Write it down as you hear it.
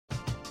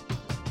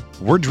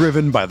We're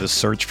driven by the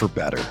search for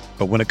better.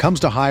 But when it comes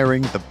to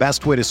hiring, the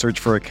best way to search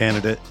for a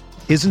candidate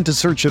isn't to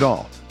search at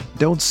all.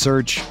 Don't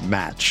search,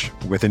 match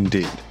with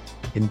Indeed.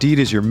 Indeed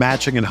is your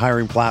matching and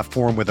hiring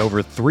platform with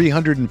over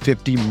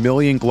 350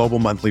 million global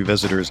monthly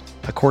visitors,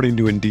 according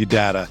to Indeed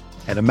data,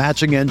 and a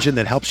matching engine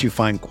that helps you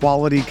find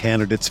quality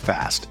candidates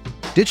fast.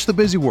 Ditch the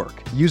busy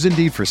work. Use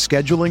Indeed for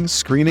scheduling,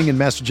 screening, and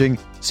messaging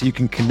so you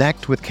can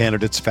connect with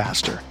candidates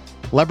faster.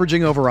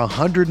 Leveraging over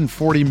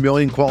 140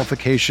 million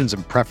qualifications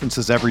and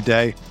preferences every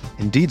day,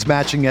 Indeed's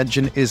matching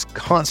engine is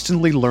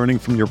constantly learning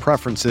from your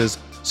preferences,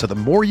 so the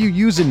more you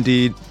use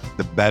Indeed,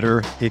 the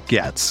better it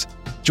gets.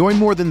 Join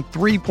more than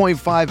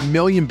 3.5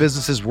 million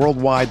businesses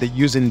worldwide that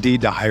use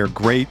Indeed to hire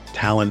great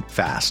talent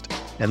fast.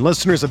 And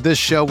listeners of this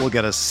show will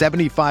get a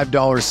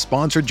 $75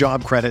 sponsored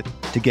job credit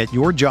to get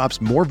your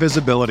jobs more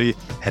visibility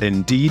at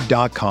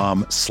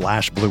Indeed.com/Blue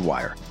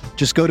Wire.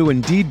 Just go to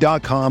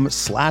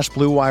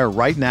Indeed.com/Blue Wire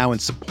right now and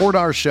support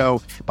our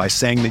show by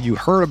saying that you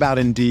heard about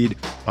Indeed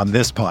on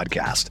this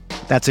podcast.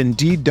 That's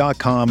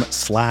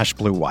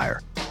Indeed.com/Blue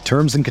Wire.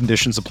 Terms and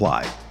conditions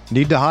apply.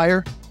 Need to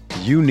hire?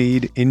 You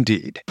need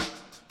Indeed.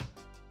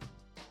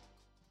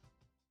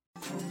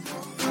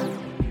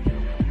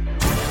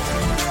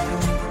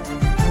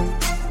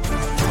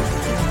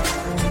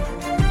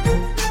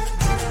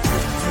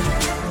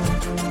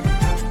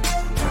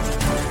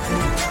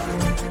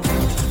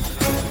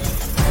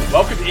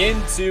 Welcome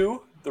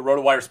into the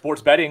RotoWire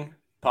Sports Betting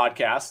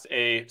Podcast,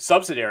 a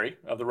subsidiary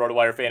of the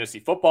RotoWire Fantasy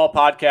Football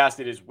Podcast.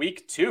 It is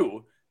week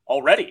 2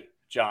 already,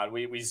 John.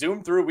 We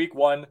zoomed through week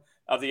 1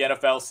 of the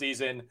NFL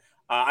season.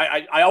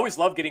 I always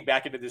love getting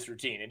back into this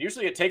routine, and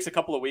usually it takes a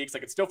couple of weeks.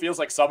 Like, it still feels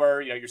like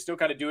summer. You know, you're still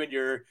kind of doing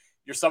your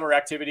summer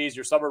activities,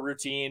 your summer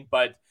routine,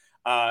 but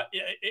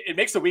it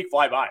makes the week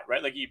fly by,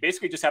 right? Like, you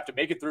basically just have to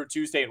make it through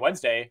Tuesday and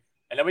Wednesday,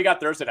 and then we got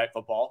Thursday night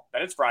football.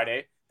 Then it's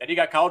Friday. Then you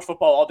got college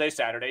football all day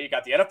Saturday. You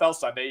got the NFL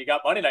Sunday. You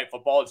got Monday night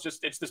football.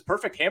 It's this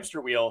perfect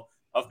hamster wheel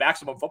of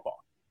maximum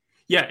football.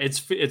 Yeah,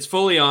 it's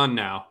fully on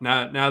now.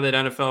 Now that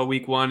NFL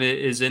Week 1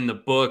 is in the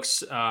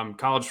books,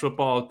 college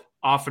football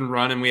off and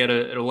running. We had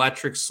an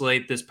electric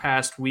slate this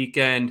past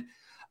weekend,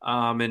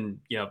 and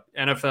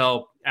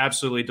NFL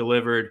absolutely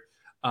delivered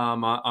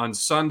on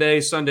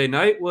Sunday. Sunday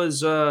night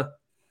was that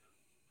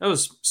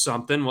was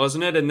something,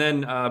 wasn't it? And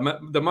then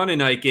the Monday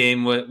night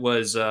game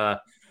was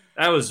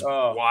that was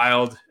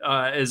wild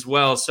as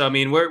well. So I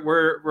mean,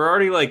 we're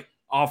already like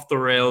off the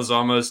rails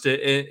almost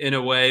in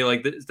a way.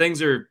 Like,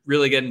 things are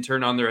really getting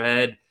turned on their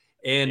head,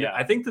 and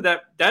I think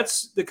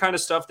that's the kind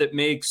of stuff that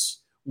makes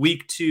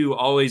week 2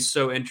 always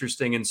so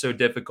interesting and so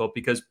difficult,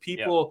 because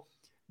people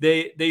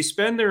they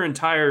spend their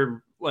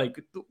entire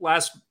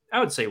last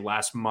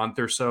month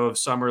or so of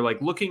summer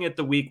looking at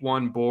the week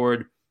 1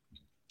 board,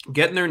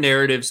 getting their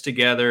narratives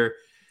together,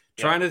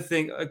 trying to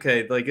think,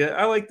 okay,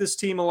 I like this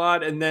team a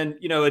lot. And then,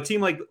 a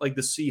team like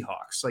the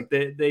Seahawks,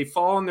 they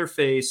fall on their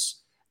face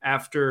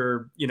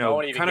after,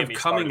 kind of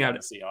coming out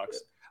of the Seahawks.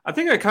 I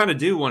think I kind of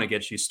do want to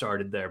get you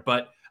started there,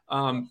 but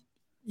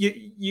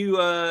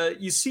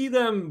you see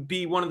them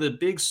be one of the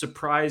big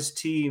surprise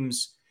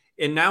teams.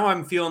 And now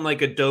I'm feeling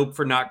like a dope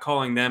for not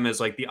calling them as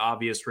the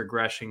obvious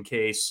regression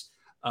case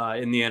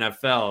in the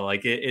NFL.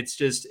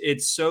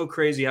 It's so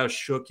crazy how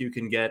shook you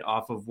can get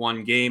off of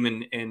one game,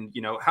 and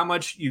how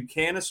much you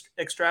can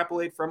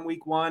extrapolate from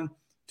week 1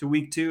 to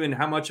week 2, and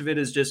how much of it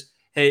is just,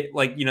 hey,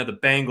 the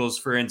Bengals,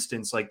 for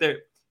instance,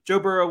 Joe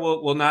Burrow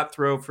will not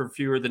throw for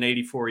fewer than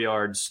 84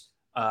 yards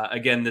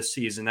again this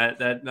season.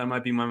 That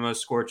might be my most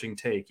scorching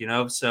take,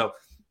 so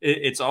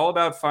it's all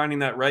about finding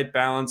that right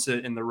balance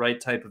and the right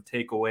type of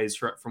takeaways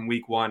from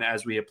week 1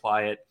 as we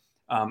apply it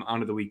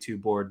onto the week 2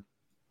 board.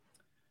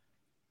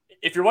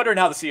 If you're wondering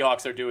how the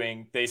Seahawks are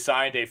doing, they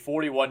signed a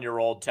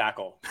 41-year-old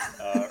tackle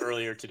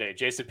earlier today.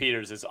 Jason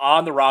Peters is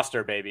on the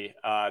roster, baby.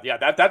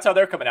 That's how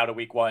they're coming out of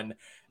week 1.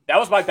 That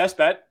was my best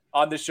bet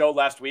on this show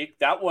last week.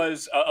 That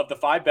was of the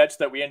 5 bets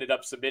that we ended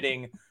up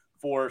submitting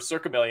for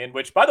Circa Million,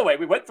 which, by the way,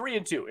 we went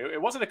 3-2. It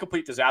wasn't a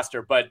complete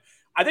disaster, but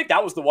I think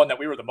that was the one that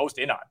we were the most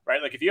in on, right?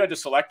 If you had to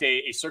select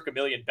a Circa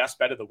Million best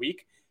bet of the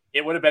week,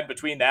 it would have been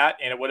between that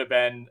and it would have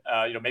been,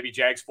 maybe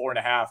Jags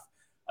 4.5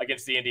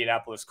 against the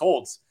Indianapolis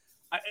Colts.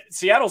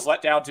 Seattle's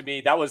letdown, to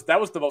me, that was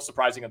the most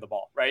surprising of them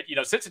all, right?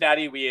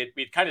 Cincinnati,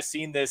 we'd kind of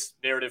seen this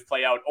narrative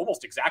play out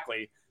almost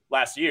exactly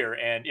last year,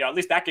 and at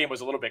least that game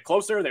was a little bit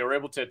closer. They were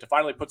able to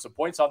finally put some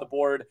points on the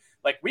board.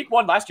 Week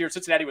 1 last year,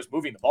 Cincinnati was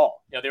moving the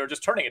ball. They were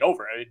just turning it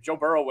over. I mean, Joe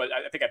Burrow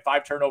had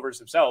 5 turnovers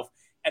himself,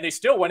 and they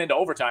still went into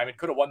overtime and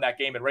could have won that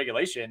game in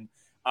regulation.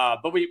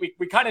 But we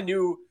kind of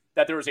knew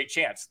that there was a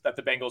chance that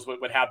the Bengals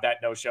would have that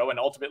no-show, and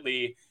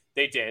ultimately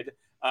they did.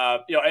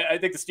 I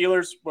think the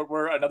Steelers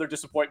were another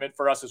disappointment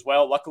for us as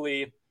well.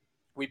 Luckily,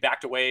 we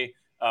backed away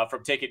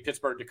from taking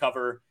Pittsburgh to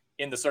cover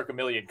in the Circa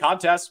Million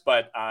contest,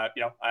 but I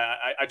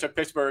took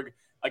Pittsburgh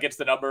against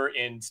the number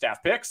in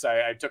staff picks.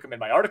 I took them in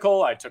my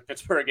article. I took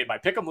Pittsburgh in my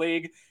pick'em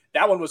league.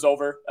 That one was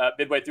over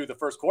midway through the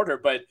first quarter.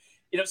 But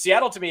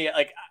Seattle, to me,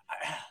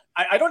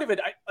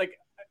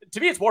 to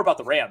me, it's more about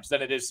the Rams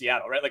than it is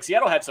Seattle, right?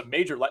 Seattle had some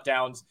major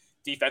letdowns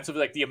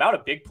defensively. The amount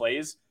of big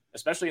plays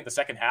especially in the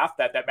second half,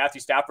 that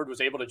Matthew Stafford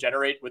was able to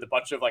generate with a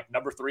bunch of like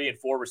number 3 and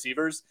 4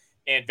 receivers.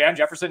 And Van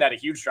Jefferson had a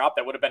huge drop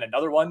that would have been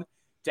another one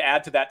to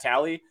add to that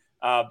tally.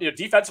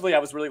 Defensively, I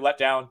was really let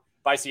down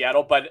by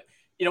Seattle, but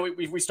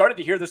we started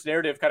to hear this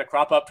narrative kind of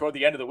crop up toward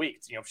the end of the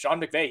week. Sean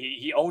McVay,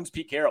 he owns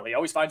Pete Carroll. He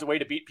always finds a way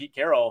to beat Pete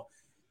Carroll.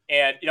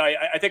 And,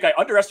 I think I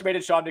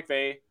underestimated Sean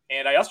McVay,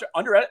 and I also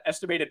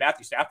underestimated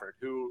Matthew Stafford,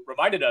 who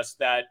reminded us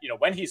that,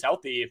 when he's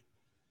healthy,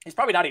 he's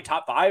probably not a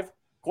top 5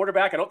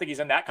 quarterback. I don't think he's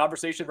in that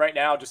conversation right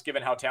now, just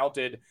given how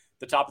talented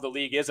the top of the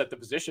league is at the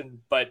position,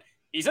 but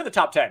he's in the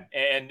top 10.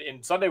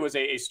 And Sunday was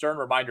a stern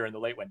reminder in the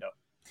late window.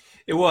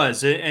 It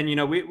was. And,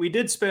 we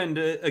did spend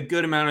a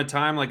good amount of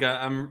time. Like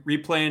I'm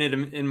replaying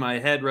it in my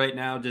head right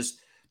now, just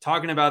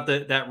talking about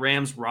that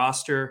Rams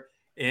roster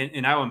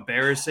and how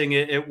embarrassing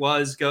it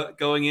was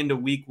going into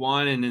week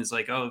 1. And it's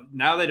like, oh,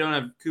 now they don't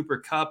have Cooper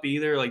Kupp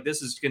either. Like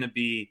this is going to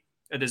be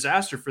a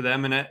disaster for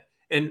them.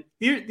 And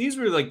these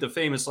were like the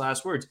famous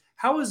last words.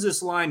 How is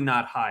this line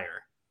not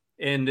higher?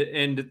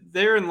 And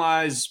therein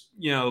lies,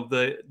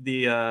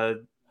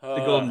 the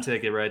golden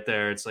ticket right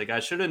there. It's like, I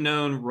should have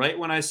known right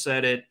when I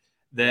said it,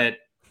 that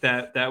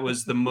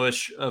was the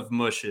mush of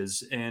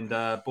mushes. And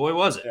boy,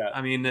 was it. Yeah.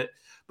 I mean,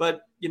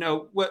 but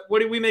what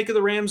do we make of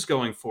the Rams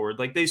going forward?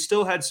 Like they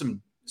still had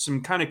some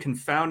kind of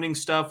confounding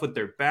stuff with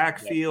their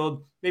backfield.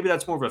 Yeah. Maybe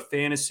that's more of a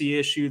fantasy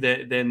issue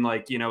than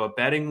like, a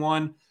betting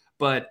one.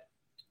 But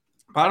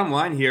bottom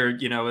line here,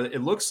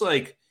 it looks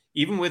like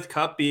even with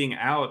Kupp being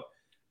out,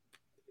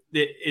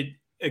 it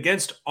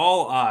against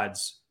all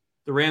odds,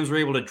 the Rams were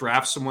able to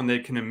draft someone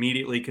that can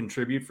immediately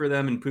contribute for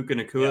them in Puka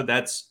Nacua.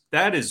 Yeah.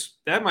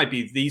 That might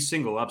be the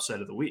single upset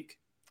of the week.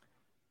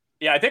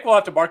 Yeah, I think we'll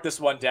have to mark this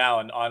one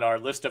down on our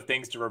list of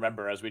things to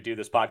remember as we do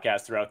this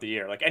podcast throughout the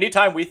year. Like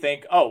anytime we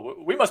think, oh,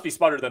 we must be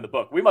smarter than the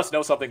book, we must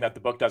know something that the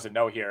book doesn't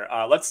know here.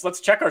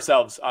 Let's check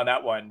ourselves on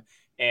that one.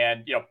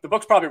 And, the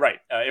book's probably right.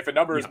 If a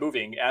number is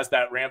moving, as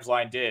that Rams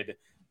line did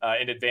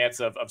in advance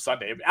of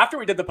Sunday, after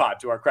we did the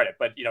pod, to our credit,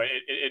 but,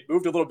 it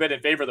moved a little bit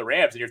in favor of the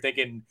Rams. And you're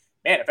thinking,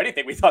 man, if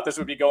anything, we thought this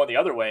would be going the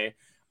other way.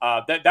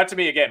 That to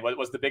me, again,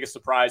 was the biggest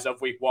surprise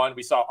of week 1.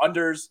 We saw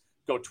unders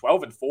go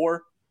 12-4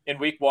 in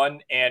week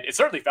 1, and it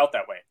certainly felt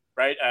that way,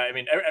 right?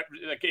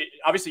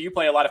 Obviously you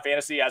play a lot of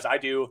fantasy, as I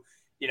do.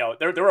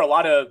 There were a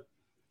lot of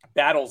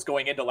battles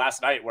going into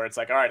last night where it's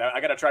like, all right, I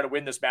got to try to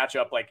win this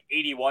matchup like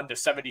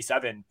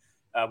 81-77.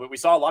 But we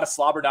saw a lot of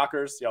slobber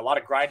knockers, a lot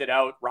of grinded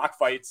out rock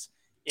fights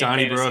in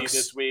Donnie fantasy Brooks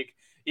this week.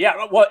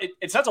 Yeah, well,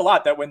 it says a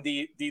lot that when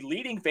the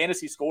leading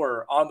fantasy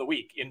scorer on the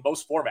week in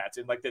most formats,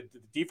 in like the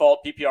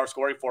default PPR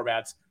scoring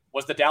formats,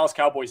 was the Dallas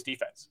Cowboys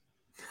defense.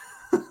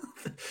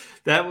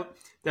 It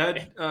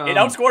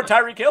outscored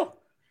Tyreek Hill.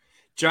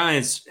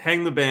 Giants,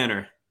 hang the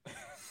banner.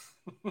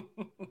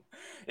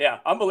 Yeah,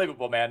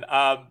 unbelievable, man.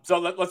 So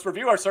let's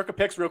review our Circa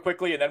picks real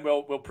quickly, and then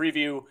we'll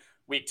preview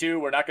week 2.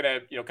 We're not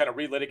going to kind of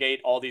relitigate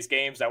all these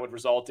games. That would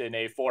result in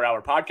a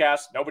 4-hour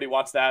podcast. Nobody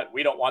wants that.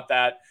 We don't want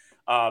that.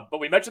 But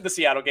we mentioned the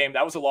Seattle game.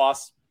 That was a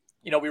loss.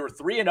 We were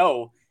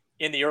 3-0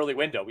 in the early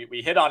window.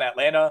 We hit on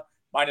Atlanta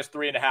minus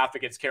 3.5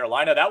 against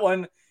Carolina. That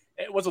one,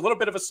 it was a little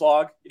bit of a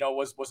slog.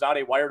 Was not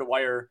a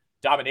wire-to-wire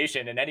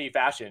domination in any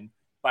fashion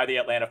by the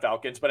Atlanta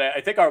Falcons. But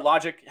I think our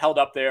logic held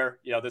up there.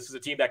 This is a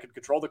team that could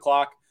control the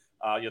clock.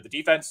 The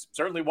defense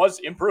certainly was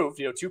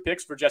improved. 2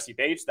 picks for Jesse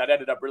Bates. That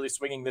ended up really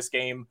swinging this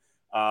game.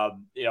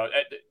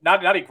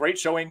 Not a great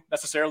showing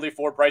necessarily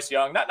for Bryce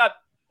Young. Not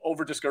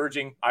over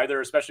discouraging either,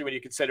 especially when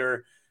you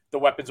consider the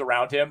weapons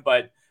around him.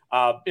 But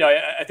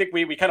I think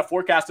we kind of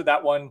forecasted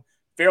that one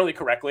fairly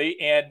correctly,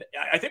 and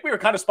I think we were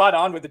kind of spot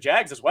on with the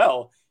Jags as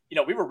well.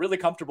 We were really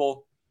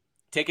comfortable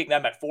taking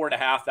them at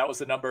 4.5. That was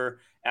the number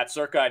at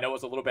Circa. I know it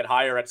was a little bit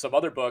higher at some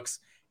other books.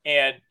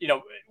 And, you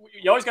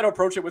always got to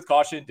approach it with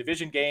caution.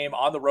 Division game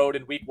on the road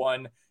in week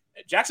 1.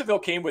 Jacksonville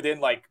came within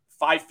like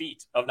 5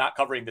 feet of not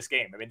covering this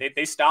game. I mean,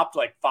 they stopped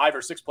like 5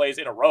 or 6 plays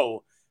in a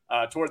row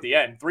toward the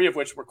end, 3 of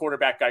which were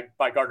quarterbacked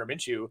by Gardner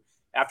Minshew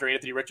after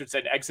Anthony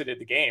Richardson exited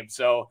the game.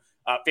 So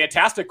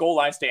fantastic goal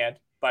line stand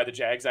by the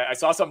Jags. I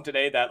saw something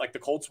today that like the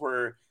Colts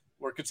were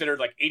considered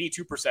like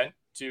 82%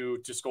 to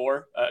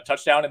score a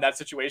touchdown in that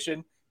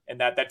situation. And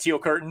that teal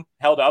curtain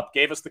held up,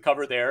 gave us the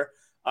cover there.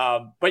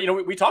 But,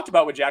 we talked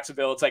about with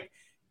Jacksonville, it's like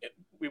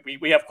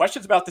we have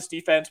questions about this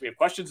defense. We have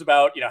questions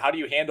about, how do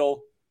you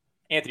handle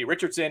Anthony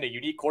Richardson, a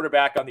unique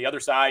quarterback on the other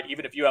side,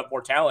 even if you have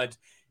more talent.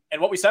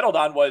 And what we settled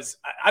on was,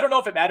 I don't know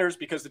if it matters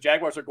because the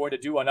Jaguars are going to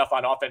do enough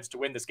on offense to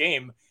win this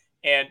game.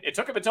 And it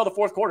took him until the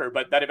fourth quarter,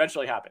 but that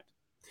eventually happened.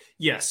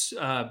 Yes.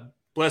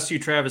 Bless you,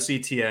 Travis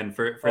Etienne,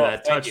 for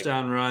that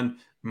touchdown run.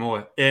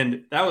 More.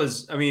 And that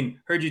was,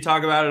 heard you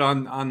talk about it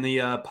on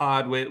the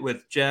pod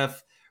with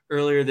Jeff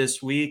earlier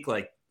this week.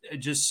 Like,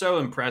 just so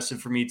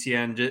impressive from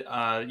Etienne.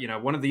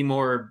 One of the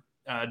more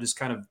just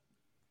kind of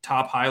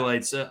top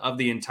highlights of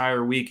the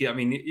entire week.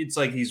 It's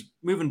like he's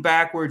moving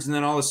backwards and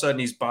then all of a sudden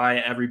he's by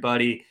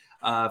everybody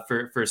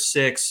for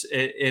 6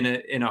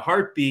 in a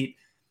heartbeat.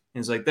 And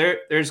it's like,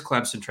 there's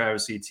Clemson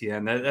Travis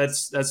Etienne.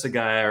 That's the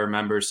guy I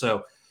remember.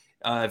 So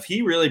If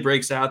he really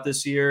breaks out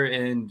this year,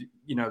 and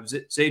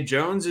Zay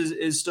Jones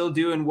is still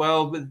doing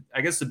well, but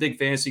I guess the big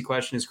fantasy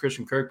question is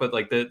Christian Kirk. But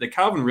like the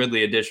Calvin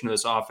Ridley addition to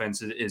this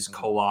offense is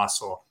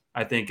colossal,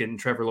 I think, in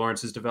Trevor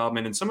Lawrence's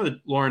development. And some of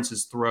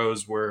Lawrence's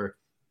throws were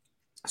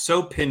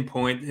so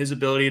pinpoint. His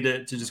ability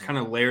to just kind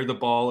of layer the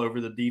ball over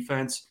the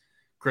defense,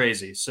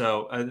 crazy.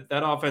 So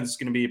that offense is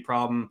going to be a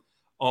problem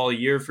all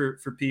year for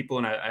people,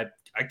 and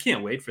I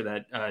can't wait for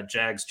that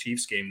Jags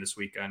Chiefs game this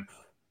weekend.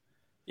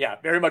 Yeah,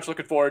 very much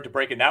looking forward to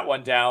breaking that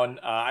one down.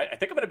 I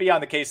think I'm going to be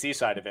on the KC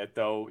side of it,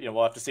 though.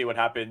 We'll have to see what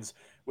happens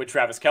with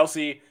Travis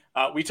Kelce.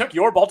 We took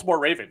your Baltimore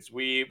Ravens.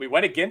 We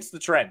went against the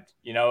trend.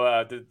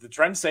 The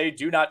trends say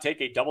do not take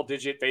a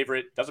double-digit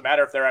favorite. Doesn't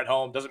matter if they're at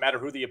home. Doesn't matter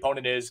who the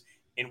opponent is.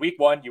 In week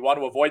one, you want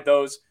to avoid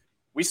those.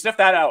 We sniffed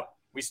that out.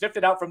 We sniffed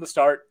it out from the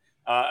start.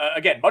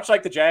 Again, much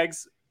like the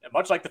Jags,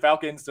 much like the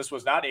Falcons, this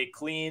was not a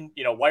clean,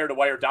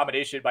 wire-to-wire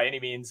domination by any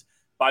means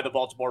by the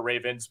Baltimore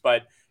Ravens.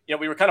 But,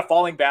 we were kind of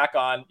falling back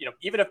on,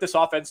 even if this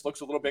offense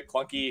looks a little bit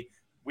clunky,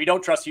 we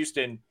don't trust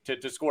Houston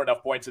to score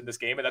enough points in this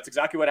game. And that's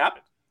exactly what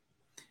happened.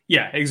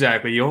 Yeah,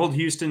 exactly. You hold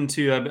Houston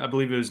to, I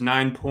believe it was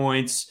 9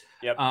 points.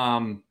 Yep.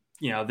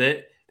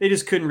 They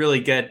just couldn't really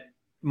get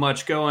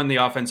much going. The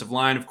offensive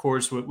line, of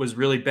course, was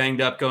really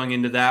banged up going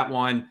into that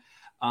one.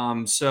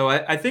 So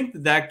I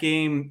think that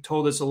game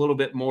told us a little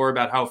bit more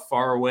about how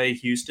far away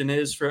Houston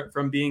is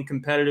from being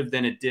competitive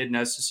than it did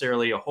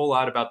necessarily a whole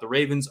lot about the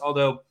Ravens.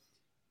 Although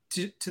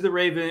to the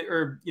Raven,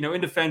 or,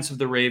 in defense of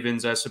the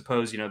Ravens, I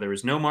suppose, there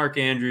was no Mark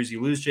Andrews. You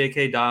lose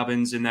J.K.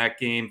 Dobbins in that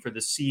game for the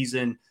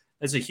season.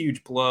 That's a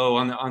huge blow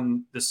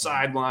on the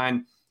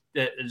sideline.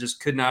 That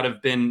just could not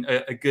have been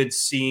a good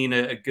scene,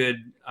 a good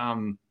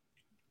kind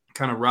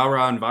of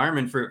rah-rah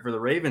environment for the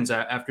Ravens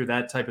after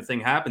that type of thing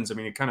happens. I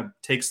mean, it kind of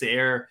takes the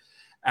air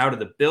out of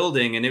the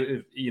building, and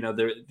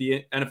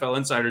the NFL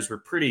insiders were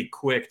pretty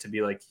quick to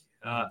be like,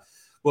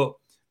 well,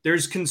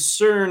 there's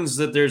concerns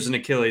that there's an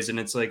Achilles, and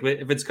it's like,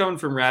 if it's coming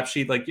from Rap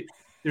Sheet, like,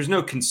 there's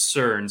no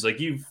concerns. Like,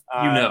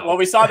 Well,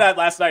 we saw that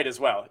last night as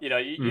well.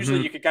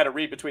 Usually you can kind of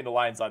read between the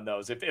lines on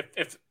those.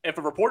 If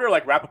a reporter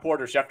like Rappaport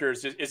or Schefter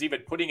is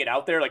even putting it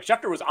out there, like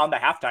Schefter was on the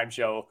halftime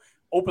show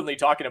openly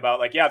talking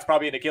about, like, yeah, it's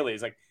probably an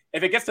Achilles. Like,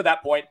 if it gets to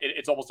that point,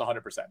 it's almost 100%.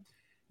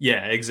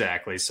 Yeah,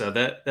 exactly. So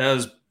that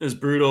was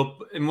brutal.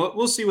 And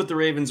we'll see what the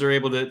Ravens are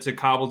able to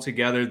cobble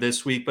together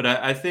this week. But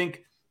I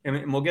think,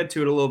 and we'll get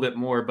to it a little bit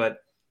more, but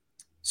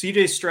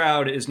CJ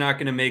Stroud is not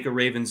going to make a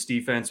Ravens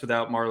defense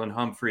without Marlon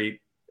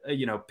Humphrey,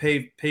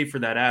 pay for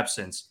that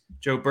absence.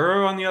 Joe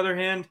Burrow, on the other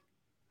hand,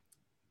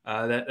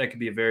 that could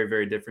be a very,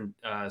 very different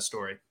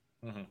story.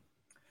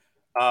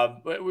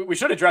 Mm-hmm. We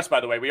should address, by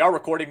the way, we are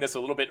recording this a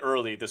little bit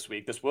early this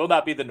week. This will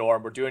not be the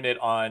norm. We're doing it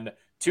on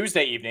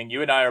Tuesday evening.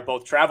 You and I are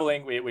both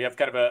traveling. We have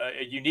kind of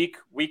a unique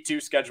week 2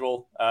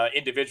 schedule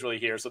individually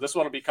here. So this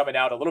one will be coming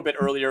out a little bit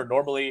earlier.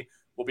 Normally,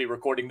 we'll be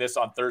recording this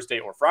on Thursday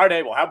or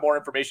Friday. We'll have more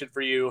information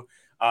for you.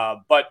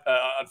 But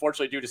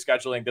unfortunately, due to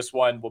scheduling, this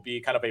one will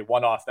be kind of a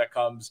one-off that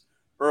comes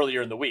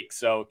earlier in the week.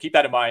 So keep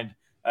that in mind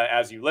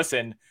as you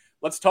listen.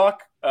 Let's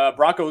talk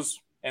Broncos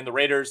and the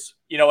Raiders.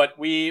 You know what?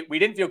 We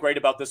didn't feel great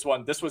about this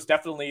one. This was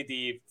definitely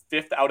the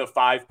 5th out of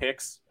 5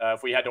 picks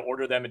if we had to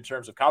order them in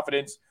terms of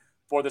confidence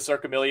for the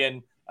Circa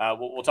Million.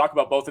 We'll talk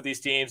about both of these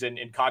teams in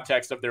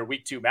context of their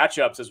week 2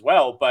 matchups as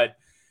well. But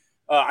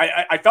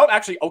I felt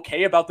actually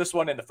okay about this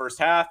one in the first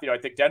half. I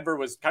think Denver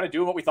was kind of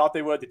doing what we thought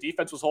they would. The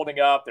defense was holding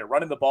up. They're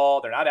running the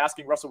ball. They're not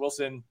asking Russell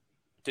Wilson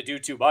to do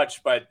too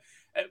much. But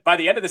by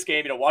the end of this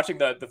game, watching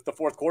the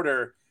fourth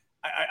quarter,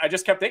 I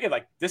just kept thinking,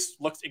 like, this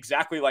looks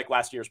exactly like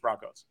last year's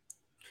Broncos.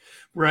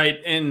 Right.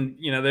 And,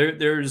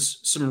 there's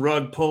some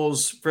rug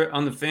pulls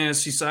on the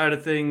fantasy side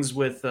of things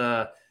with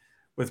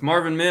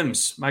Marvin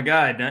Mims, my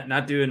guy,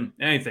 not doing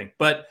anything.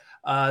 But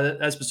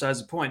that's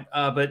besides the point.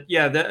 But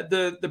yeah,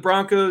 the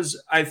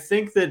Broncos, I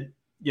think that,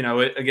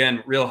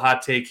 again, real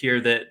hot take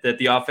here that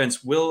the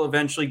offense will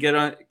eventually get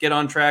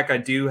on track. I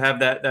do have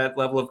that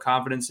level of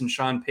confidence in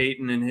Sean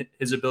Payton and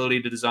his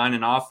ability to design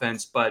an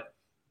offense. But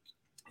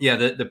yeah,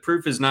 the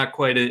proof is not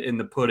quite in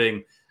the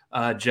pudding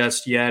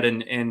just yet.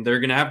 And they're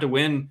going to have to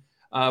win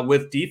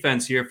with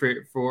defense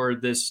here for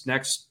this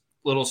next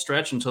little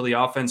stretch until the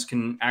offense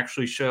can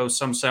actually show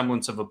some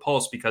semblance of a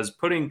pulse, because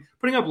putting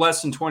up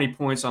less than 20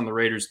 points on the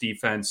Raiders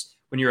defense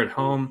when you're at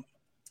home,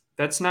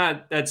 that's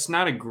not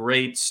a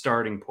great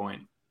starting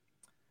point.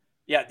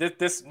 Yeah,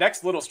 this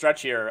next little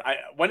stretch here,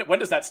 when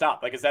does that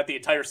stop? Like, is that the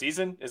entire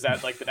season? Is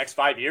that like the next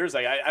 5 years?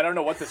 Like, I don't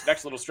know what this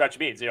next little stretch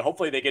means.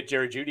 Hopefully they get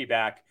Jerry Jeudy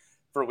back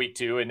for week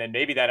 2, and then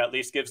maybe that at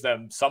least gives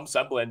them some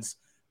semblance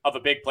of a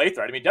big play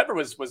threat. I mean, Denver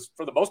was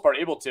for the most part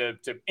able to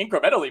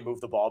incrementally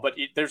move the ball, but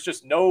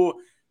there's no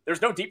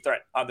deep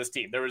threat on this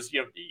team.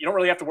 You don't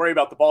really have to worry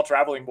about the ball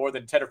traveling more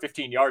than 10 or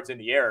 15 yards in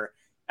the air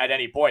at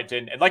any point.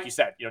 And like you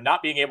said,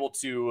 not being able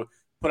to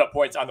put up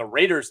points on the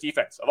Raiders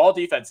defense of all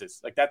defenses,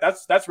 like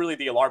that's really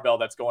the alarm bell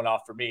that's going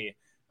off for me.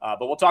 But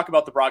we'll talk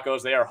about the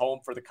Broncos. They are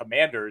home for the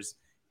Commanders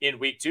in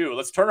week 2.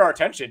 Let's turn our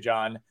attention,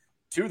 John,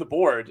 to the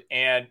board.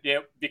 And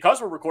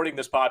because we're recording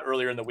this pod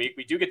earlier in the week,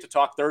 we do get to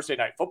talk Thursday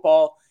night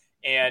football.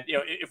 And,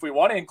 if we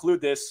want to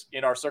include this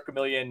in our Circa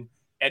Million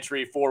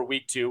entry for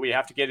week 2, we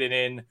have to get it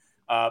in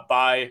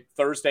by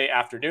Thursday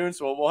afternoon.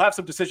 So we'll have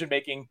some decision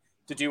making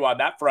to do on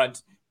that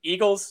front.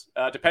 Eagles,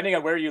 depending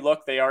on where you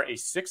look, they are a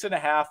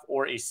 6.5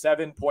 or a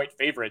 7-point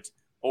favorite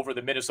over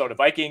the Minnesota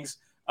Vikings.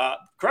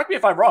 Correct me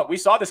if I'm wrong. We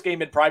saw this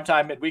game in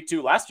primetime in week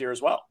 2 last year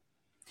as well.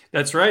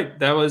 That's right.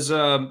 That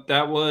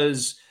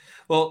was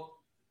well.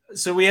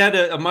 So we had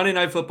a Monday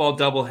Night Football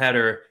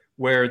doubleheader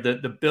where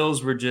the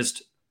Bills were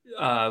just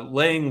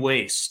laying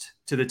waste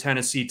to the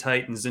Tennessee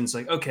Titans, and it's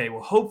like, okay,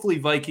 well, hopefully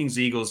Vikings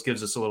Eagles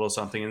gives us a little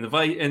something, and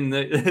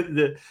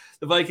the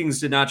Vikings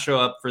did not show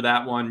up for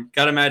that one.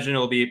 Got to imagine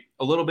it'll be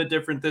a little bit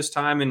different this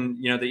time, and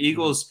the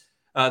Eagles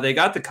they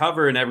got the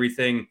cover and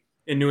everything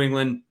in New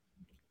England.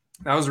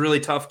 That was a really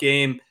tough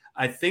game.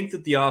 I think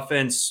that the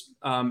offense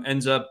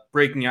ends up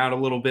breaking out a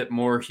little bit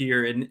more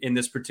here in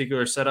this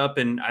particular setup,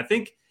 and I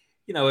think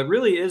it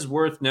really is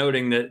worth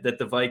noting that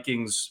the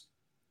Vikings.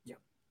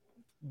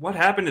 What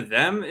happened to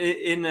them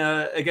in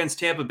against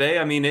Tampa Bay?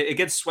 I mean, it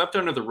gets swept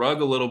under the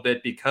rug a little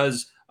bit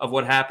because of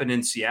what happened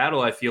in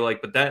Seattle, I feel like.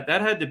 But that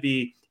had to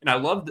be, and I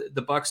loved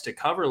the Bucs to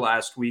cover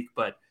last week,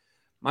 but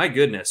my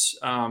goodness,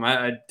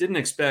 I didn't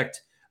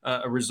expect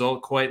a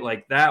result quite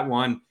like that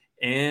one.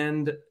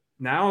 And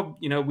now,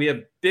 we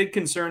have big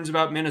concerns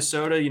about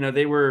Minnesota.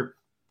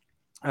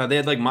 They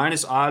had like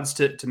minus odds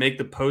to make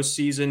the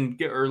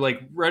postseason, or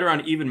like right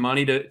around even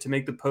money to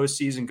make the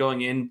postseason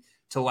going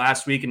into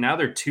last week, and now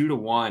they're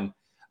 2-1.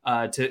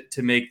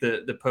 To make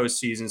the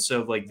postseason.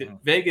 So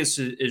Vegas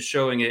is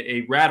showing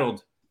a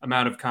rattled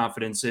amount of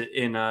confidence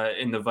in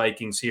the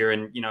Vikings here.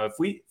 And, if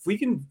we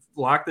can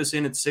lock this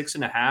in at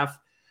 6.5,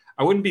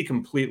 I wouldn't be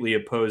completely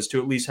opposed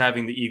to at least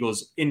having the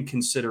Eagles in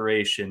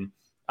consideration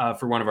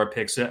for one of our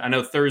picks. I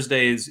know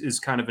Thursday is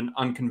kind of an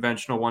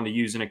unconventional one to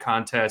use in a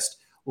contest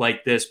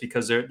like this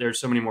because there's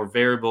so many more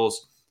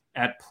variables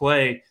at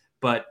play,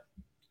 but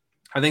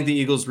I think the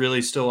Eagles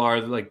really still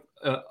are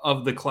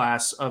of the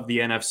class of the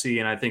NFC,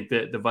 and I think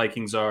that the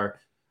Vikings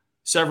are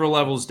several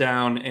levels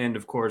down, and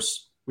of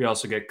course, we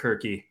also get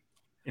Kirky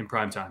in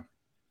primetime.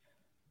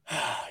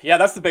 Yeah,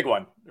 that's the big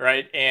one,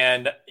 right?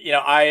 And,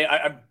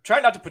 I'm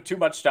trying not to put too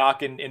much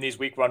stock in these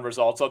week one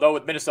results, although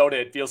with Minnesota,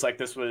 it feels like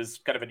this was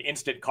kind of an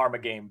instant karma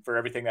game for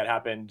everything that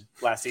happened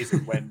last season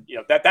when,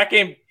 that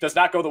game does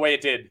not go the way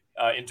it did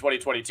in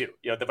 2022.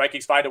 The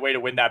Vikings find a way to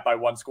win that by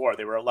one score.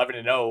 They were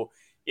 11-0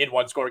 in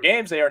one-score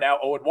games. They are now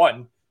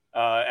 0-1.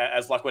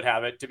 As luck would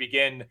have it, to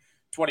begin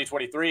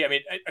 2023. I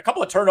mean, a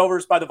couple of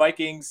turnovers by the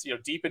Vikings,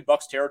 deep in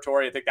Bucs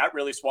territory. I think that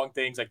really swung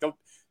things. Like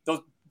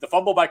the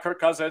fumble by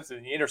Kirk Cousins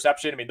and the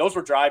interception. I mean, those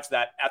were drives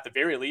that, at the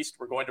very least,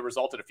 were going to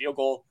result in a field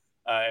goal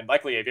and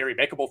likely a very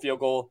makeable field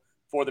goal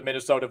for the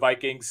Minnesota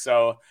Vikings.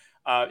 So,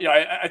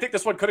 I think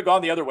this one could have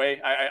gone the other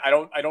way. I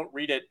don't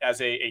read it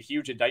as a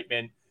huge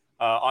indictment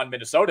on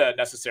Minnesota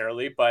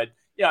necessarily, but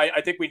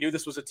I think we knew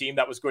this was a team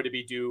that was going to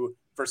be due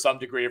for some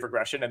degree of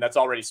regression, and that's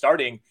already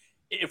starting.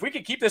 If we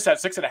could keep this at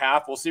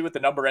 6.5, we'll see what the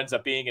number ends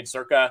up being in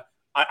Circa.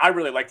 I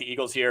really like the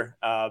Eagles here.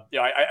 I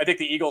think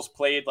the Eagles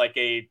played like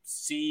a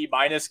C-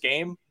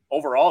 game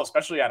overall,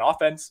 especially on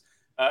offense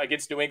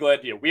against New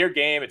England. Weird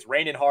game. It's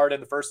raining hard in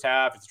the first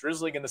half. It's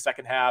drizzling in the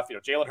second half.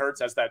 Jalen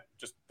Hurts has that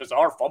just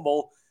bizarre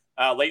fumble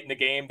late in the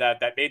game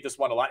that made this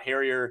one a lot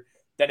hairier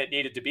than it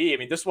needed to be. I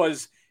mean, this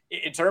was,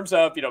 in terms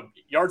of,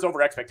 yards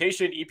over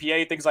expectation,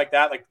 EPA, things like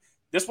that. Like,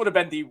 this would have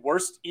been the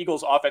worst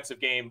Eagles offensive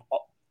game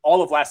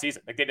all of last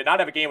season. Like, they did not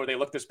have a game where they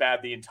looked this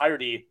bad the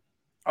entirety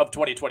of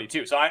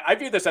 2022. So I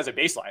view this as a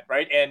baseline,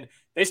 right? And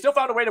they still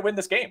found a way to win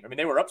this game. I mean,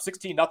 they were up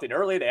 16-0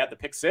 early. They had the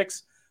pick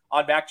 6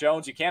 on Mac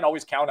Jones. You can't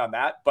always count on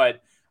that.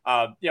 But,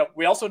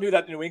 we also knew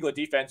that the New England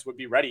defense would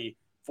be ready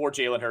for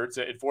Jalen Hurts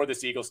and for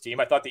this Eagles team.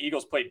 I thought the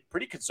Eagles played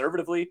pretty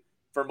conservatively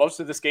for most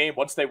of this game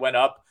once they went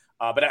up.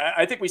 But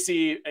I think we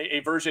see a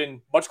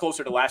version much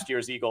closer to last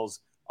year's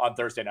Eagles on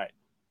Thursday night.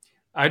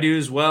 I do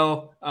as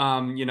well.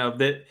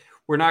 That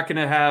we're not going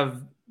to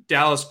have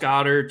Dallas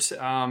Goedert,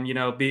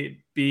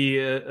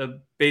 be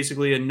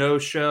basically a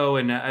no-show.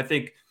 And I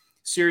think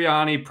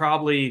Sirianni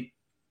probably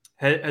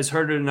has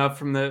heard it enough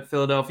from the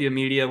Philadelphia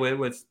media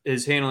with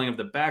his handling of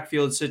the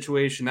backfield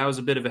situation. That was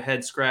a bit of a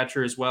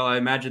head-scratcher as well. I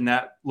imagine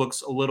that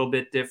looks a little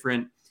bit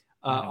different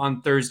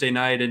on Thursday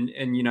night. And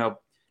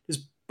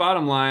just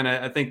bottom line,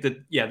 I think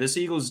that, this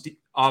Eagles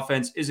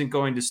offense isn't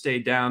going to stay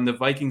down. The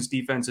Vikings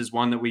defense is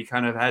one that we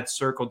kind of had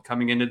circled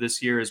coming into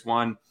this year as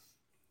one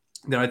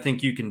that I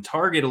think you can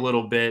target a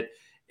little bit.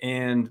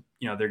 And,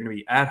 they're going to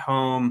be at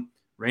home,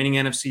 reigning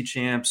NFC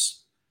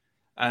champs.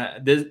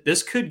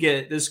 This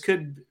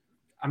could,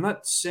 I'm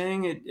not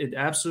saying it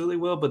absolutely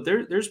will, but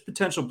there's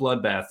potential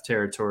bloodbath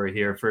territory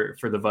here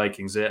for the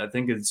Vikings. I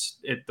think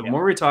the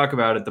more we talk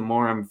about it, the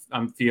more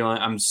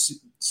I'm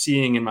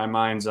seeing in my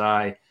mind's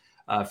eye,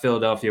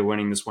 Philadelphia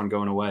winning this one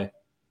going away.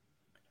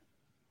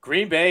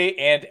 Green Bay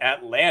and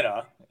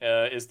Atlanta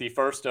is the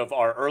first of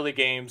our early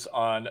games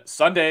on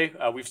Sunday.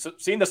 We've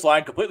seen this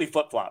line completely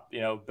flip-flop.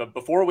 But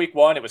before week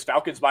one, it was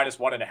Falcons minus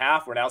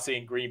 1.5. We're now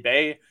seeing Green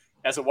Bay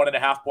as a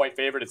 1.5 point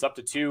favorite. It's up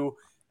to 2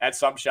 at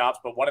some shops,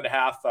 but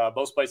 1.5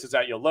 most places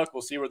that you'll look.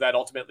 We'll see where that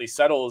ultimately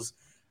settles.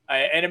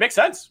 And it makes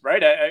sense,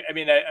 right? I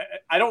mean,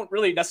 I don't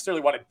really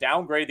necessarily want to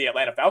downgrade the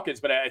Atlanta Falcons,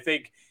 but I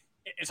think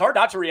it's hard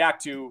not to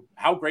react to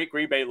how great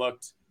Green Bay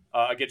looked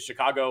against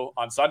Chicago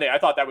on Sunday. I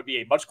thought that would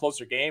be a much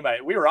closer game.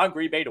 We were on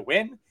Green Bay to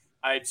win.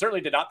 I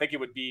certainly did not think it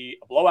would be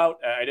a blowout.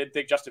 I didn't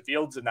think Justin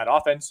Fields and that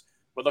offense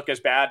would look as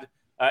bad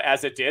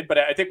as it did. But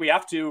I think we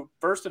have to,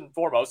 first and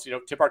foremost,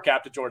 tip our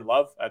cap to Jordan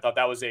Love. I thought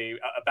that was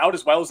about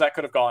as well as that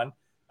could have gone,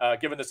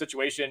 given the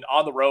situation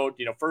on the road.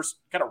 First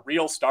kind of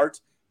real start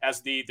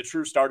as the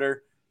true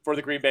starter for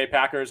the Green Bay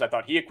Packers. I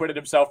thought he acquitted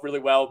himself really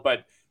well.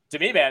 But to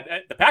me, man,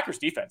 the Packers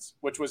defense,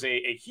 which was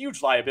a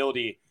huge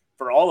liability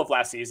for all of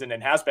last season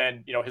and has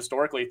been,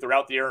 historically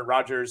throughout the Aaron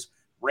Rodgers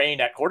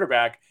reign at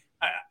quarterback,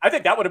 I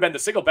think that would have been the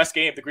single best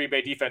game the Green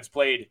Bay defense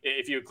played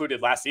if you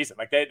included last season.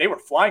 Like they were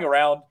flying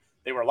around.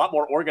 They were a lot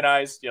more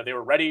organized. They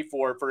were ready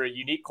for a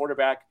unique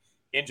quarterback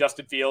in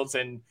Justin Fields.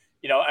 And,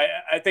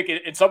 I think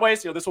in some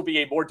ways, this will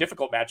be a more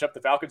difficult matchup.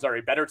 The Falcons are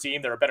a better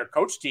team. They're a better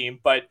coach team,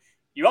 but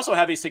you also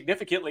have a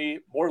significantly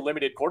more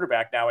limited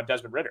quarterback now in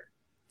Desmond Ridder.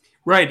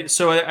 Right.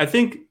 So I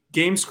think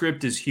game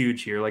script is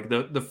huge here. Like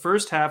the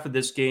first half of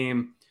this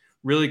game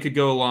really could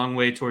go a long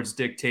way towards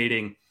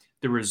dictating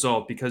the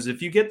result, because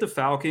if you get the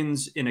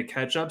Falcons in a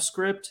catch-up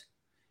script,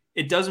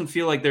 it doesn't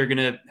feel like they're going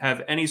to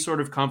have any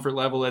sort of comfort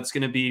level that's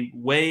going to be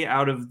way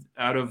out of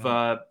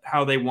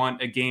how they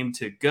want a game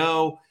to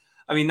go.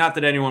 I mean, not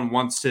that anyone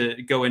wants to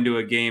go into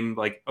a game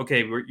like,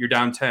 okay, you're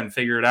down 10,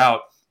 figure it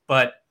out.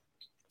 But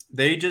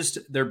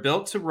they're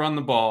built to run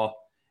the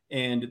ball,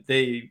 and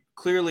they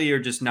clearly are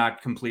just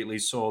not completely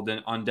sold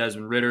on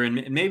Desmond Ridder.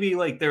 And maybe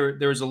like there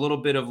was a little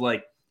bit of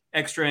like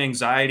extra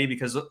anxiety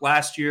because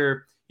last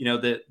year,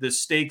 the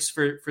stakes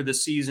for the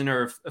season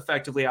are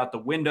effectively out the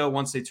window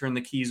once they turn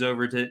the keys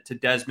over to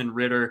Desmond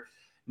Ridder.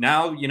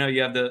 Now, you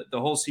have the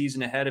whole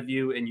season ahead of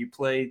you, and you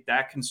play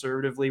that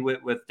conservatively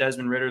with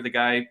Desmond Ridder, the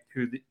guy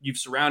who you've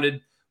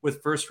surrounded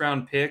with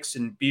first-round picks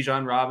and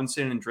Bijan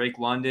Robinson and Drake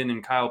London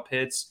and Kyle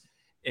Pitts,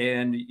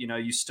 and,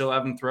 you still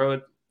have him throw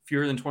it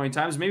fewer than 20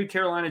 times. Maybe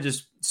Carolina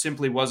just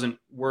simply wasn't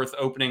worth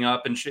opening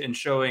up and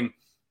showing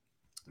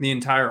the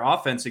entire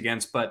offense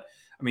against, but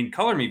I mean,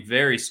 color me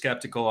very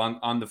skeptical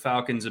on the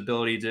Falcons'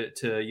 ability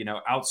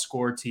to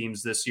outscore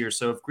teams this year.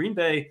 So if Green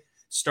Bay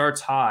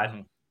starts hot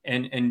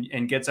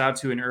and gets out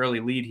to an early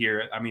lead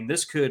here, I mean,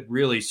 this could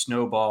really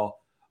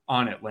snowball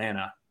on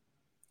Atlanta.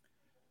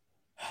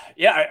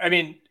 Yeah, I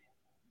mean,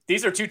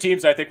 these are two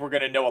teams I think we're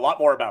going to know a lot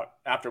more about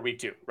after week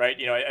 2, right?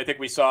 I think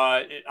we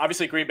saw,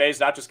 obviously Green Bay is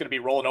not just going to be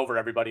rolling over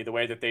everybody the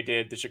way that they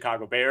did the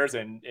Chicago Bears,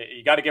 and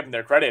you got to give them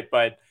their credit,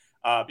 but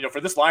for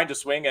this line to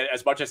swing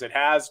as much as it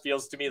has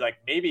feels to me like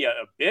maybe a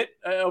bit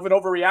of an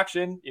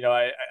overreaction.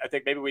 I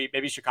think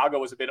maybe Chicago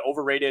was a bit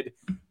overrated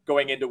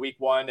going into week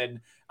 1.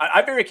 And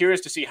I'm very curious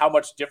to see how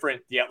much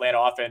different the Atlanta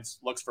offense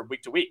looks from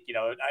week to week.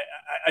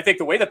 I think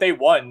the way that they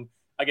won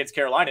against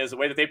Carolina is the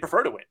way that they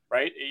prefer to win,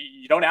 right?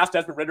 You don't ask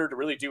Desmond Ridder to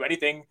really do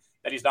anything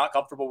that he's not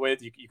comfortable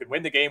with. You can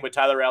win the game with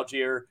Tyler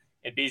Algier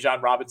and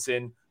Bijan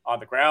Robinson on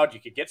the ground. You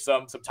could get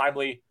some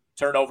timely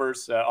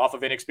turnovers off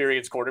of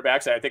inexperienced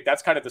quarterbacks. I think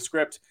that's kind of the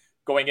script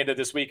going into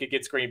this week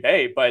against Green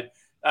Bay, but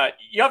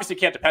you obviously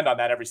can't depend on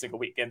that every single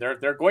week, and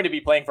they're going to be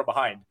playing from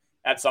behind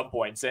at some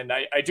points. And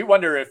I do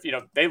wonder if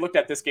they looked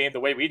at this game the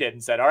way we did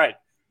and said, all right,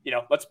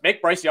 let's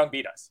make Bryce Young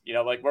beat us.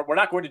 Like we're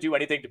not going to do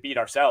anything to beat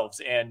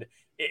ourselves. And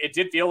it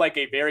did feel like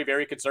a very,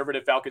 very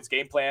conservative Falcons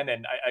game plan.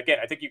 And I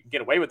think you can get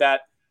away with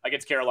that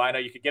against Carolina.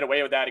 You could get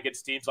away with that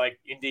against teams like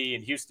Indy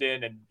and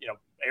Houston and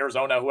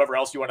Arizona, whoever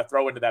else you want to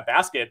throw into that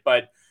basket.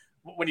 But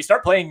when you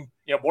start playing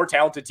more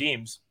talented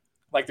teams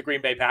like the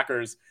Green Bay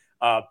Packers,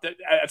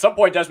 at some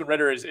point, Desmond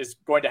Ridder is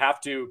going to have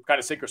to kind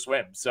of sink or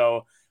swim.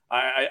 So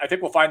I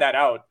think we'll find that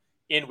out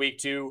in week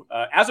 2.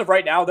 As of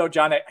right now, though,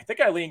 John, I think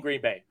I lean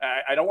Green Bay.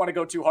 I don't want to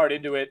go too hard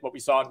into it, what we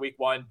saw in week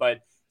 1, but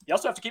you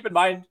also have to keep in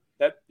mind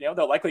that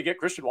they'll likely get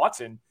Christian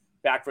Watson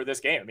back for this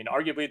game. I mean,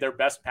 arguably their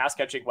best pass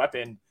catching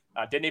weapon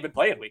didn't even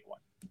play in week 1.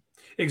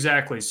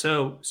 Exactly.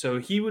 So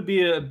he would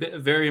be a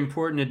very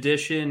important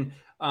addition.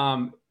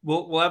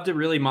 We'll have to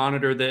really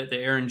monitor the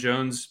Aaron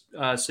Jones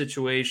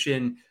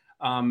situation.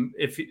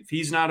 If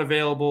he's not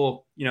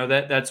available,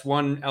 that's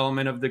one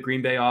element of the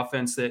Green Bay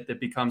offense that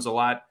becomes a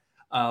lot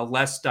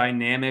less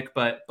dynamic.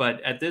 But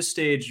at this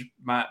stage,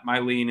 my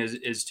lean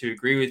is to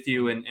agree with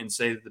you and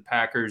say that the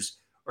Packers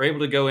are able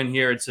to go in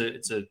here. It's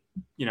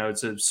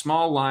a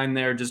small line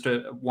there, just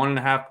a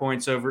 1.5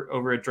 points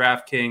over at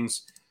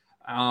DraftKings.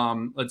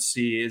 Let's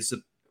see,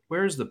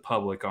 where's the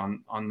public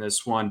on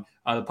this one?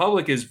 The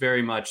public is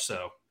very much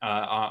so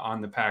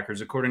on the Packers,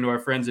 according to our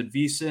friends at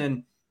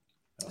VSiN.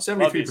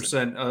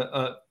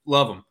 73%,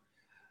 love them.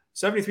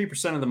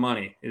 73% of the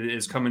money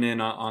is coming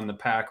in on the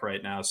Pack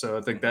right now. So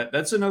I think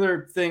that's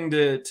another thing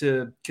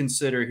to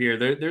consider here.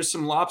 There's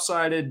some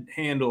lopsided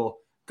handle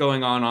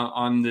going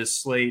on this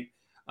slate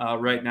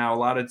right now. A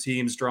lot of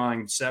teams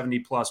drawing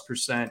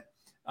 70+%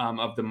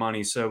 of the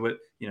money. So,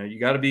 you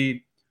got to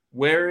be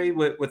wary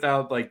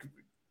without like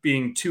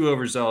being too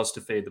overzealous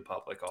to fade the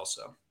public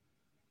also.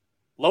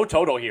 Low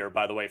total here,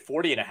 by the way,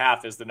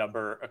 40.5 is the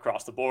number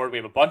across the board. We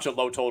have a bunch of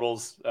low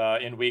totals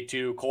in week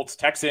 2. Colts,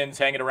 Texans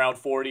hanging around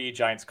 40.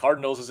 Giants,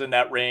 Cardinals is in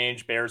that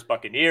range. Bears,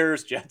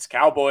 Buccaneers, Jets,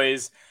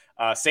 Cowboys,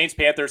 Saints,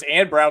 Panthers,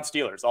 and Browns,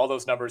 Steelers. All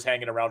those numbers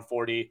hanging around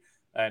 40.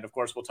 And of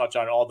course, we'll touch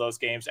on all those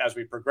games as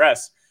we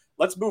progress.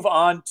 Let's move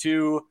on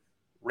to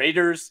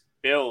Raiders,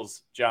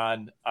 Bills,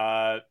 John.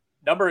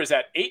 Number is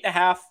at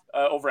 8.5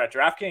 over at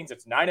DraftKings.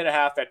 It's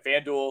 9.5 at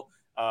FanDuel.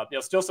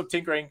 Still some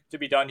tinkering to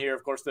be done here.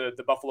 Of course, the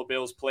Buffalo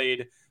Bills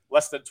played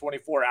less than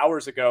 24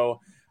 hours ago.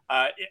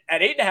 At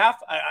 8.5,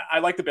 I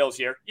like the Bills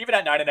here. Even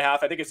at 9.5,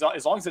 I think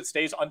as long as it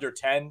stays under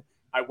 10,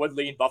 I would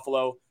lean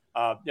Buffalo.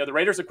 The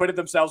Raiders acquitted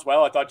themselves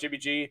well. I thought Jimmy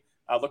G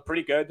looked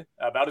pretty good,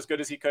 about as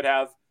good as he could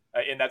have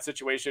in that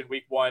situation.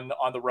 Week 1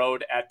 on the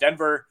road at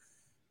Denver.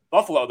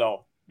 Buffalo,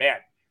 though, man,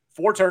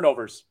 4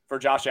 turnovers for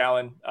Josh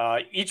Allen.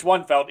 Each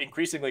one felt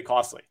increasingly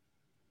costly.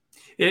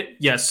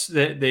 Yes,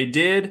 they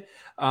did.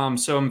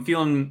 So I'm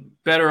feeling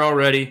better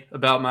already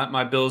about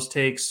my Bills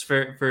takes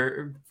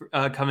for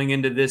coming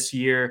into this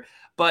year.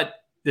 But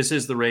this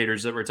is the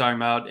Raiders that we're talking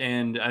about.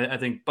 And I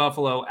think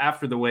Buffalo,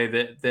 after the way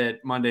that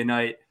Monday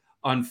night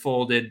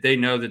unfolded, they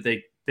know that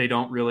they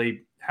don't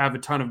really have a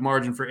ton of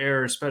margin for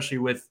error, especially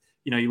with,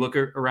 you look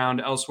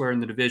around elsewhere in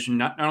the division.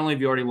 Not only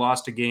have you already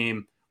lost a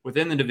game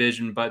within the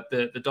division, but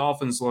the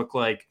Dolphins look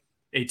like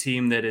a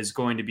team that is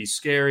going to be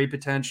scary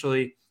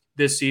potentially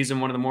this season.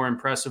 One of the more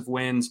impressive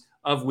wins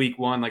of week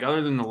 1, like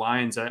other than the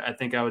Lions, I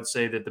think I would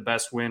say that the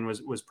best win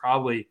was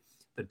probably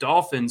the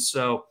Dolphins.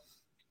 So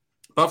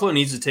Buffalo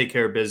needs to take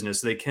care of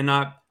business. They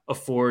cannot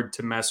afford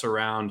to mess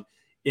around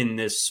in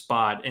this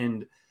spot.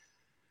 And,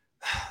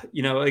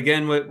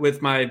 again,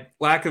 with my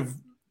lack of,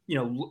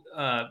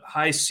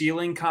 high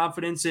ceiling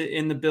confidence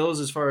in the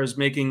Bills as far as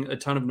making a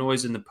ton of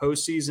noise in the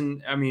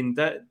postseason, I mean,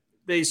 that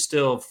they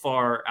still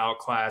far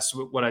outclass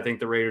what I think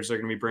the Raiders are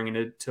going to be bringing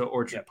it to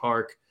Orchard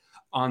Park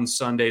on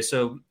Sunday.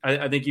 So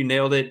I think you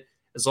nailed it.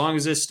 As long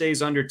as this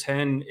stays under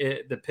 10,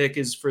 the pick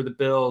is for the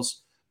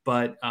Bills.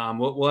 But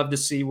we'll have to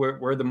see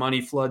where the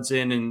money floods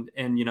in.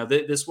 And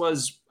this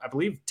was, I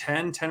believe,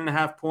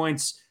 10.5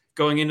 points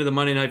going into the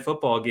Monday Night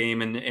Football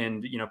game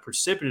and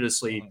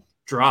precipitously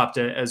dropped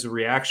as a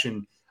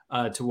reaction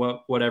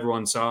to what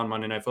everyone saw on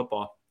Monday Night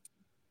Football.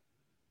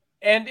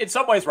 And in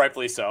some ways,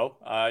 rightfully so.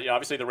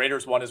 Obviously, the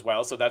Raiders won as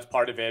well, so that's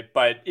part of it.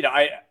 But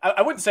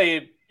I wouldn't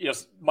say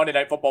Monday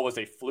Night Football was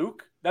a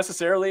fluke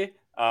necessarily.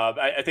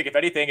 I think if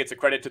anything, it's a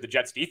credit to the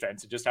Jets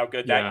defense and just how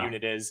good that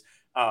unit is.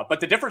 But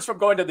the difference from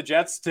going to the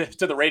Jets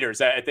to the Raiders,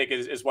 I think,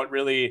 is what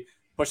really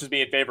pushes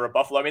me in favor of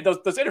Buffalo. I mean, those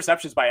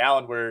interceptions by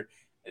Allen were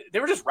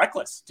just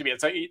reckless to me.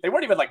 It's like, they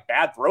weren't even like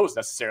bad throws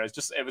necessarily.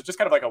 It was just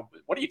kind of like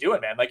what are you doing,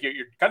 man? Like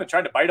you're kind of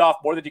trying to bite off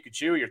more than you can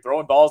chew. You're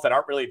throwing balls that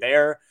aren't really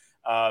there.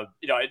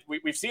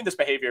 We've seen this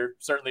behavior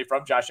certainly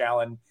from Josh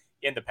Allen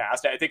in the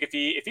past. I think if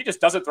he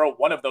just doesn't throw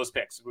one of those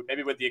picks,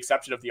 maybe with the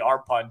exception of the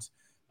arm punt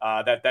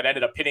that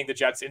ended up hitting the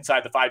Jets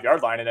inside the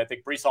 5-yard line, and I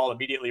think Breece Hall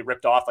immediately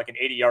ripped off like an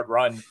 80-yard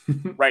run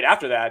right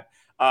after that.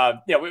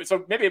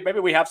 So maybe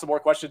we have some more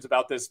questions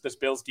about this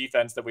Bills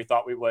defense than we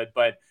thought we would,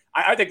 but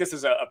I think this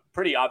is a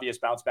pretty obvious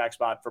bounce back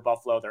spot for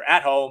Buffalo. They're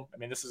at home. I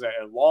mean, this is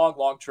a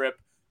long trip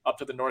up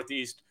to the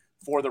Northeast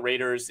for the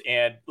Raiders.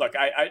 And look,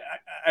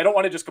 I don't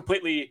want to just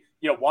completely,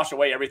 wash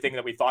away everything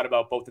that we thought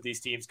about both of these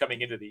teams coming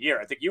into the year.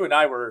 I think you and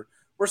I were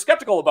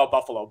skeptical about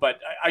Buffalo, but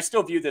I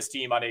still view this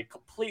team on a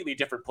completely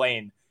different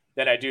plane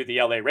than I do the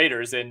LA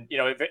Raiders. And,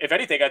 if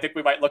anything, I think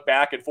we might look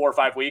back in 4 or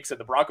 5 weeks and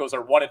the Broncos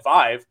are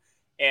 1-5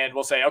 and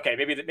we'll say, okay,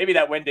 maybe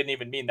that win didn't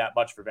even mean that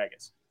much for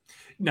Vegas.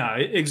 No,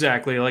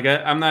 exactly. Like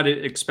I'm not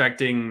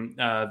expecting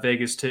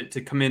Vegas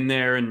to come in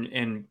there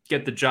and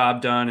get the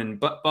job done. And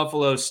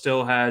Buffalo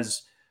still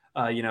has,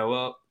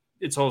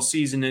 its whole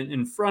season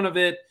in front of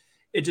it.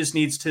 It just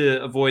needs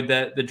to avoid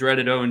the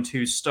dreaded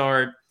 0-2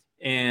 start.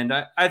 And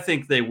I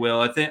think they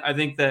will. I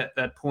think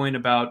that point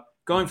about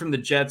going from the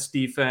Jets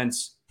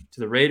defense to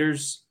the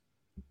Raiders,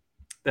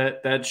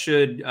 that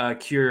should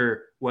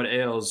cure what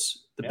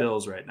ails the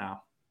Bills right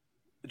now.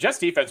 The Jets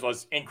defense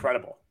was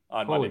incredible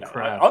on Holy Monday night.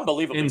 crap.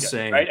 Unbelievably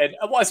insane, good, right? And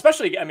well,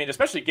 especially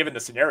given the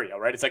scenario,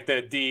 right? It's like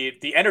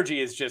the energy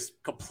is just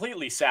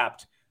completely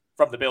sapped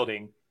from the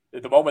building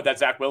the moment that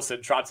Zach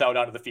Wilson trots out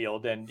onto the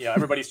field, and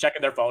everybody's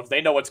checking their phones. They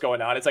know what's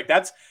going on. It's like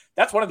that's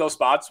one of those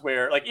spots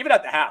where, like, even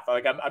at the half,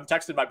 like I'm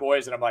texting my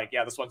boys and I'm like,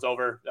 yeah, this one's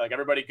over. Like,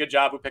 everybody, good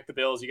job who picked the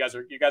Bills. You guys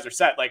are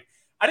set. Like,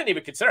 I didn't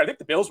even consider. I think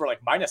the Bills were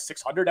like minus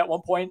 600 at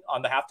one point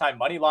on the halftime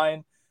money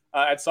line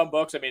at some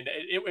books. I mean,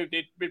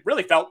 it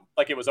really felt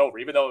like it was over,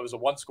 even though it was a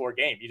 1-score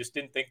game. You just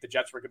didn't think the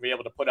Jets were going to be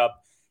able to put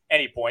up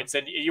any points.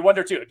 And you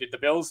wonder too, did the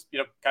Bills,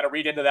 kind of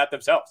read into that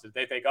themselves? Did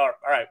they think, all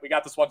right, we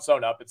got this one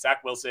sewn up. It's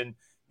Zach Wilson.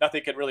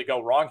 Nothing can really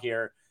go wrong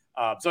here.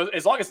 So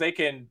as long as they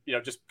can,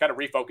 just kind of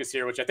refocus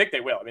here, which I think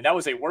they will. I mean, that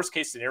was a worst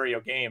case scenario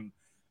game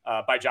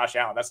by Josh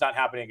Allen. That's not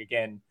happening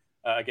again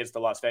against the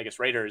Las Vegas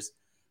Raiders.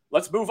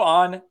 Let's move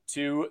on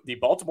to the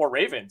Baltimore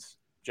Ravens.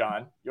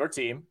 John, your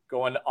team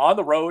going on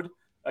the road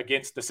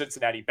against the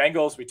Cincinnati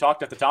Bengals. We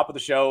talked at the top of the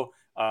show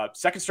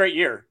Second straight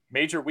year,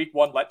 major week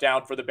one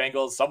letdown for the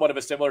Bengals, somewhat of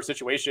a similar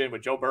situation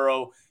with Joe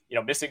Burrow,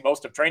 missing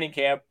most of training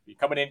camp,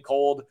 coming in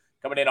cold,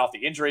 coming in off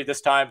the injury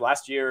this time.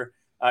 Last year,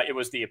 it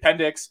was the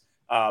appendix.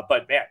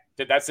 But man,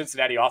 did that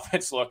Cincinnati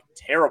offense look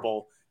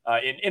terrible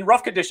in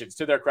rough conditions,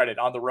 to their credit,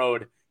 on the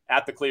road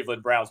at the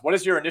Cleveland Browns. What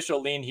is your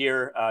initial lean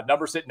here?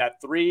 Number sitting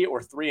at 3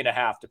 or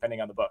 3.5,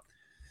 depending on the book.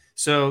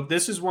 So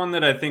this is one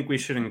that I think we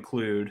should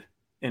include,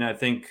 and I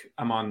think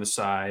I'm on the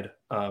side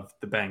of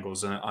the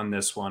Bengals on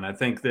this one. I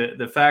think that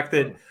the fact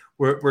that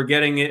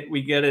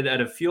we get it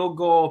at a field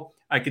goal,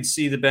 I could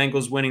see the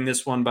Bengals winning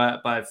this one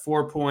by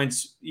 4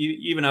 points,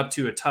 even up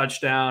to a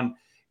touchdown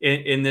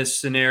in this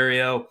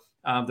scenario.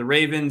 The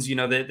Ravens,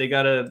 they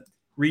got to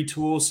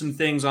retool some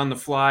things on the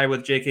fly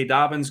with J.K.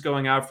 Dobbins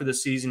going out for the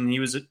season. He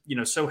was,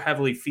 so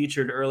heavily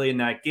featured early in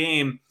that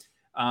game.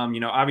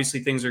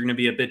 Obviously things are going to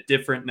be a bit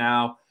different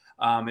now.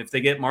 If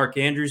they get Mark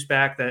Andrews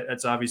back,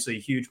 that's obviously a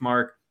huge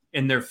mark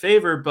in their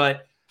favor.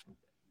 But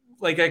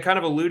like I kind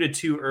of alluded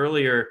to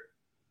earlier,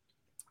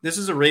 this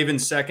is a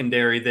Ravens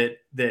secondary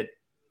that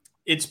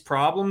its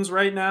problems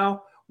right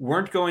now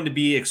weren't going to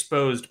be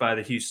exposed by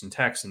the Houston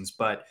Texans.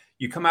 But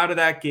you come out of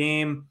that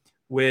game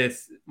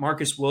with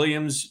Marcus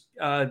Williams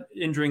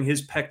injuring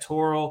his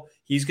pectoral.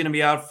 He's going to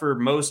be out for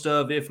most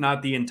of, if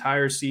not the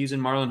entire season.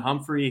 Marlon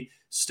Humphrey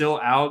still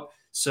out.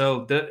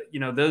 So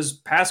those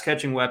pass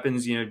catching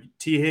weapons,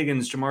 T.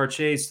 Higgins, Jamar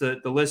Chase, the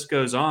list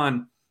goes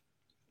on.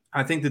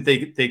 I think that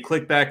they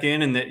click back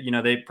in, and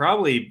that they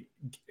probably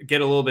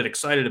get a little bit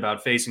excited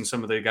about facing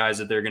some of the guys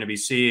that they're going to be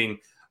seeing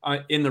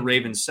in the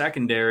Ravens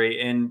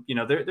secondary. And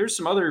there's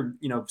some other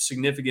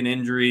significant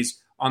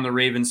injuries on the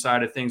Ravens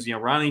side of things.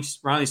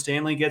 Ronnie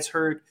Stanley gets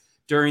hurt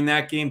during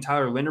that game.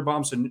 Tyler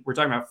Linderbaum. So we're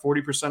talking about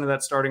 40% of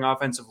that starting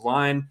offensive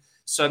line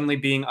suddenly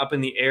being up in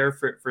the air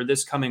for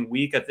this coming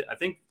week. I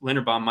think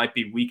Linderbaum might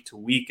be week to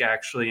week,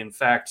 actually, in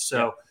fact.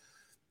 So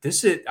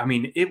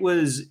it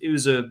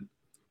was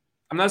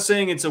I'm not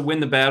saying it's a win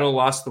the battle,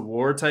 lost the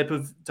war type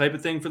of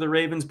thing for the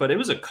Ravens, but it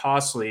was a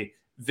costly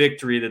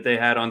victory that they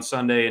had on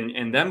Sunday,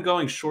 and them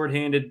going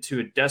shorthanded to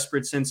a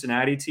desperate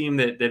Cincinnati team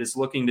that is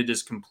looking to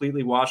just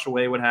completely wash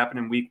away what happened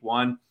in week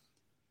one.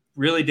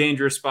 Really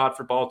dangerous spot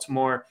for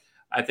Baltimore.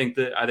 I think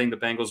the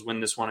Bengals win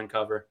this one and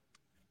cover.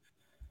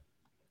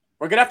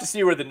 We're going to have to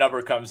see where the number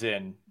comes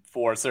in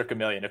for Circa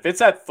Million. If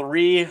it's at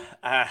 3,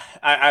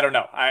 I don't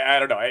know. I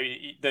don't know.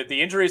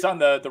 The injuries on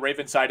the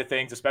Ravens side of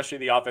things, especially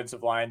the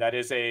offensive line, that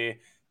is a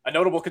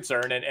notable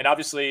concern. And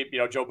obviously,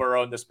 Joe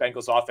Burrow and this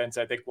Bengals offense,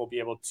 I think, will be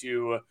able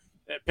to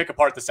pick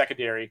apart the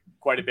secondary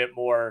quite a bit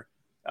more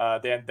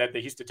than the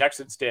Houston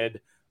Texans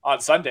did on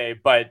Sunday.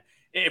 But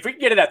if we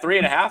can get it at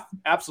 3.5,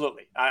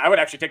 absolutely. I would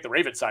actually take the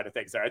Ravens side of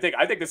things there. I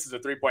think this is a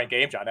 3-point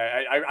game, John.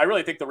 I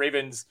really think the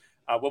Ravens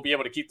will be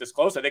able to keep this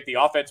close. I think the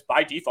offense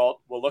by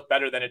default will look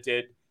better than it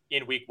did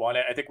in week one.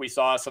 I think we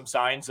saw some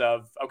signs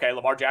of, okay,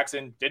 Lamar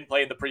Jackson didn't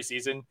play in the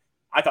preseason.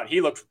 I thought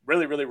he looked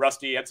really, really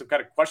rusty, had some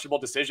kind of questionable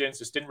decisions,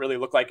 just didn't really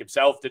look like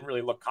himself, didn't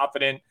really look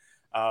confident.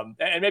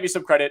 And maybe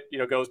some credit,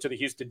 goes to the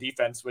Houston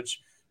defense,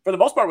 which for the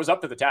most part was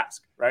up to the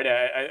task, right?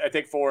 I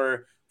think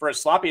for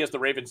as sloppy as the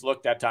Ravens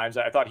looked at times,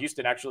 I thought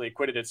Houston actually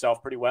acquitted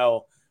itself pretty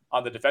well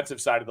on the defensive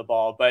side of the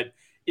ball. But,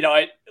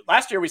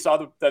 last year we saw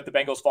the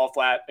Bengals fall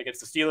flat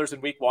against the Steelers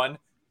in week one.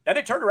 Then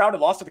they turned around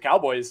and lost to the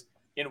Cowboys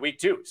in week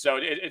two. So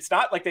it's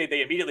not like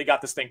they immediately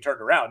got this thing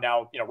turned around.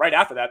 Now, right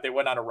after that, they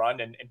went on a run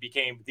and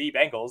became the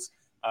Bengals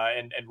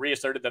and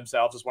reasserted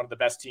themselves as one of the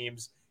best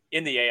teams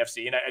in the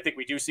AFC. And I think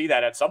we do see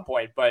that at some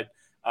point. But,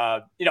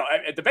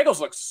 the Bengals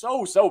look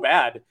so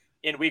bad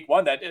in week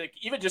one that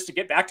even just to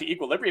get back to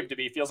equilibrium to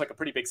me feels like a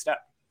pretty big step.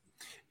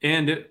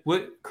 And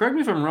correct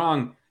me if I'm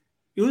wrong,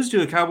 you lose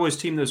to a Cowboys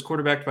team that was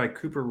quarterbacked by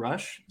Cooper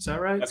Rush. Is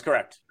that right? That's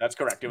correct.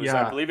 It was,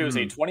 I believe it was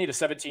a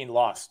 20-17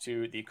 loss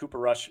to the Cooper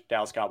Rush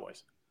Dallas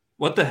Cowboys.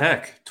 What the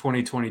heck,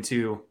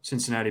 2022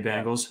 Cincinnati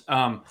Bengals.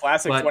 Yeah.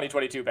 Classic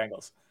 2022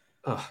 Bengals.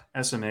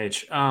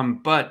 SMH.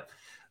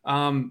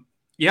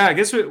 I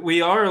guess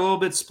we are a little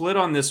bit split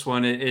on this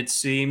one, it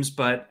seems.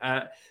 But,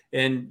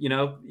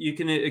 you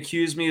can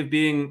accuse me of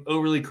being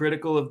overly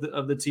critical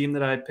of the team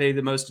that I pay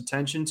the most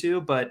attention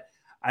to. But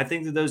I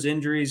think that those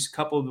injuries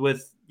coupled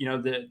with,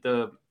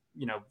 the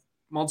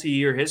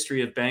multi-year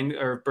history of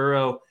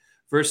Burrow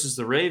versus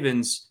the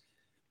Ravens,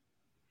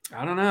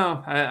 I don't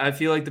know. I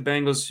feel like the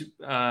Bengals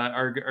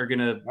are going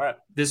to. Right.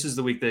 This is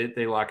the week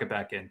they lock it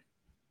back in.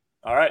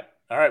 All right.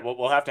 Well,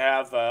 we'll have to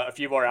have a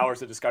few more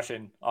hours of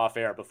discussion off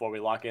air before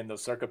we lock in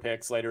those Circa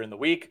picks later in the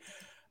week.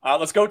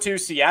 Let's go to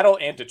Seattle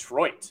and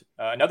Detroit.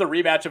 Another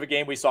rematch of a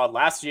game we saw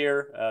last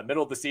year,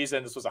 middle of the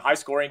season. This was a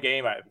high-scoring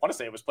game. I want to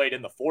say it was played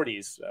in the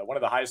 40s, one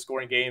of the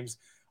highest-scoring games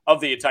of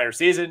the entire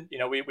season.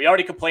 We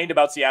already complained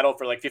about Seattle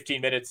for like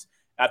 15 minutes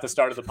at the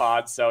start of the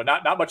pod, so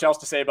not much else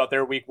to say about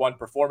their week one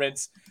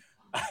performance.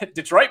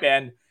 Detroit,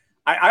 man,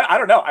 I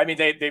don't know. I mean,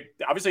 they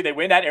obviously they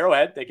win at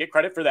Arrowhead. They get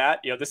credit for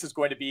that. This is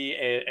going to be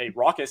a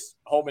raucous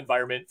home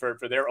environment for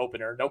their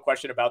opener. No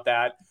question about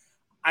that.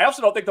 I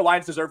also don't think the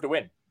Lions deserve to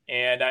win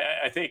And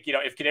I think,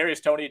 if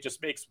Kadarius Toney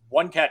just makes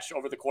one catch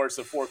over the course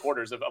of 4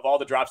 quarters of all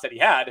the drops that he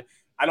had,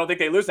 I don't think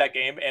they lose that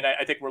game. And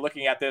I think we're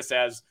looking at this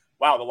as,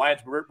 wow, the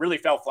Lions really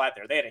fell flat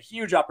there. They had a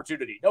huge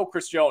opportunity. No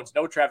Chris Jones,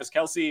 no Travis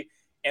Kelce,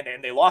 and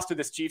they lost to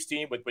this Chiefs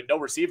team with no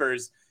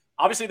receivers.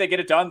 Obviously, they get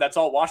it done. That's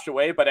all washed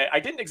away. But I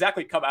didn't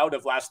exactly come out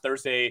of last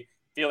Thursday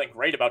feeling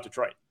great about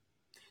Detroit.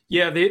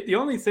 Yeah, the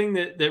only thing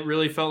that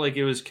really felt like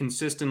it was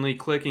consistently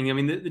clicking, I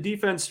mean, the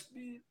defense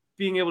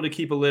being able to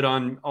keep a lid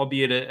on,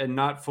 albeit a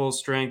not full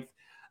strength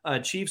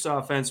Chiefs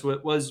offense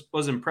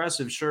was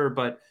impressive, sure.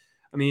 But,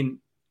 I mean,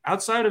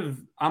 outside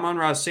of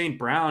Amon-Ra St.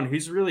 Brown,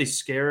 who's really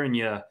scaring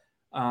you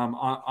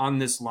on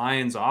this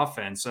Lions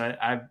offense?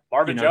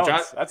 Marvin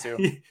Jones, that's who.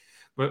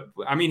 But,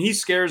 I mean, he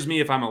scares me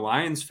if I'm a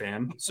Lions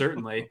fan,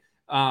 certainly.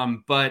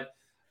 But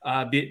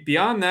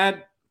beyond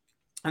that,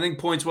 I think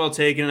points well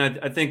taken.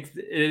 I think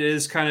it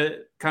is kind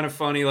of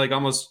funny, like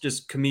almost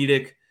just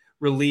comedic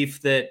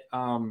relief that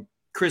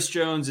Chris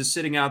Jones is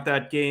sitting out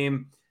that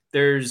game.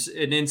 There's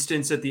an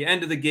instance at the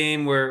end of the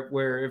game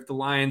where if the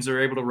Lions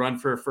are able to run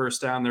for a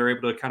first down, they're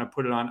able to kind of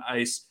put it on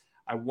ice.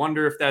 I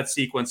wonder if that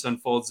sequence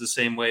unfolds the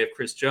same way if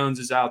Chris Jones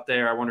is out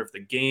there. I wonder if the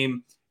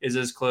game is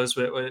as close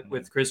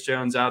with Chris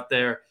Jones out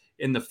there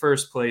in the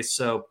first place.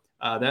 So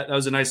that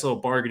was a nice little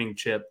bargaining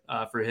chip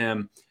for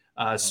him,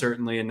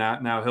 certainly. And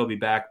now he'll be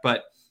back.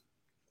 But,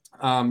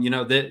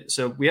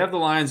 so we have the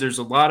Lions. There's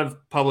a lot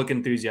of public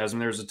enthusiasm.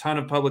 There's a ton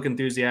of public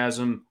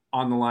enthusiasm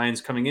on the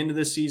Lions coming into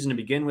this season to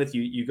begin with.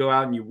 You go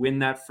out and you win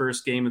that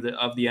first game of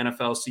the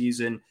NFL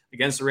season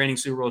against the reigning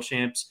Super Bowl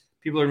champs.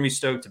 People are going to be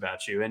stoked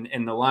about you. And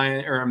the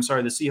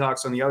the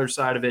Seahawks on the other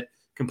side of it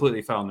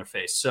completely fell on their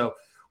face. So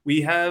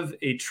we have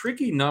a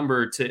tricky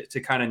number to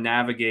kind of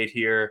navigate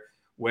here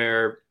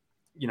where,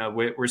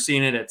 we're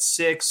seeing it at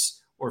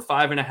 6 or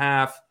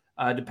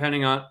 5.5,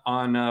 depending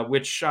on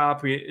which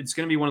shop. It's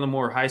going to be one of the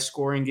more high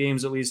scoring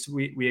games, at least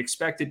we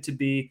expect it to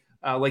be,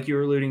 like you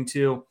were alluding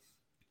to.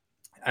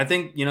 I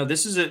think,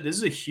 this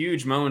is a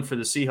huge moment for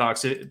the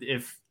Seahawks.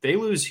 If they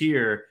lose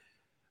here,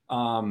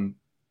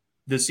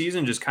 the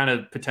season just kind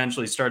of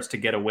potentially starts to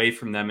get away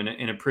from them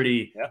in a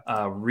pretty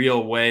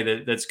real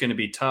way that's going to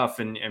be tough.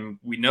 And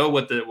we know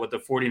what the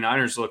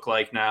 49ers look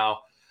like now.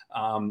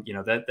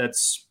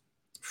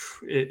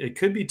 It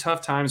could be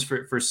tough times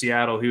for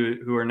Seattle,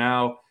 who are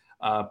now,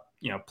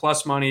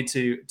 plus money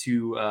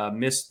to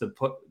miss to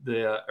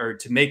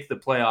make the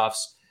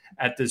playoffs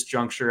at this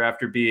juncture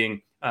after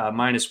being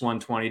minus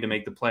 120 to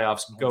make the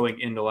playoffs going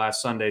into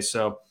last Sunday.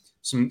 So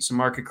some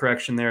market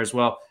correction there as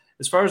well.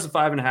 As far as the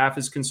 5.5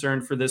 is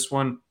concerned for this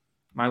one,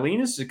 my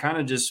lean is to kind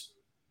of just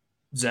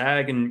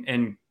zag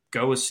and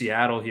go with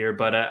Seattle here.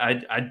 But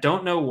I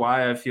don't know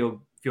why I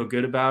feel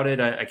good about it.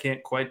 I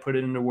can't quite put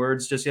it into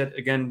words just yet.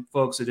 Again,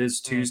 folks, it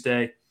is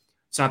Tuesday.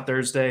 It's not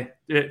Thursday.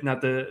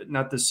 Not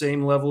the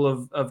same level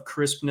of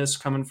crispness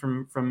coming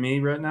from me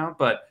right now.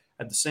 But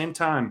at the same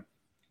time,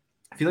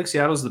 I feel like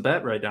Seattle's the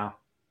bet right now.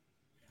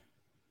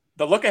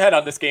 The look ahead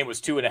on this game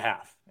was 2.5.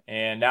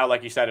 And now,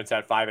 like you said, it's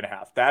at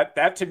 5.5.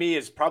 That to me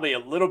is probably a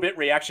little bit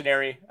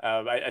reactionary.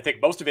 I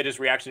think most of it is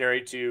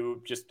reactionary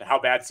to just how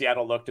bad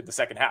Seattle looked in the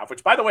second half,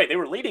 which, by the way, they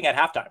were leading at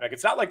halftime. Like,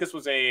 it's not like this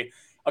was a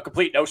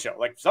complete no-show.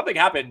 Like, something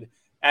happened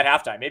at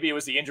halftime. Maybe it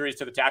was the injuries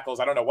to the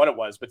tackles. I don't know what it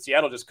was, but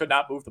Seattle just could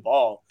not move the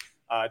ball.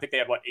 I think they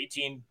had,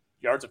 18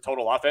 yards of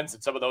total offense,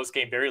 and some of those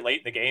came very late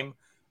in the game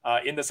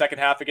in the second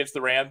half against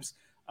the Rams.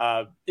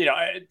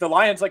 The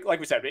Lions, like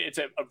we said, it's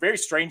a very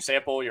strange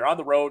sample. You're on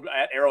the road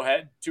at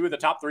Arrowhead. 2 of the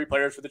top 3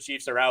 players for the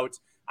Chiefs are out.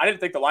 I didn't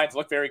think the Lions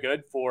looked very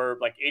good for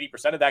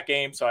 80% of that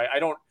game. So I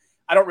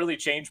don't really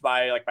change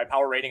my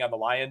power rating on the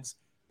Lions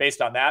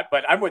based on that.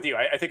 But I'm with you.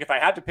 I think if I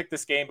had to pick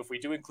this game, if we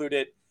do include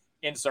it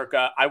in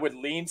Circa, I would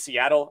lean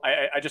Seattle.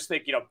 I just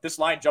think, this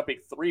line jumping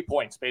 3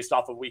 points based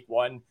off of week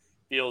 1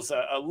 feels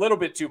a little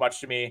bit too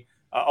much to me.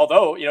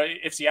 Although,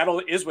 if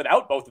Seattle is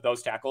without both of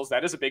those tackles,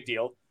 that is a big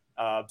deal.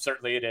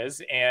 Certainly it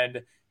is.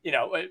 And,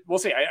 we'll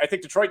see. I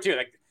think Detroit too,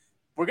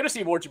 we're going to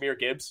see more Jahmyr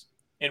Gibbs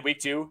in week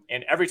 2.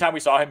 And every time we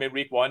saw him in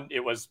week 1,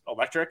 it was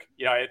electric.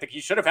 I think he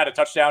should have had a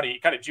touchdown. He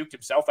kind of juked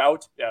himself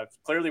out.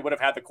 Clearly would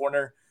have had the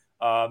corner.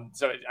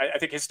 So I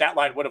think his stat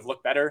line would have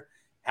looked better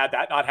had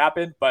that not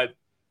happened. But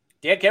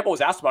Dan Campbell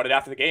was asked about it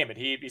after the game. And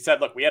he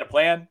said, look, we had a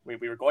plan. We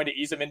were going to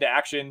ease him into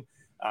action.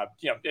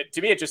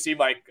 To me, it just seemed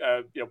like,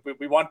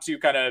 we want to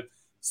kind of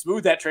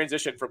smooth that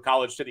transition from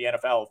college to the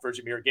NFL for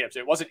Jahmyr Gibbs.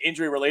 It wasn't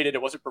injury related.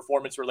 It wasn't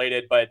performance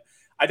related, but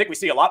I think we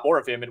see a lot more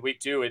of him in week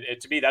 2. And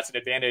to me, that's an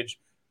advantage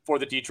for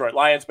the Detroit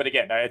Lions. But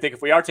again, I think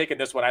if we are taking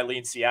this one, I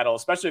lean Seattle,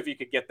 especially if you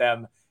could get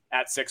them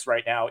at 6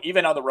 right now,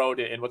 even on the road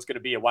in what's going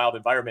to be a wild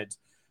environment.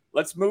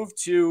 Let's move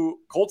to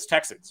Colts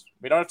Texans.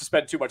 We don't have to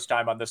spend too much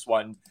time on this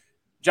one.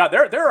 John,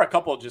 there are a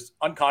couple of just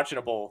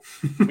unconscionable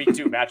week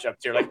 2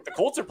 matchups here. The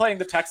Colts are playing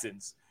the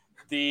Texans.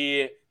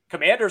 The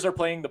Commanders are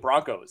playing the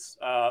Broncos.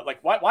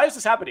 Why is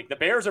this happening? The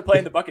Bears are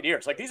playing the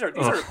Buccaneers. These are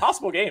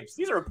impossible games.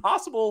 These are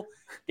impossible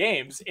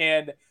games.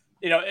 And,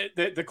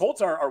 the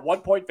Colts are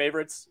 1 point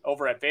favorites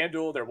over at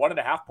FanDuel. They're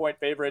 1.5 point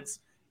favorites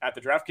at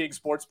the DraftKings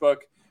Sportsbook.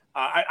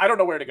 I don't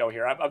know where to go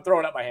here. I'm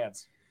throwing up my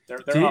hands. They're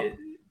up.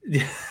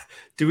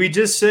 Do we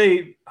just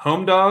say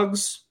home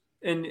dogs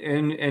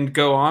and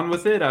go on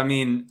with it? I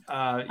mean,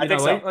 I think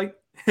so. like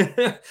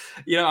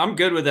I'm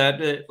good with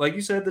that. Like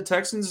you said, the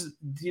Texans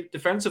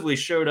defensively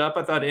showed up.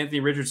 I thought Anthony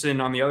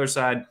Richardson on the other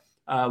side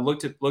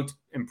looked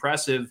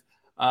impressive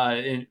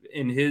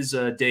in his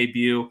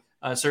debut.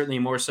 Certainly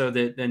more so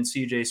than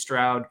C.J.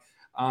 Stroud.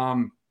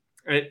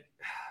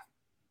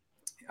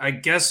 I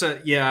guess,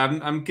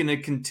 I'm going to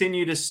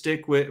continue to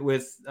stick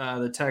with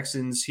the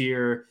Texans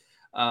here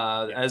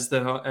as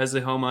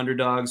the home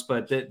underdogs.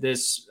 But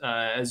this,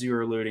 as you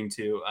were alluding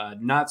to,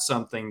 not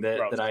something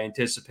that I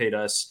anticipate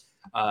us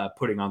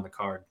putting on the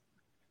card.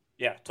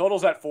 Yeah,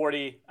 totals at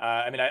 40.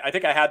 I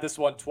think I had this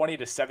one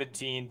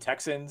 20-17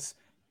 Texans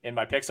in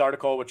my picks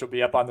article, which will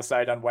be up on the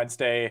site on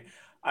Wednesday.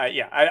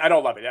 I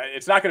don't love it.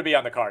 It's not going to be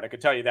on the card. I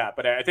can tell you that.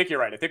 But I think you're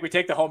right. I think we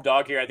take the home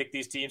dog here. I think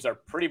these teams are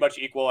pretty much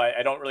equal.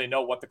 I don't really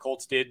know what the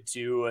Colts did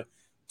to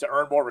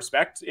earn more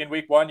respect in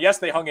week one. Yes,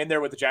 they hung in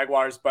there with the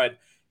Jaguars, but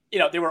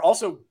they were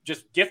also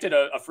just gifted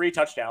a free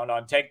touchdown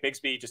on Tank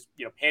Bigsby, just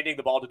handing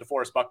the ball to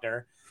DeForest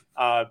Buckner.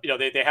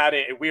 They had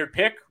a weird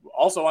pick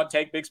also on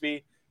Tank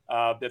Bigsby.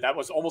 That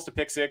was almost a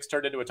pick six,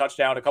 turned into a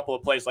touchdown a couple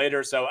of plays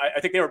later. So I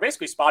think they were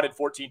basically spotted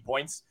 14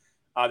 points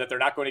that they're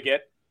not going to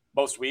get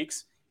most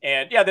weeks.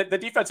 And the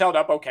defense held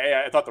up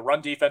okay. I thought the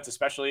run defense,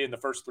 especially in the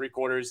first three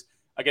quarters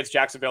against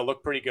Jacksonville,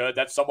 looked pretty good.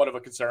 That's somewhat of a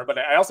concern, but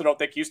I also don't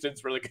think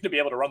Houston's really going to be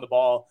able to run the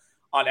ball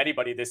on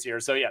anybody this year.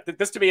 So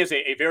this to me is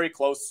a very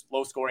close,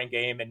 low scoring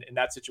game. And in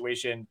that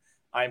situation,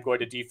 I'm going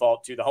to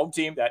default to the home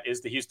team. That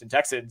is the Houston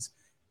Texans.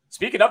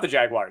 Speaking of the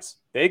Jaguars,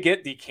 they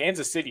get the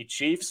Kansas City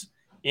Chiefs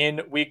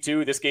in week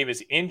two. This game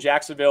is in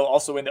Jacksonville,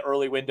 also in the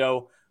early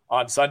window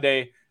on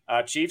Sunday.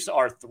 Chiefs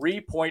are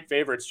 3-point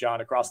favorites, John,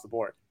 across the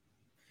board.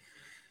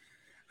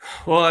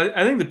 Well,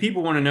 I think the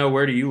people want to know,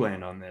 where do you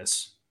land on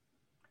this?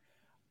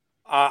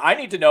 I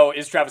need to know,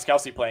 is Travis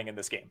Kelce playing in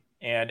this game?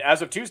 And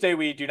as of Tuesday,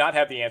 we do not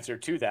have the answer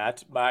to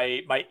that.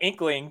 My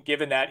inkling,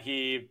 given that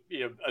he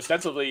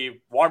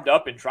ostensibly warmed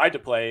up and tried to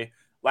play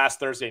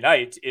last Thursday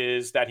night,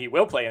 is that he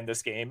will play in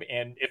this game.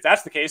 And if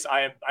that's the case,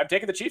 I'm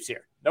taking the Chiefs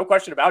here. No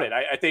question about it.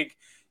 I think,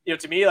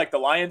 to me, like the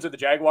Lions and the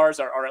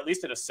Jaguars are at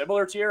least in a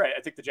similar tier. I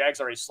think the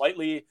Jags are a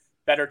slightly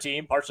better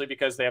team, partially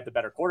because they have the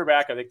better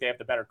quarterback. I think they have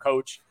the better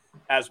coach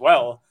as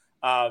well.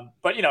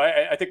 But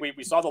I think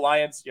we saw the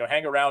Lions,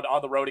 hang around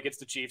on the road against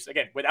the Chiefs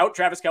again, without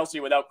Travis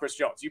Kelce, without Chris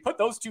Jones. You put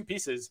those two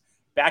pieces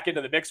back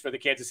into the mix for the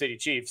Kansas City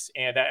Chiefs,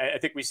 and I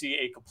think we see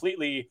a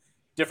completely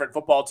different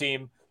football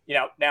team.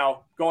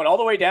 Now going all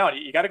the way down,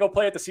 you got to go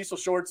play at the Cecil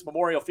Shorts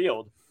Memorial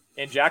Field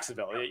in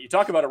Jacksonville. You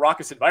talk about a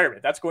raucous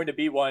environment. That's going to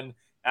be one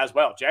as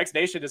well. Jags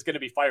Nation is going to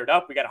be fired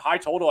up. We got a high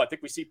total. I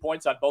think we see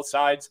points on both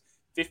sides.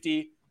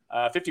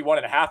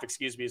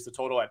 51.5, is the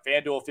total at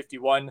FanDuel,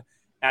 51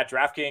 at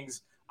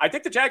DraftKings. I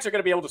think the Jags are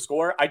going to be able to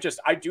score.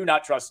 I do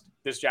not trust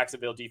this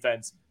Jacksonville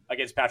defense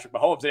against Patrick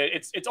Mahomes.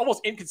 It's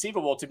almost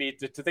inconceivable to me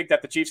to think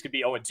that the Chiefs could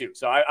be 0-2.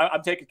 So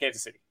I'm taking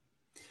Kansas City.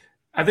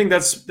 I think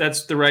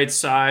that's the right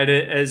side.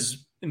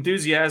 As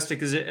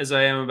enthusiastic as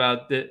I am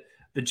about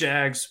the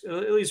Jags,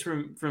 at least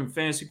from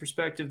fantasy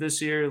perspective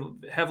this year,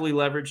 heavily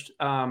leveraged,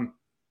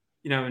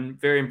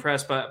 and very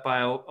impressed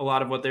by a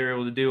lot of what they were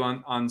able to do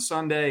on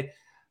Sunday.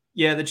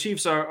 Yeah, the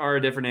Chiefs are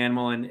a different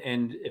animal,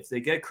 and if they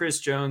get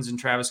Chris Jones and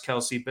Travis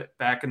Kelce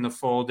back in the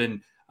fold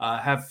and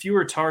have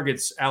fewer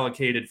targets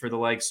allocated for the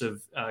likes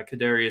of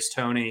Kadarius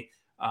Toney,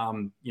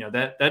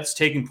 that's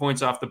taking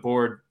points off the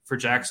board for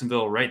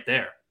Jacksonville right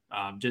there,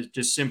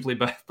 just simply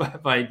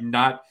by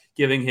not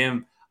giving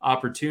him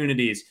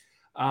opportunities.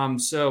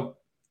 So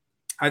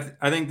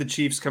I think the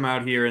Chiefs come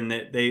out here and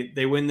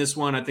they win this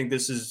one. I think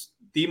this is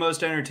the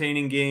most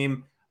entertaining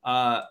game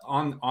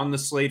on the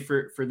slate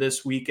for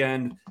this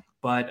weekend.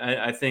 But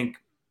I think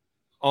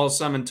all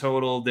sum and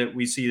total that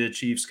we see the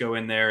Chiefs go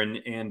in there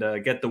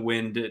and get the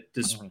win,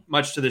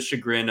 much to the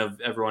chagrin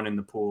of everyone in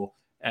the pool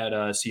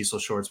at Cecil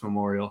Shorts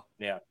Memorial.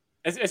 Yeah,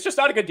 it's just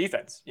not a good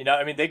defense.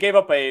 They gave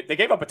up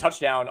a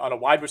touchdown on a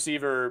wide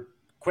receiver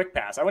quick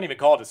pass. I wouldn't even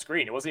call it a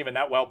screen. It wasn't even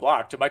that well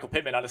blocked to Michael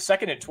Pittman on a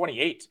 2nd and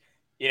 28.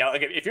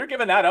 If you're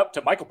giving that up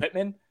to Michael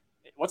Pittman,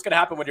 what's going to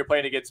happen when you're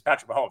playing against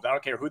Patrick Mahomes? I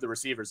don't care who the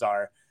receivers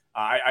are.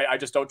 I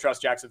just don't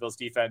trust Jacksonville's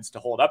defense to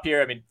hold up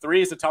here.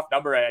 3 is a tough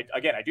number. I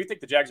do think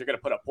the Jags are going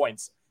to put up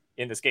points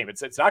in this game.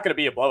 It's not going to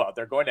be a blowout.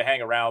 They're going to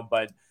hang around,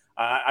 but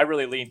I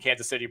really lean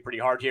Kansas City pretty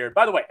hard here.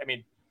 By the way,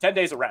 10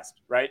 days of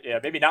rest, right? Yeah,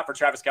 maybe not for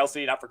Travis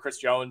Kelce, not for Chris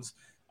Jones,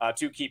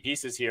 two key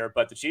pieces here,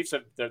 but the Chiefs,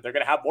 they're going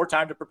to have more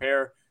time to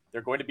prepare.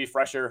 They're going to be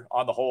fresher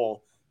on the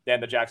whole than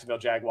the Jacksonville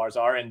Jaguars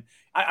are. And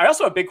I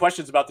also have big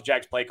questions about the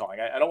Jags play calling.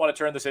 I don't want to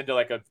turn this into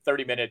like a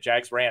 30-minute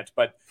Jags rant,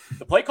 but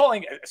the play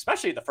calling,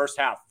 especially in the first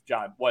half,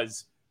 John,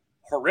 was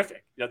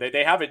horrific.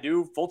 They have a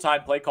new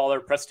full-time play caller,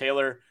 Press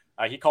Taylor.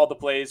 He called the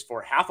plays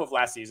for half of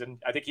last season.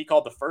 I think he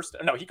called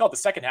the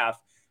second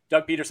half.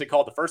 Doug Peterson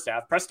called the first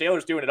half. Press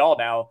Taylor's doing it all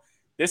now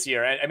this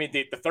year. And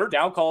the third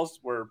down calls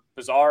were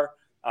bizarre.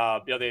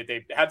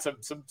 They had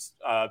some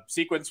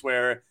sequence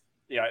where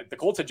the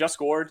Colts had just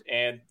scored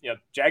and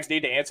Jags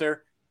need to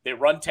answer. They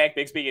run Tank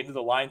Bigsby into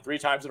the line 3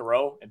 times in a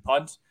row and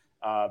punt.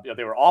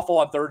 They were awful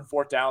on third and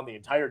fourth down the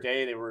entire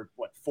day. They were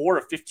 4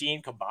 of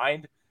 15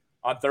 combined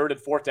on third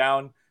and fourth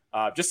down.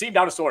 Just seemed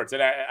out of sorts.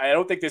 And I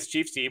don't think this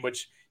Chiefs team,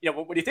 which,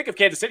 when you think of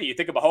Kansas City, you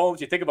think of Mahomes,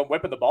 you think of them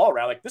whipping the ball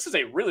around. Like, this is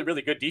a really,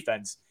 really good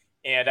defense.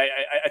 And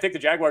I think the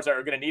Jaguars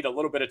are going to need a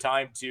little bit of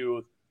time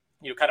to,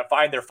 kind of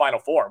find their final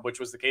form, which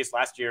was the case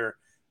last year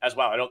as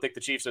well. I don't think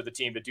the Chiefs are the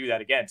team to do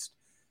that against.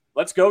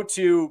 Let's go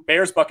to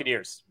Bears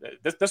Buccaneers.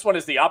 This one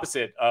is the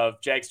opposite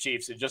of Jags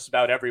Chiefs in just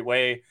about every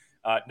way.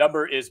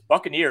 Number is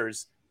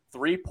Buccaneers,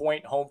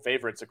 3-point home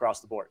favorites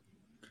across the board.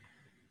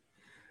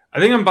 I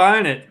think I'm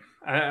buying it.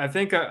 I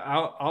think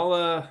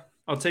I'll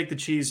take the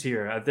cheese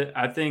here.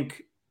 I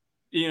think,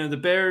 the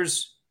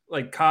Bears,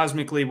 like,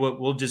 cosmically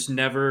will just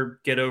never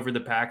get over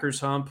the Packers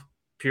hump,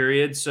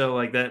 period. So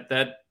like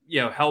that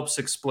helps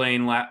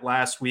explain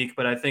last week,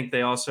 but I think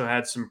they also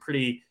had some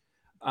pretty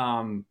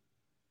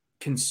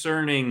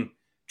concerning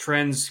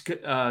trends,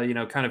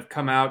 kind of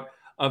come out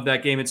of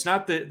that game. It's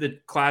not the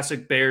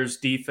classic Bears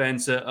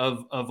defense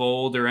of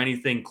old or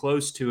anything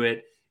close to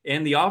it.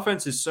 And the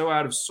offense is so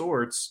out of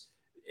sorts.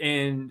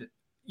 And,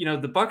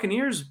 the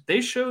Buccaneers,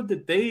 they showed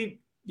that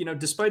they,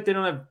 despite they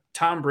don't have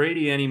Tom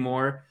Brady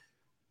anymore,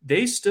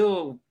 they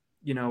still,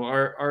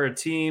 are a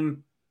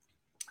team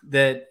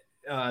that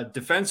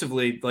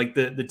defensively, like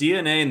the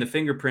DNA and the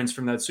fingerprints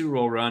from that Super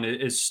Bowl run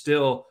is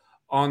still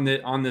on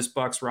this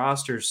Bucs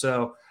roster.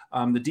 So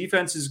the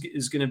defense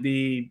is going to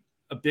be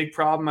a big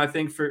problem, I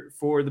think,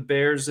 for the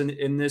Bears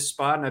in this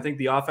spot. And I think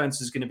the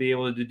offense is going to be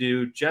able to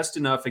do just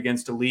enough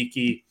against a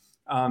leaky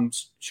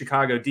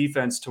Chicago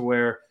defense to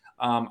where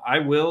I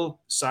will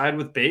side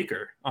with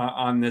Baker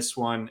on this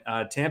one.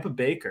 Tampa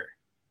Baker.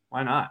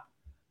 Why not?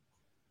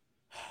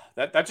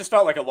 That just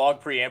felt like a long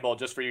preamble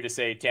just for you to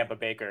say Tampa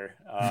Baker,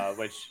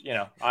 which,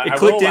 it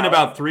clicked in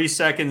about 3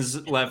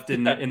 seconds left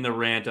in the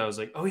rant. I was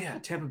like, oh yeah,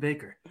 Tampa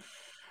Baker.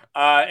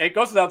 It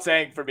goes without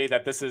saying for me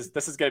that this is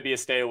going to be a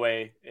stay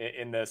away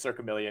in the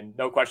Circa Million.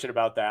 No question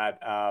about that.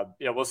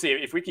 We'll see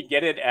if we can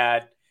get it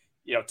at,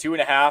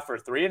 2.5 or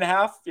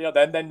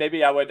 3.5, then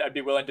maybe I'd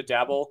be willing to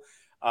dabble.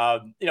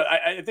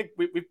 I think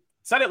we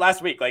said it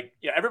last week, like,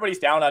 everybody's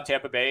down on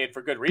Tampa Bay and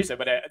for good reason,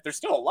 but there's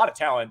still a lot of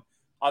talent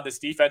on this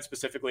defense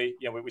specifically.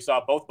 We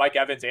saw both Mike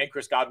Evans and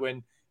Chris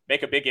Godwin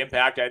make a big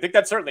impact. I think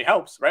that certainly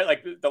helps, right?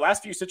 Like the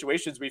last few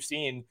situations we've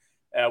seen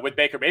with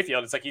Baker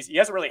Mayfield, it's like he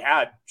hasn't really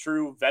had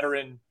true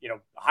veteran,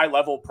 high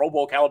level Pro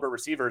Bowl caliber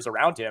receivers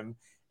around him.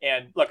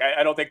 And look,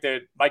 I don't think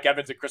that Mike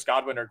Evans and Chris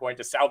Godwin are going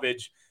to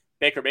salvage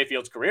Baker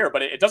Mayfield's career,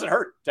 but it doesn't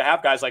hurt to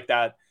have guys like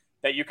that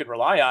you can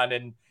rely on.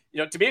 And,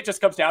 to me, it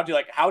just comes down to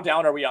like, how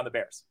down are we on the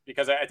Bears?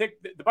 Because I think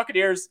the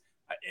Buccaneers,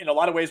 in a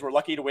lot of ways, were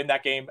lucky to win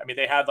that game. I mean,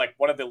 they had like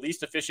one of the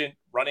least efficient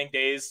running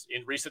days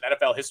in recent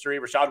NFL history.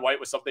 Rashad White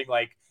was something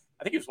like,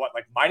 I think he was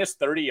minus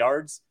 30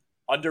 yards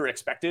under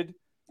expected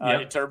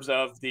in terms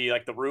of the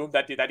room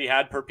that he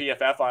had per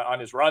PFF on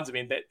his runs. I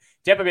mean,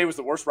 Tampa Bay was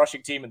the worst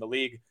rushing team in the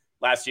league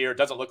last year. It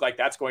doesn't look like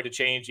that's going to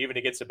change even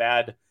against a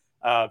bad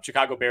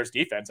Chicago Bears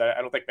defense.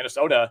 I don't think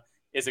Minnesota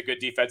is a good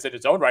defense in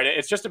its own right.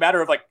 It's just a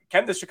matter of like,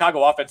 can the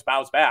Chicago offense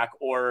bounce back,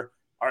 or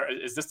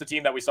is this the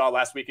team that we saw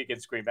last week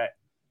against Green Bay?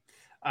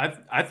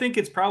 I think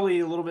it's probably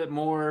a little bit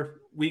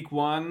more week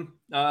one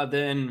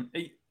than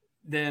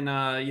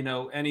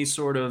any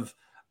sort of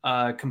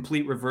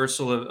complete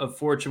reversal of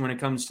fortune when it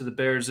comes to the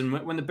Bears. And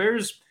when the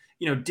Bears,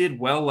 did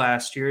well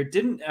last year, it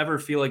didn't ever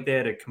feel like they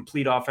had a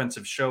complete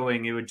offensive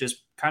showing. It would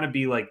just kind of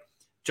be like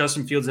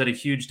Justin Fields had a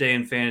huge day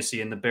in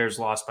fantasy and the Bears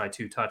lost by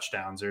 2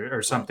 touchdowns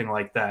or something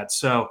like that.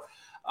 So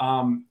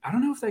I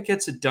don't know if that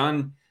gets it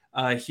done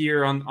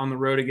here on the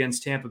road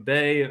against Tampa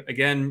Bay.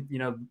 Again,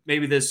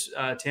 maybe this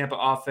Tampa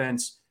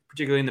offense,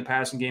 particularly in the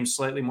passing game,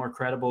 slightly more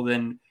credible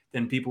than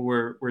people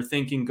were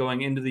thinking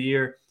going into the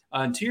year.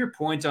 And to your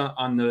point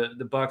on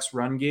the Bucs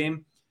run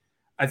game,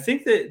 I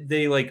think that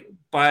they, like,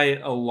 by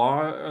a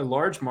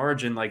large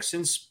margin, like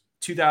since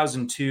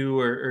 2002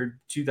 or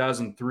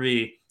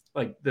 2003,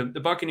 like the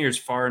Buccaneers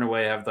far and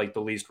away have like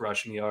the least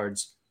rushing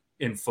yards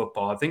in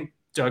football. I think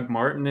Doug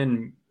Martin,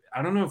 and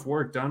I don't know if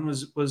Warwick Dunn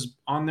was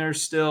on there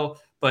still,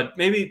 but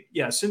maybe,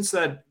 since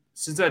that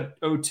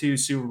 2002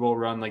 Super Bowl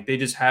run, like they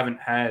just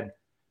haven't had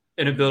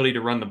an ability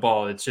to run the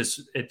ball. It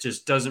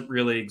just doesn't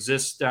really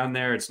exist down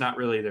there. It's not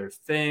really their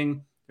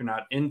thing. They're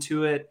not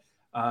into it.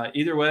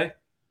 Either way,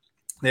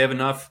 they have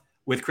enough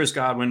with Chris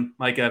Godwin,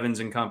 Mike Evans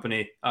and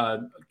company,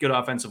 good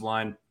offensive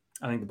line.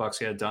 I think the Bucs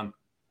get it done.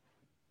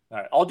 All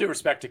right. All due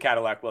respect to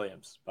Cadillac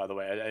Williams, by the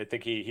way. I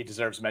think he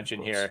deserves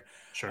mention here.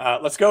 Sure.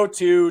 Let's go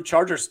to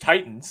Chargers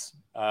Titans.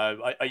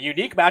 A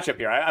unique matchup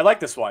here. I like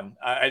this one.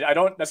 I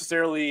don't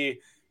necessarily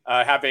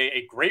have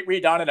a great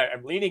read on it.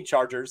 I'm leaning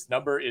Chargers.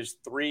 Number is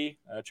 3.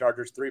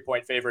 Chargers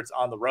 3-point favorites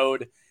on the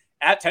road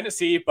at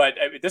Tennessee. But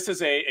this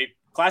is a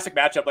classic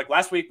matchup. Like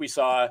last week we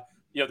saw,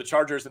 the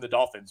Chargers and the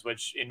Dolphins,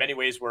 which in many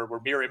ways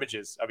were mirror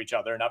images of each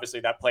other. And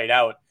obviously that played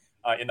out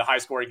in the high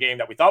scoring game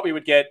that we thought we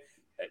would get.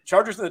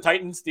 Chargers and the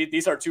Titans,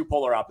 these are two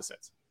polar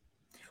opposites.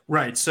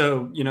 Right.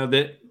 So,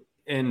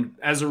 And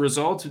as a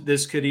result,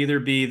 this could either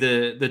be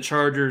the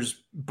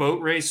Chargers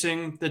boat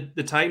racing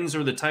the Titans,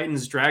 or the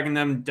Titans dragging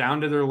them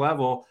down to their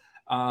level,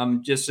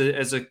 just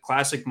as a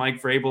classic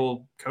Mike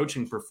Vrabel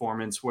coaching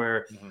performance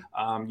where,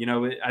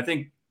 I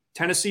think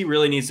Tennessee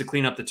really needs to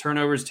clean up the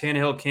turnovers.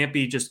 Tannehill can't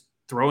be just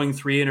throwing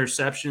 3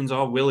 interceptions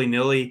all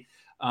willy-nilly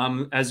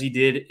as he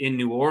did in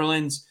New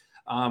Orleans.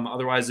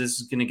 Otherwise, this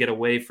is going to get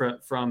away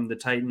from the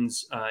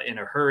Titans in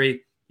a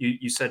hurry.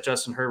 You set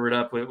Justin Herbert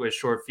up with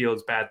short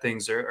fields, bad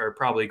things are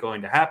probably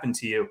going to happen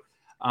to you.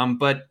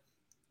 But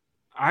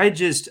I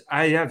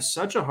have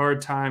such a hard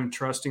time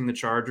trusting the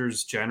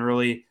Chargers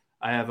generally.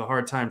 I have a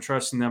hard time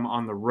trusting them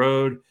on the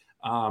road.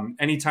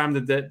 Anytime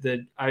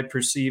that I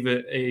perceive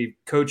a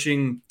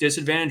coaching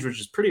disadvantage, which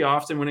is pretty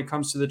often when it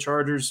comes to the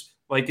Chargers,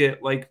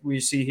 like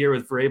we see here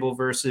with Vrabel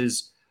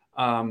versus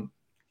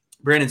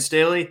Brandon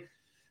Staley.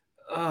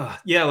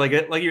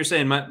 Like you're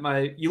saying,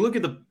 you look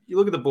at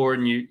the board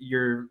and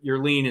your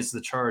lean is the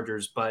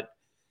Chargers, but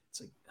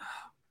it's like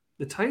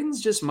the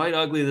Titans just might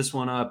ugly this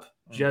one up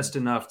just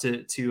enough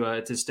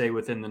to stay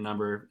within the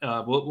number.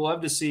 We'll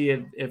have to see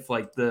if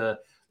like the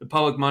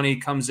public money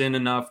comes in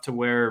enough to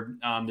where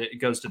it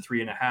goes to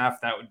 3.5.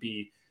 That would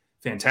be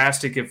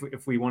fantastic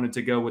if we wanted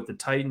to go with the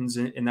Titans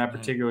in that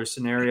particular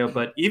scenario.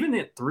 But even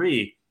at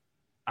 3,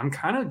 I'm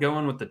kind of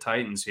going with the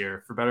Titans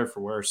here, for better or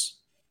for worse.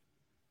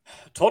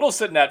 Total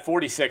sitting at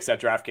 46 at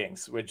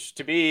DraftKings, which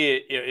to me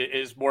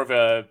is more of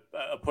a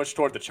push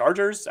toward the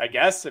Chargers, I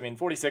guess. I mean,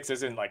 46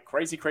 isn't like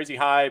crazy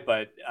high,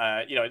 but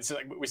it's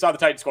like we saw the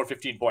Titans score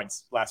 15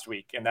 points last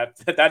week, and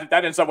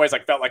that in some ways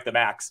like felt like the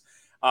max.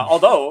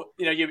 Although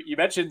you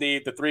mentioned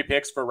the 3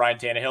 picks for Ryan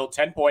Tannehill,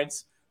 10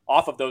 points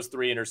off of those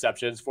 3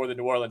 interceptions for the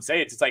New Orleans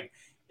Saints. It's like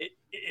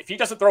if he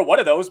doesn't throw one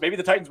of those, maybe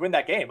the Titans win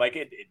that game. Like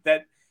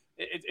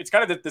it's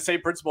kind of the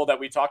same principle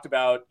that we talked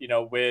about,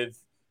 with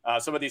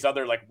some of these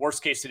other like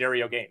worst case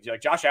scenario games.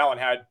 Like Josh Allen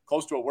had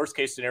close to a worst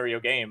case scenario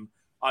game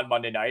on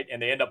Monday night,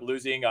 and they end up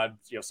losing on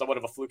somewhat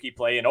of a fluky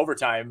play in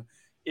overtime.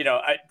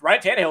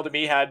 Ryan Tannehill to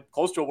me had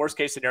close to a worst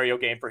case scenario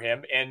game for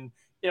him, and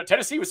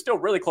Tennessee was still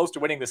really close to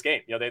winning this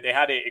game. They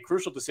had a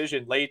crucial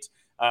decision late,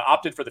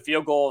 opted for the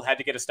field goal, had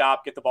to get a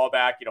stop, get the ball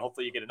back.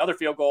 Hopefully you get another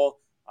field goal.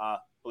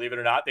 Believe it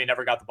or not, they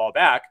never got the ball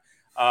back.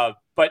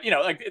 But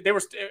they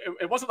were.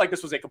 It wasn't like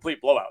this was a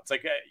complete blowout. It's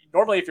like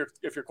normally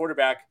if your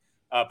quarterback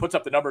puts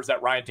up the numbers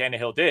that Ryan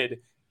Tannehill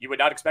did, you would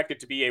not expect it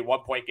to be a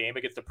 1-point game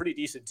against a pretty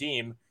decent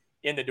team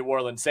in the New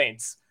Orleans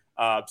Saints.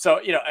 I'm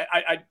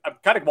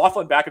kind of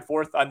waffling back and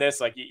forth on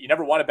this. Like you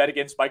never want to bet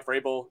against Mike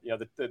Vrabel.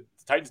 The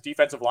Titans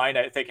defensive line,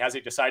 I think, has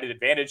a decided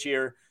advantage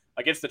here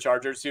against the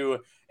Chargers, who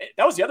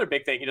that was the other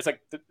big thing. It's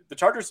like the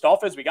Chargers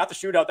Dolphins, we got the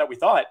shootout that we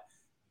thought,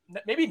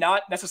 maybe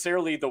not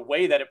necessarily the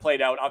way that it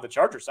played out on the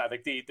Chargers side.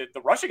 Like the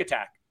rushing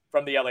attack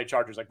from the LA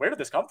Chargers, like where did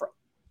this come from?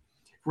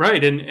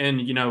 Right.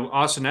 And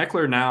Austin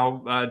Eckler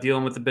now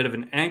dealing with a bit of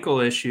an ankle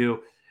issue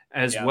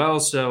as well.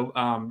 So,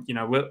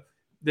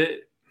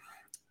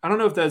 I don't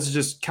know if that's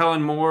just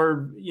Kellen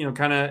Moore,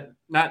 kind of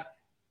not,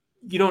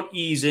 you don't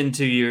ease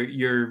into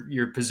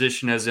your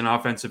position as an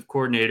offensive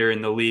coordinator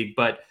in the league,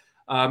 but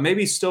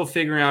maybe still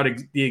figuring out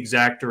the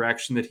exact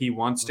direction that he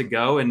wants to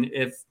go. And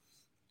if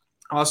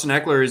Austin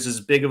Eckler is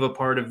as big of a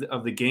part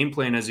of the game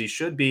plan as he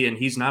should be, and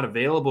he's not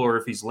available, or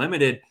if he's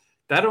limited,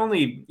 that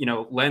only,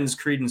 lends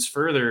credence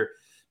further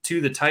to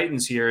the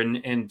Titans here.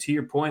 And to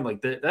your point,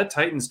 like that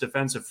Titans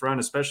defensive front,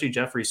 especially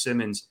Jeffrey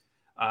Simmons,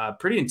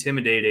 pretty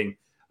intimidating.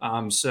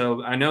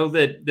 So I know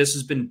that this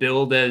has been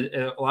billed as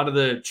a lot of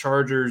the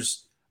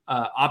Chargers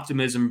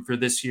optimism for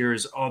this year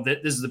is,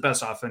 this is the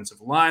best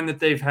offensive line that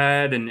they've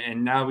had.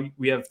 And now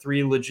we have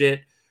 3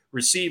 legit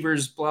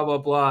receivers, blah, blah,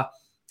 blah.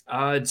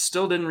 It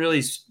still didn't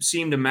really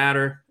seem to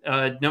matter.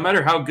 No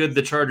matter how good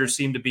the Chargers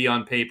seem to be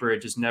on paper,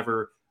 it just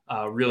never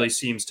really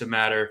seems to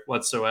matter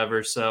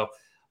whatsoever. So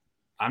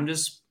I'm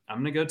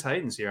going to go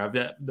Titans here.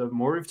 The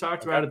more we've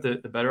talked about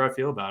it, the better I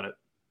feel about it.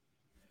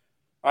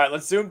 All right,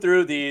 let's zoom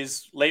through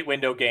these late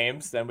window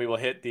games. Then we will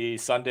hit the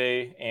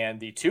Sunday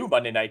and the 2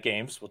 Monday night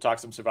games. We'll talk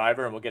some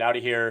Survivor and we'll get out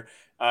of here.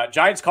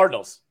 Giants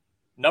Cardinals.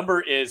 Number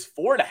is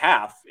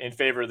 4.5 in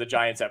favor of the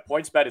Giants at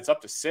PointsBet. It's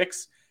up to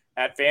 6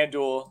 at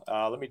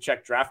FanDuel. Let me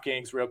check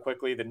DraftKings real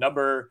quickly. The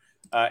number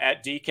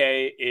at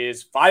DK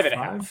is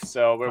 5.5.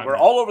 So we're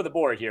all over the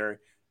board here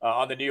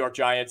on the New York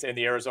Giants and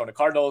the Arizona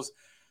Cardinals.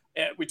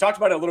 We talked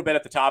about it a little bit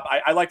at the top.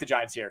 I like the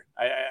Giants here.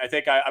 I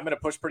think I'm going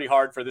to push pretty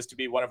hard for this to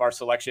be one of our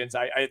selections.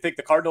 I think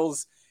the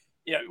Cardinals,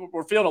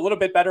 we're feeling a little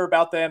bit better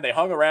about them. They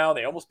hung around.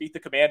 They almost beat the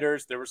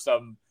Commanders. There were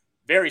some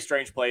very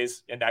strange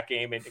plays in that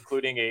game,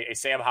 including a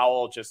Sam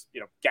Howell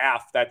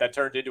gaffe that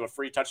turned into a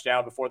free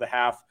touchdown before the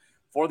half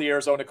for the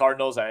Arizona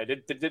Cardinals. I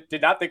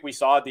did not think we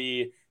saw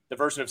the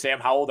version of Sam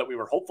Howell that we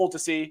were hopeful to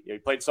see. He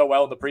played so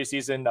well in the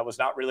preseason. That was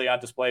not really on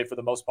display for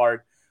the most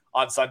part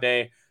on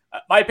Sunday.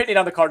 My opinion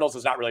on the Cardinals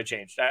has not really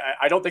changed.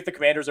 I don't think the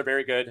Commanders are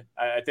very good.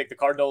 I think the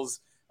Cardinals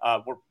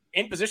were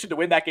in position to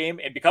win that game.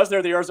 And because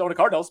they're the Arizona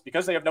Cardinals,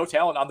 because they have no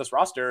talent on this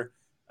roster,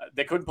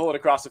 they couldn't pull it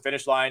across the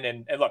finish line.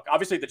 And look,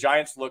 obviously the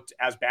Giants looked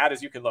as bad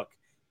as you can look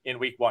in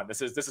week one.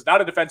 This is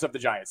not a defense of the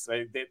Giants.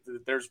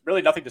 There's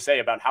really nothing to say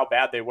about how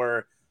bad they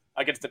were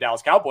against the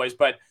Dallas Cowboys,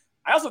 but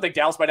I also think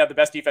Dallas might have the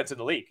best defense in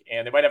the league,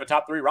 and they might have a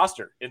top 3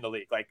 roster in the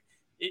league. Like,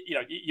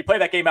 you play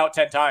that game out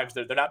 10 times,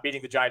 they're not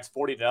beating the Giants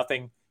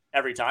 40-0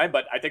 every time,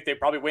 but I think they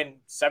probably win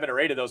 7 or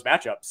 8 of those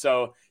matchups.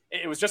 So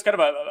it was just kind of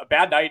a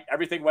bad night.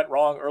 Everything went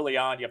wrong early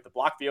on. You have the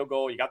blocked field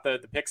goal, you got the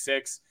pick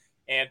 6,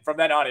 and from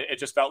then on, it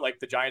just felt like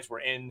the Giants were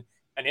in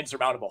an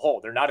insurmountable hole.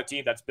 They're not a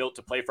team that's built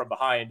to play from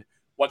behind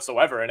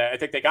whatsoever, and I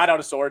think they got out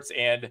of sorts,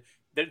 and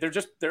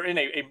they're in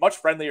a much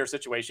friendlier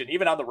situation,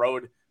 even on the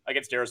road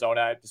against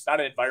Arizona. It's not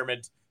an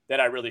environment that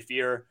I really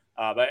fear.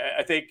 But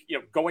I think,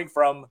 going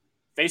from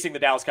facing the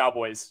Dallas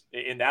Cowboys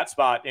in that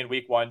spot in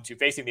week one to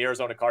facing the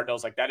Arizona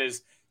Cardinals, like that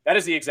is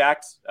the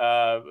exact,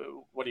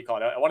 what do you call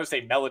it? I want to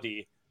say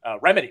remedy.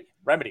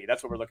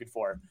 That's what we're looking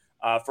for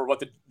what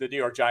the New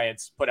York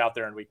Giants put out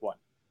there in week one.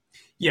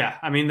 Yeah.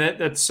 I mean,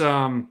 that's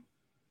going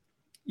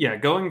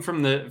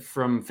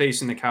from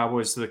facing the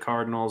Cowboys to the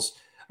Cardinals.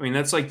 I mean,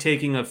 that's like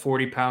taking a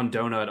 40-pound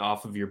donut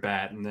off of your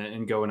bat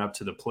and going up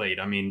to the plate.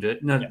 I mean,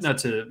 not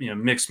to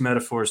mix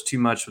metaphors too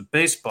much with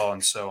baseball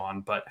and so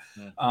on, but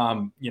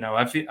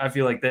I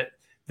feel like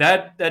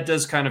that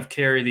does kind of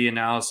carry the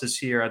analysis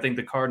here. I think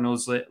the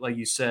Cardinals, like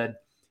you said,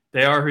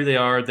 they are who they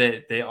are.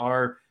 They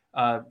are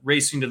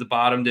racing to the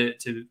bottom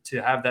to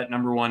have that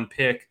number 1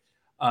 pick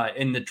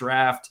in the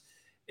draft.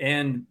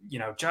 And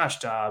Josh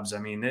Dobbs. I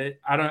mean,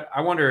 I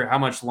wonder how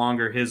much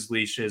longer his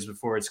leash is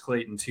before it's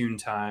Clayton Tune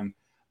time.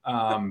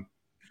 I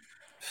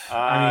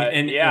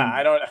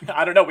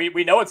don't know.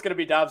 We know it's going to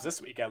be Dobbs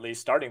this week, at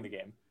least starting the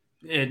game,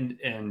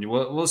 and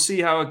we'll see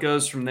how it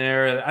goes from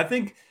there. I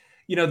think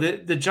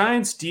the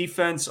Giants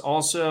defense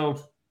also,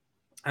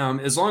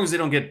 as long as they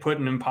don't get put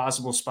in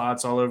impossible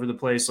spots all over the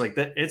place like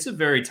that, it's a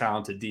very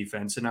talented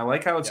defense, and I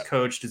like how it's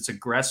coached. It's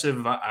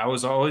aggressive. I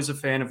was always a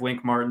fan of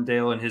Wink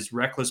Martindale and his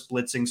reckless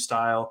blitzing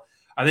style.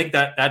 I think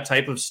that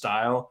type of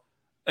style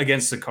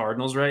against the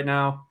Cardinals right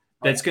now,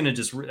 that's going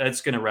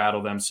to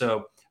rattle them.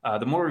 So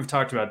the more we've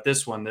talked about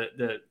this one,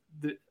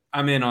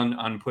 I'm in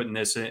on putting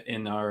this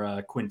in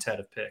our quintet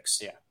of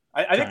picks. Yeah.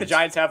 I think the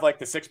Giants have like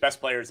the 6 best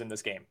players in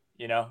this game,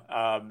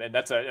 and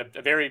that's a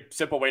very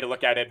simple way to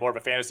look at it, more of a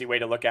fantasy way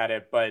to look at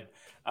it. But,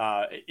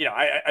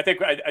 I think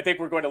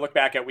we're going to look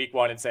back at week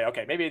one and say,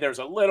 okay, maybe there's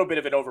a little bit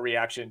of an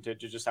overreaction to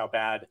just how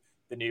bad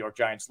the New York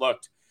Giants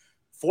looked.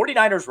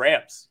 49ers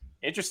Rams,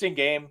 interesting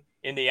game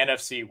in the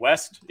NFC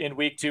West in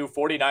week 2.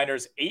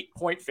 49ers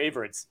 8-point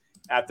favorites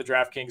at the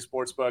DraftKings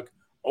Sportsbook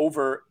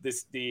over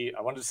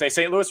I wanted to say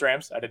St. Louis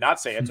Rams. I did not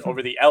say it.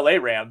 Over the LA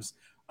Rams.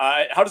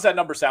 How does that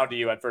number sound to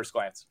you at first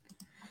glance?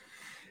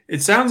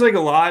 It sounds like a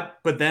lot,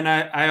 but then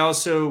I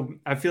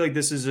feel like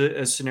this is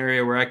a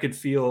scenario where I could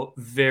feel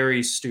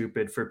very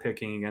stupid for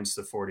picking against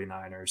the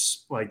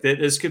 49ers. Like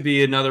this could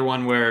be another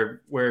one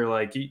where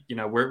like,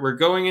 we're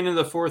going into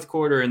the fourth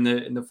quarter and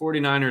the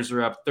 49ers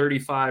are up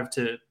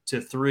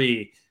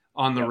 35-3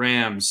 on the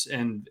Rams.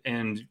 And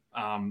Sam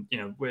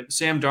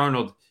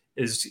Darnold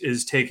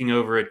is taking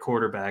over at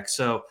quarterback.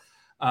 So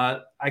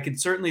I could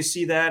certainly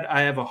see that.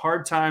 I have a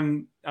hard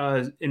time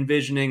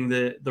envisioning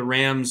the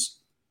Rams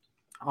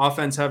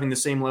offense having the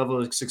same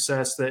level of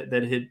success that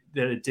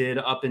it did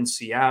up in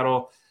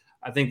Seattle.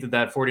 I think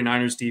that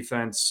 49ers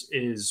defense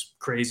is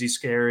crazy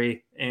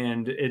scary.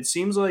 And it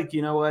seems like,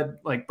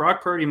 like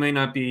Brock Purdy may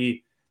not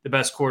be the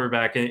best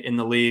quarterback in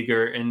the league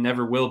and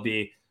never will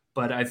be,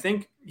 but I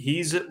think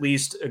he's at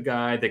least a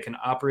guy that can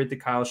operate the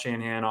Kyle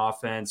Shanahan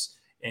offense.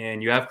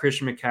 And you have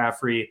Christian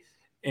McCaffrey.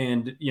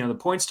 And, the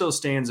point still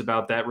stands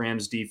about that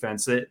Rams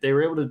defense. They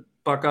were able to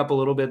buck up a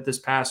little bit this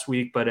past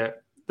week,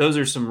 but those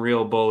are some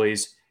real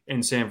bullies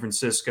in San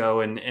Francisco.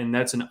 And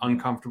that's an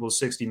uncomfortable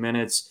 60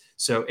 minutes.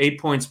 So 8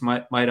 points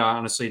might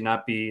honestly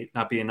not be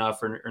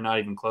enough or not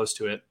even close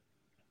to it.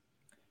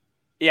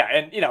 Yeah.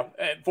 And,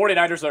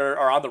 49ers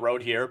are on the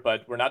road here,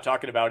 but we're not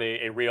talking about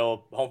a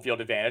real home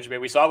field advantage. I mean,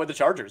 we saw it with the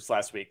Chargers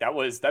last week.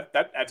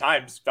 That at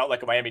times felt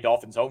like a Miami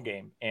Dolphins home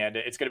game, and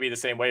it's going to be the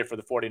same way for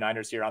the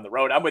 49ers here on the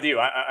road. I'm with you.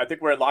 I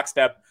think we're in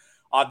lockstep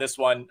on this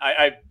one.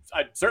 I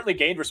certainly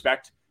gained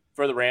respect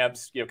for the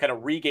Rams, kind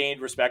of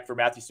regained respect for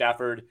Matthew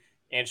Stafford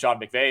and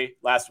Sean McVay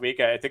last week.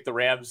 I think the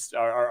Rams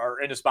are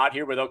in a spot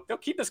here where they'll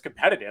keep this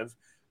competitive.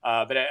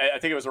 But I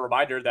think it was a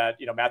reminder that,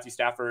 Matthew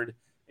Stafford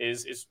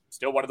is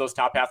still one of those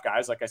top half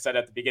guys, like I said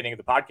at the beginning of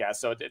the podcast.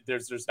 So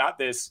there's not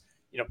this,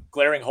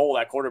 glaring hole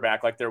at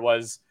quarterback like there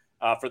was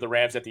for the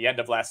Rams at the end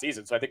of last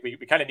season. So I think we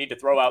kind of need to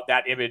throw out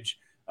that image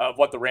of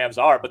what the Rams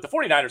are. But the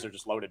 49ers are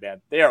just loaded,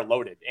 man. They are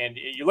loaded. And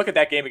you look at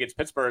that game against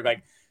Pittsburgh,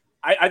 like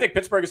I think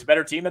Pittsburgh is a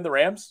better team than the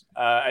Rams.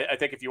 I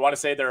think if you want to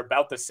say they're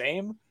about the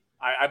same,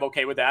 I'm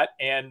okay with that.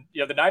 And,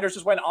 the Niners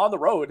just went on the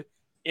road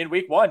in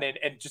week one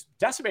and just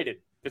decimated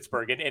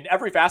Pittsburgh in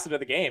every facet of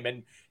the game.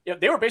 And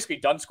they were basically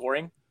done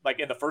scoring like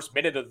in the first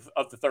minute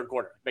of the third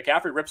quarter.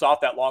 McCaffrey rips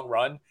off that long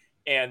run,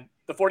 and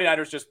the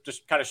 49ers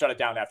just kind of shut it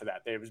down after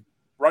that. They was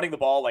running the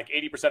ball like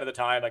 80% of the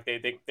time. Like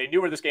they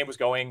knew where this game was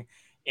going.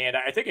 And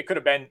I think it could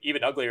have been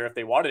even uglier if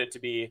they wanted it to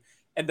be.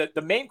 And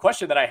the main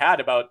question that I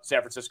had about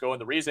San Francisco, and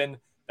the reason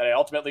that I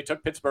ultimately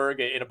took Pittsburgh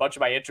in a bunch of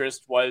my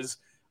interest was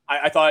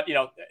I thought,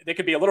 they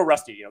could be a little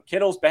rusty.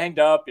 Kittle's banged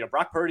up.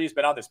 Brock Purdy's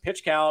been on this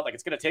pitch count. Like,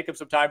 it's going to take him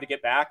some time to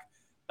get back.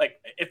 Like,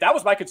 if that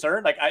was my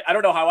concern, like, I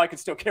don't know how I could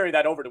still carry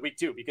that over to week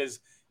 2 because,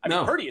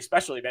 Purdy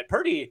especially, man.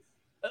 Purdy,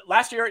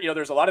 last year,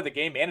 there's a lot of the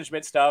game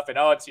management stuff, and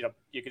it's,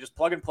 you can just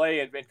plug and play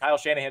in Kyle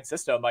Shanahan's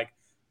system. Like,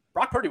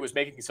 Brock Purdy was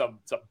making some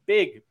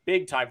big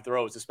time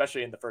throws,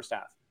 especially in the first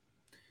half.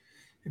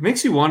 It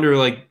makes you wonder,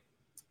 like,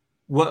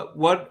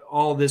 what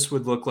all this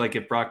would look like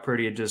if Brock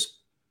Purdy had just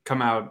come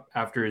out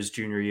after his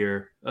junior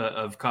year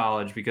of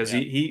college, because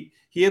he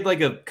had like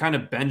a kind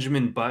of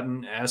Benjamin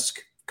Button-esque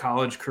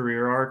college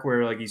career arc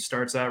where like he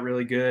starts out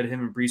really good, him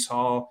and Breece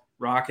Hall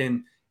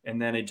rocking,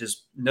 and then it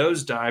just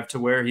nosedived to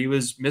where he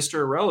was Mr.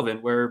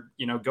 Irrelevant, where,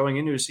 going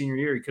into his senior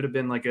year, he could have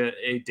been like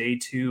a day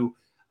 2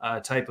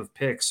 type of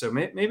pick. So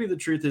maybe the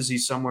truth is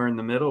he's somewhere in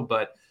the middle,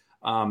 but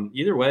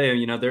either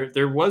way,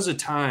 there was a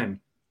time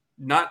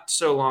not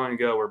so long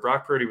ago where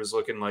Brock Purdy was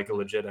looking like a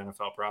legit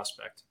NFL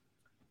prospect.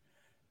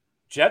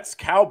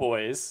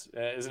 Jets-Cowboys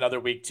is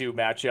another week 2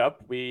 matchup.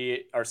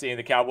 We are seeing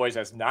the Cowboys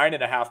as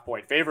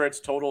 9.5-point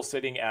favorites, total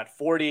sitting at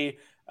 40.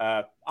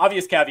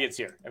 Obvious caveats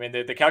here. I mean,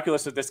 the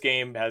calculus of this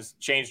game has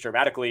changed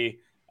dramatically.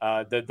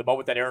 The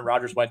moment that Aaron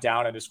Rodgers went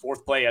down in his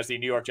 4th play as the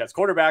New York Jets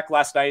quarterback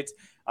last night,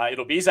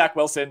 it'll be Zach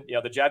Wilson.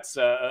 The Jets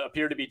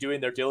appear to be doing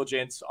their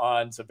diligence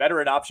on some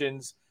veteran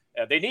options.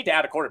 They need to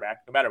add a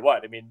quarterback no matter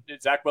what. I mean,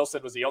 Zach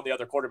Wilson was the only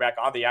other quarterback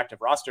on the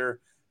active roster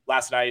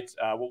last night.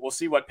 We'll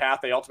see what path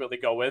they ultimately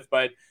go with,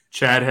 but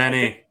Chad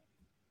Henne.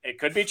 It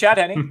could be Chad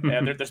Henne.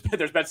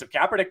 There's been some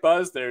Kaepernick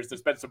buzz. There's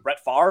been some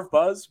Brett Favre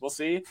buzz. We'll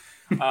see.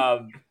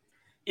 They're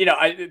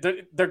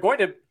going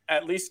to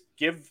at least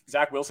give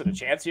Zach Wilson a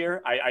chance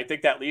here. I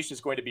think that leash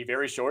is going to be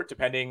very short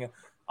depending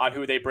on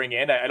who they bring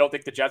in. I don't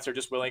think the Jets are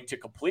just willing to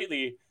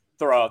completely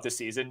throw out this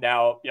season.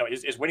 Now,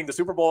 is winning the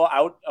Super Bowl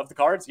out of the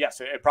cards?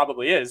 Yes, it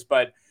probably is.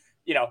 But,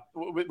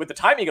 with the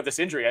timing of this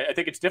injury, I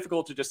think it's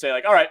difficult to just say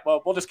like, all right,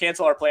 well, we'll just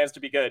cancel our plans to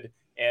be good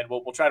and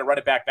we'll try to run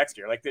it back next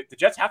year. Like the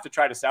Jets have to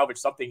try to salvage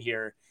something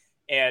here.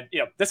 And,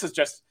 this is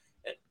just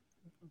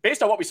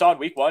based on what we saw in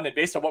week 1 and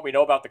based on what we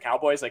know about the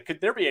Cowboys. Like,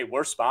 could there be a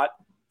worse spot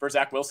for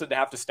Zach Wilson to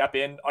have to step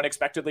in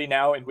unexpectedly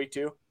now in week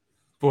 2?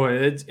 Boy,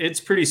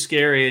 it's pretty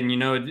scary. And,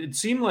 it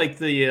seemed like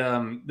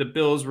the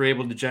Bills were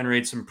able to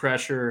generate some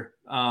pressure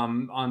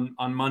on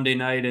Monday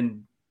night.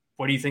 And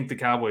what do you think the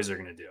Cowboys are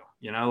going to do?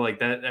 Like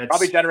that's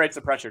probably generates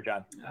the pressure,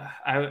 John.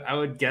 I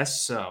would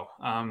guess so.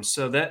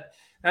 So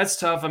that's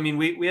tough. I mean,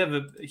 we have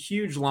a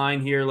huge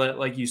line here,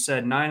 like you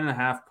said,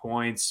 9.5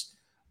 points.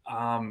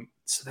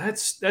 So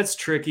that's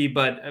tricky,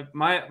 but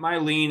my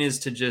lean is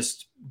to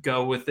just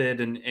go with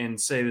it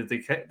and say that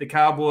the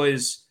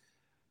Cowboys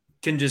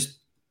can just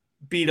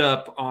beat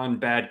up on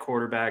bad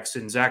quarterbacks,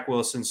 and Zach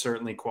Wilson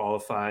certainly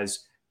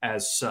qualifies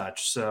as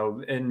such.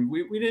 So, and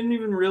we didn't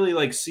even really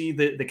like see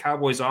the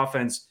Cowboys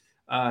offense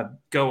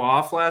go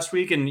off last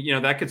week. And,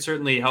 that could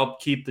certainly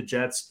help keep the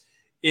Jets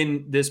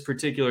in this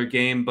particular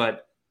game,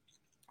 but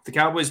the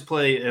Cowboys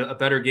play a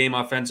better game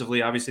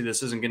offensively. Obviously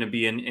this isn't going to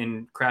be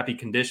in crappy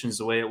conditions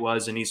the way it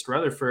was in East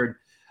Rutherford.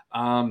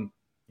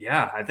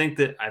 I think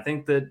that,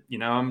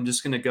 I'm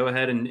just going to go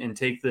ahead and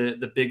take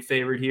the big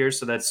favorite here.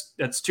 So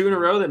that's 2 in a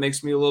row. That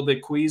makes me a little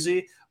bit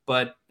queasy,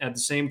 but at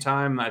the same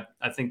time,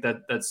 I think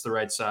that's the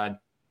right side.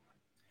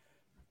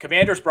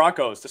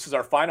 Commanders-Broncos. This is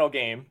our final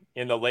game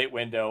in the late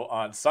window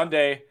on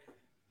Sunday.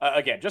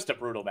 Again, just a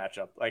brutal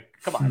matchup. Like,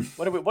 come on,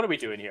 what are we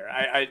doing here?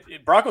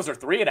 Broncos are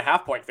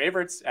 3.5-point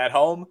favorites at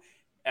home.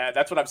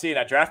 That's what I'm seeing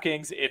at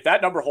DraftKings. If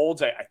that number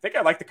holds, I think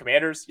I like the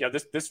Commanders.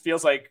 This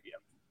feels like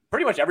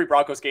pretty much every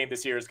Broncos game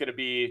this year is going to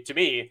be, to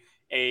me,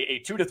 a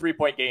 2 to 3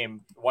 point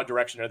game, one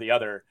direction or the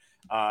other.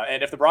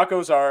 And if the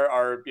Broncos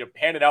are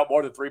handing out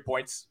more than 3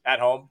 points at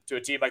home to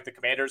a team like the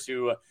Commanders,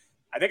 who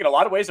I think in a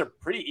lot of ways are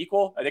pretty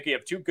equal. I think you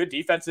have 2 good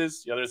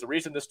defenses. There's a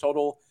reason this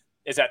total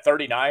is at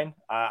 39.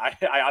 I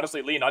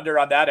honestly lean under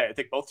on that. I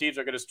think both teams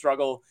are going to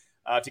struggle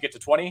to get to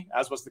 20,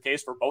 as was the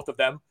case for both of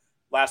them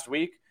last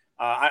week.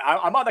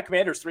 I'm on the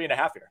Commanders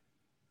 3.5 here.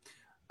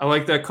 I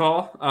like that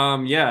call.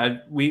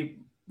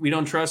 We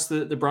don't trust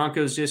the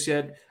Broncos just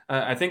yet.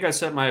 I think I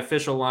set my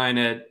official line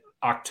at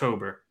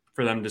October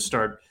for them to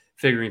start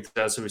figuring things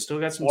out. So we still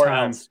got some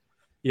time. Else.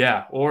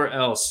 Yeah, or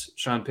else,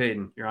 Sean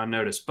Payton, you're on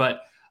notice.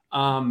 But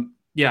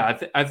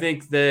I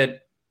think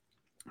that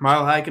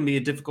Mile High can be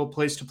a difficult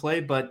place to play,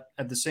 but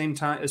at the same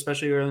time,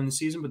 especially early in the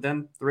season, but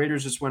then the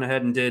Raiders just went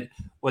ahead and did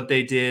what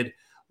they did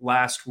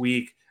last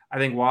week. I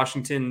think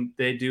Washington,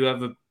 they do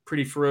have a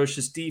pretty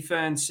ferocious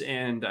defense,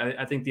 and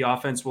I think the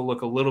offense will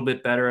look a little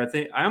bit better.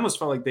 I almost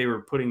felt like they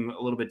were putting a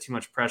little bit too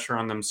much pressure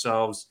on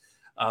themselves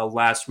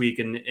last week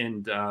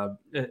and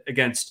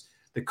against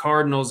the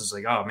Cardinals. It's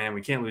like, oh man,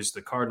 we can't lose to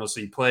the Cardinals. So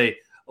you play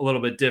a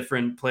little bit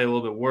different, play a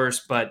little bit worse,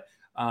 but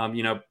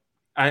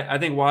I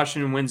think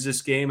Washington wins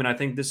this game, and I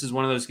think this is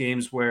one of those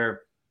games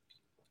where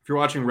if you're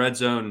watching Red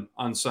Zone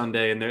on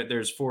Sunday and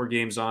there's 4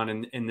 games on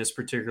in this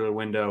particular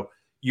window,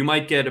 you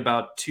might get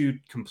about two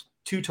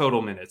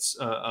total minutes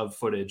of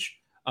footage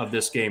of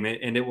this game,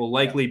 and it will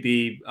likely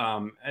be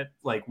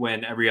like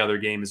when every other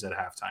game is at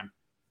halftime.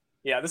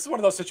 Yeah, this is one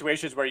of those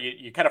situations where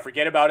you kind of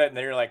forget about it, and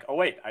then you're like, oh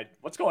wait,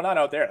 what's going on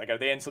out there? Like, are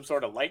they in some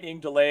sort of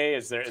lightning delay?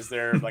 Is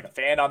there like a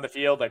fan on the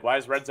field? Like, why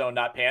is red zone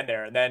not panned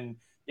there? And then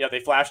they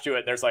flash to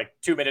it. There's like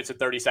 2 minutes and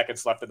 30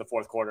 seconds left in the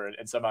fourth quarter,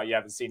 and somehow you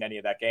haven't seen any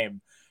of that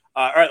game.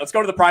 All right, let's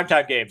go to the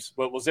primetime games.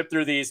 We'll zip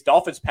through these.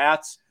 Dolphins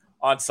Pats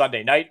on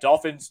Sunday night.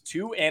 Dolphins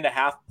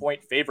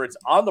 2.5-point favorites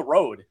on the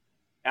road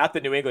at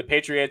the New England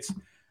Patriots.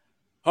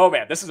 Oh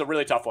man, this is a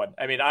really tough one.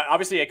 I mean,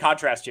 obviously a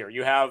contrast here.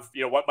 You have,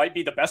 what might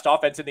be the best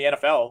offense in the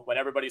NFL when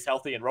everybody's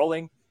healthy and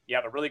rolling. You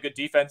have a really good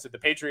defense in the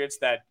Patriots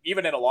that,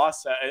 even in a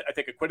loss, I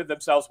think acquitted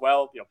themselves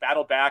well.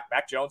 Battled back.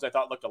 Mac Jones, I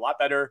thought, looked a lot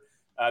better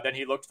than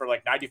he looked for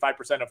like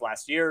 95% of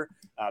last year.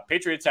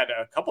 Patriots had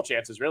a couple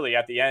chances really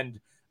at the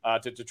end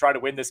to try to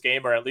win this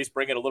game, or at least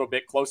bring it a little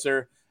bit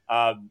closer.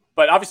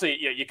 But obviously,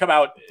 you come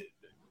out.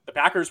 The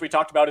Packers we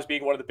talked about as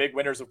being one of the big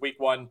winners of Week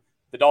 1.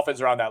 The Dolphins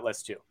are on that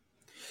list too.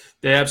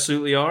 They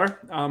absolutely are.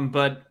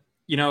 But,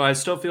 I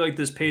still feel like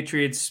this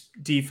Patriots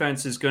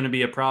defense is going to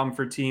be a problem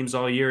for teams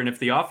all year. And if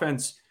the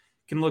offense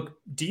can look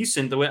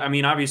decent,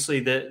 obviously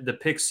the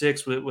pick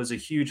six was a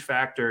huge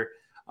factor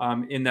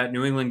in that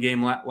New England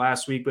game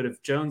last week. But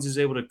if Jones is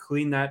able to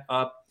clean that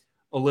up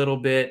a little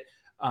bit,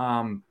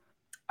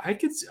 I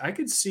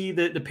could see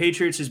that the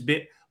Patriots is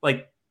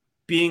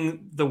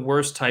being the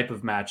worst type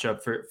of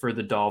matchup for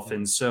the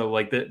Dolphins. So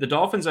like the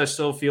Dolphins, I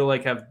still feel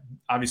like have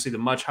obviously the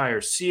much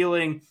higher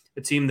ceiling,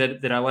 a team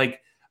that I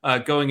like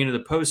going into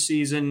the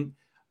postseason.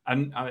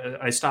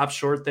 I stopped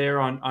short there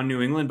on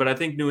New England, but I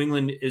think New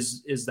England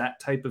is that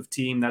type of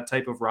team, that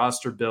type of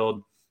roster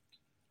build,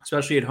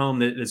 especially at home,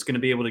 that's going to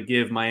be able to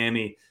give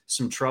Miami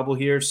some trouble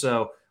here.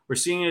 So we're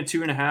seeing a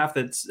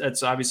 2.5.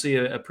 That's obviously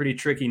a pretty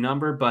tricky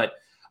number, but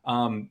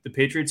the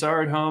Patriots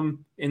are at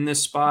home in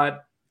this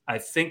spot. I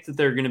think that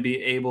they're going to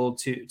be able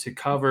to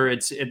cover.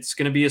 It's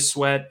going to be a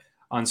sweat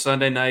on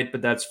Sunday night,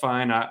 but that's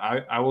fine.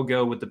 I will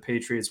go with the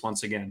Patriots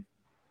once again.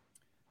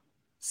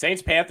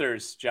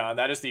 Saints-Panthers, John,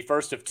 that is the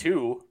first of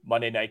 2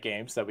 Monday night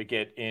games that we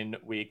get in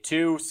Week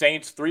 2.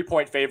 Saints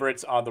 3-point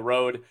favorites on the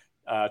road,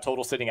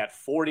 total sitting at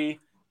 40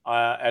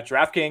 at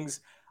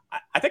DraftKings.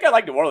 I think I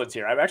like New Orleans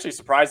here. I'm actually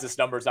surprised this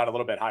number is not a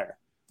little bit higher.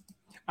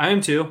 I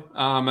am too.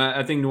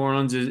 I think New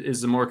Orleans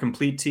is the more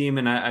complete team,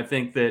 and I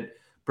think that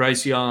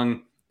Bryce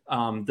Young,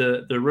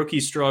 the rookie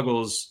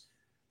struggles,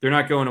 they're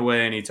not going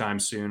away anytime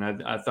soon.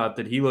 I thought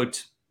that he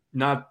looked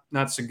not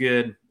so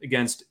good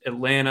against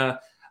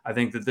Atlanta. I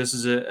think that this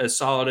is a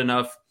solid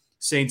enough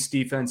Saints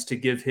defense to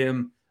give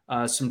him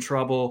some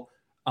trouble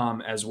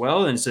as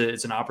well. And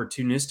it's an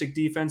opportunistic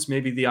defense.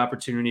 Maybe the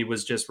opportunity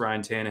was just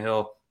Ryan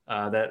Tannehill.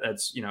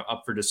 That's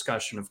up for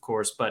discussion, of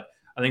course. But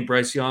I think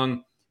Bryce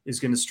Young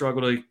is going to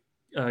struggle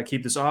to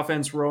keep this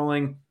offense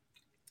rolling.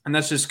 And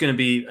that's just going to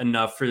be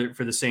enough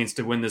for the Saints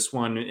to win this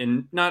one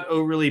in not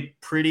overly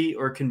pretty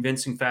or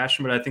convincing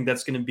fashion, but I think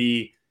that's going to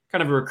be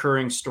kind of a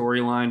recurring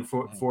storyline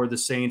for the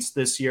Saints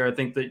this year. I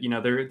think that,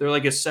 they're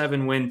like a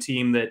 7-win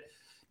team that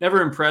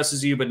never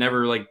impresses you, but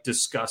never like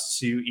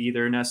disgusts you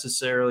either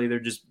necessarily. They're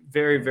just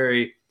very,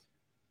 very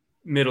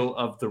middle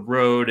of the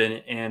road.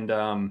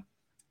 And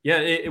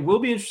it will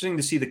be interesting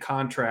to see the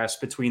contrast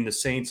between the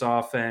Saints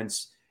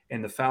offense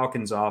and the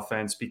Falcons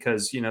offense,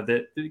 because,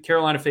 the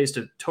Carolina faced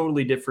a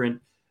totally different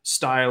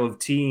style of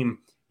team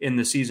in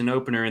the season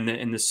opener,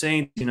 and the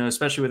Saints,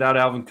 especially without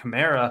Alvin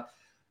Kamara,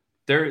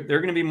 they're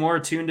going to be more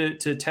attuned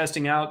to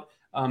testing out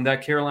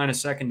that Carolina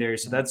secondary.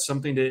 So that's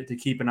something to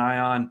keep an eye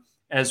on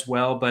as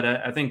well. But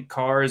I think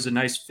Carr is a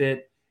nice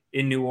fit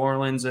in New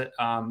Orleans.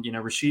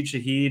 Rashid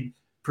Shaheed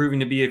proving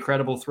to be a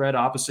credible threat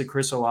opposite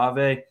Chris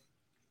Olave. I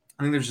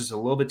think there's just a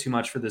little bit too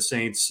much for the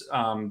Saints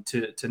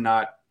to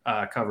not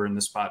cover in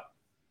this spot.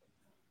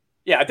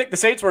 Yeah, I think the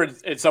Saints were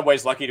in some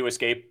ways lucky to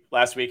escape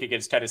last week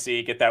against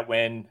Tennessee, get that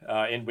win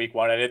in Week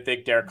 1. I didn't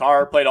think Derek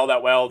Carr played all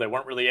that well. They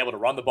weren't really able to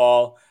run the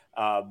ball.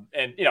 I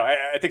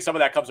think some of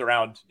that comes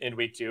around in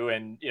Week 2.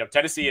 And,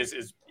 Tennessee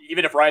is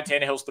even if Ryan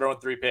Tannehill's throwing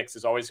 3 picks,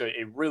 is always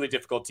a really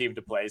difficult team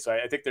to play. So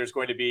I think there's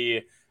going to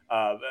be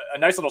a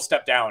nice little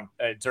step down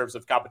in terms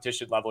of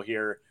competition level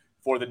here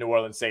for the New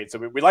Orleans Saints. So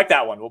we like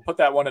that one. We'll put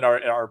that one in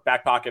our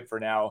back pocket for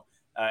now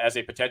as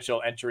a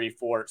potential entry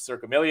for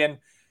Circa Million.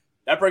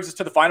 That brings us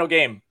to the final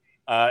game.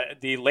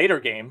 The later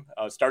game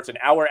starts an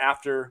hour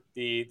after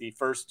the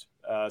first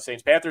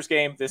Saints-Panthers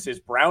game. This is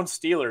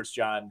Browns-Steelers,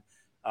 John.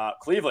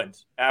 Cleveland,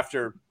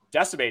 after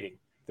decimating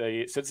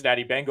the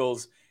Cincinnati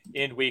Bengals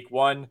in Week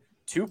 1,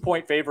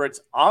 2-point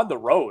favorites on the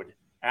road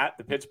at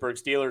the Pittsburgh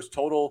Steelers,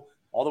 total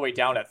all the way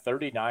down at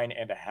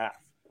 39.5.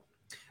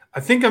 I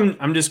think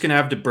I'm just going to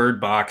have to bird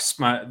box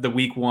the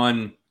Week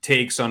 1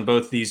 takes on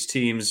both these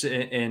teams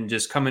and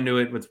just come into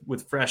it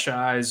with fresh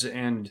eyes.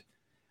 And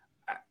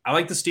I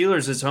like the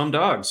Steelers as home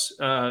dogs.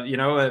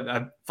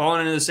 I've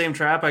fallen into the same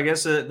trap, I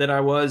guess, that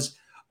I was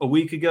a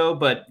week ago.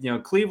 But,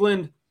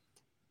 Cleveland,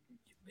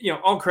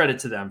 all credit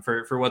to them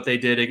for what they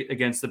did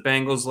against the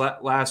Bengals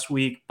last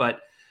week. But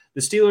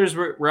the Steelers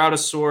were out of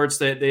sorts.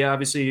 They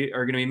obviously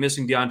are going to be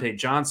missing Deontay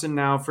Johnson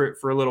now for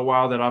a little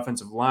while. That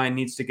offensive line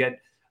needs to get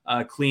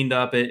cleaned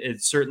up.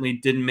 It certainly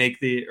didn't make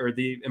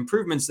the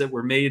improvements that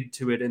were made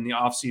to it in the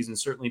offseason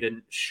certainly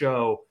didn't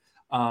show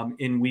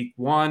in week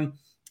one.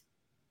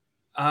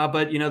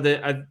 But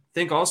I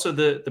think also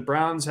the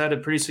Browns had a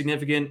pretty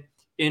significant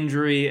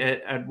injury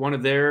at one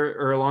of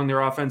along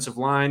their offensive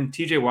line.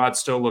 TJ Watt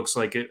still looks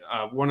like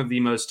one of the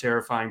most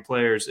terrifying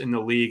players in the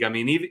league. I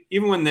mean,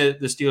 even when the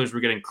Steelers were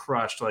getting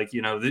crushed,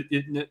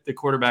 the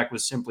quarterback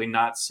was simply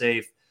not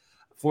safe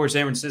for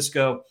San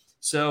Francisco.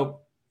 So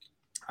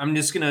I'm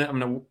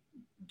gonna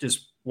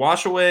just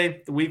wash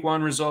away the week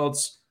one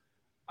results.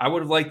 I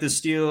would have liked the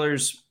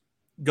Steelers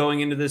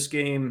going into this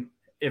game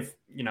if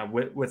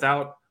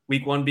without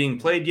week one being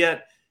played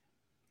yet.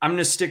 I'm going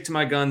to stick to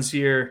my guns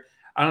here.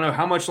 I don't know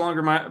how much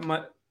longer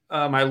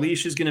my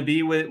leash is going to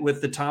be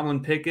with the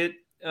Tomlin Pickett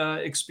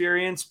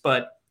experience,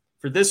 but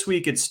for this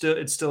week, it's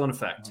still in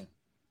effect.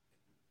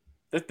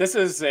 This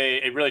is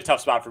a really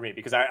tough spot for me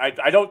because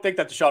I don't think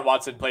that Deshaun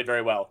Watson played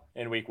very well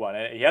in week one.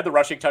 He had the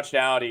rushing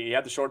touchdown. He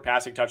had the short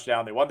passing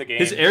touchdown. They won the game.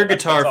 His air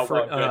guitar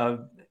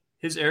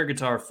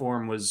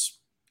form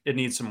it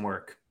needs some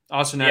work.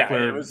 Austin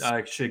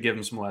Eckler should give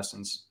him some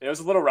lessons. It was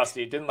a little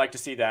rusty. Didn't like to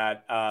see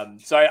that.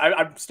 So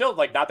I'm still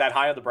not that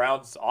high on the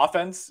Browns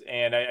offense.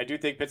 And I do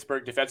think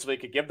Pittsburgh defensively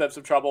could give them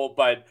some trouble,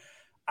 but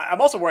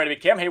I'm also worried. I mean,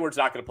 Cam Hayward's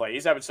not going to play.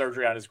 He's having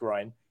surgery on his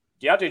groin.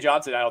 Deontay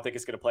Johnson, I don't think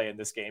is going to play in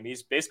this game.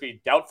 He's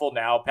basically doubtful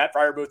now. Pat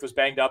Freiermuth was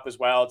banged up as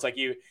well. It's like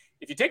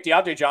if you take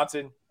Deontay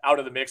Johnson out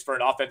of the mix for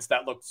an offense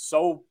that looked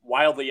so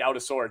wildly out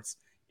of sorts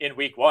in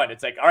week one,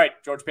 it's like, all right,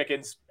 George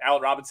Pickens,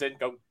 Allen Robinson,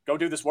 go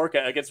do this work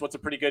against what's a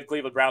pretty good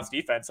Cleveland Browns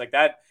defense. Like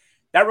that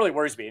really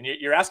worries me. And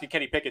you're asking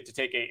Kenny Pickett to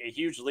take a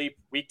huge leap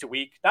week to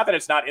week. Not that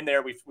it's not in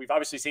there. We've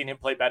obviously seen him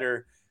play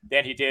better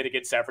than he did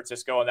against San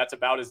Francisco, and that's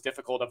about as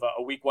difficult of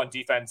a week one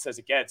defense as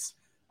it gets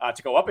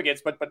to go up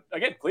against. But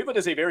again, Cleveland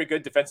is a very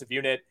good defensive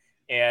unit,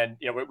 and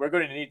we're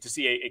going to need to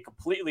see a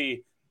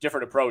completely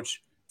different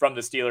approach from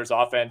the Steelers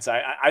offense.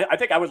 I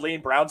think I would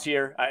lean Browns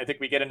here. I think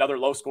we get another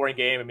low scoring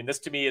game. I mean, this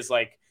to me is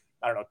like,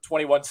 I don't know,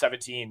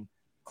 21-17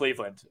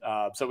 Cleveland.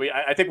 So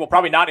I think we'll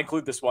probably not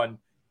include this one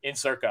in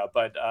Circa,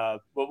 but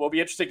we'll be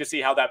interesting to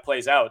see how that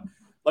plays out.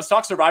 Let's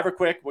talk Survivor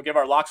quick. We'll give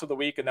our locks of the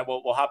week, and then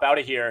we'll hop out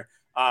of here.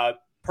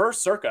 Per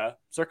Circa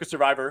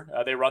Survivor,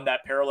 they run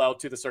that parallel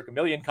to the Circa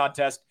Million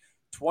contest.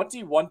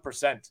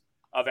 21%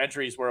 of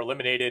entries were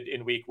eliminated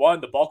in week one,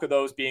 the bulk of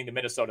those being the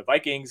Minnesota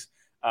Vikings.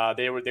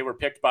 They were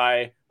picked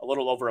by a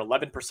little over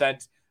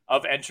 11%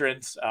 of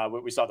entrants.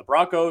 We saw the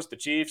Broncos, the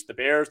Chiefs, the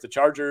Bears, the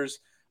Chargers.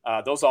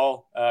 Those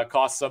all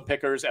cost some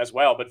pickers as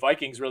well, but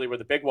Vikings really were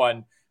the big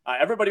one.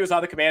 Everybody was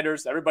on the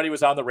Commanders. Everybody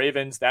was on the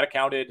Ravens. That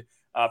accounted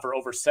for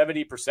over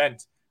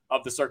 70%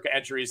 of the Circa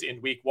entries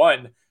in week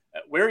one.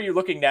 Where are you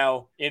looking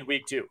now in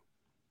week two?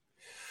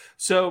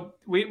 So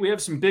we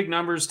have some big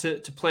numbers to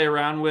play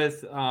around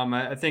with.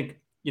 I think,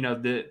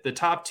 the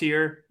top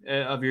tier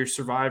of your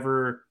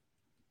Survivor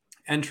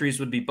entries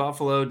would be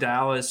Buffalo,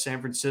 Dallas,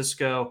 San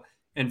Francisco,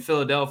 and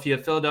Philadelphia.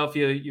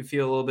 Philadelphia, you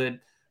feel a little bit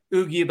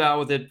oogie about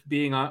with it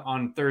being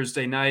on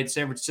Thursday night.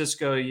 San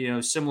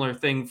Francisco, similar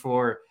thing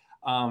for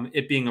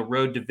it being a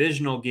road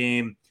divisional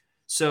game.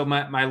 So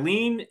my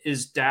lean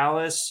is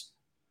Dallas.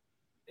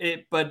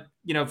 But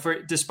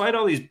despite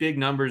all these big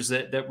numbers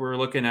that we're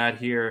looking at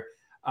here,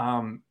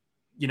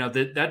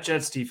 that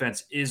Jets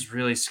defense is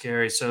really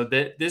scary. So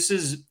this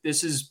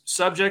is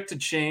subject to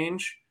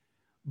change,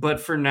 but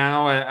for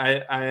now,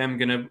 I am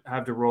going to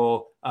have to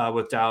roll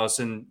with Dallas,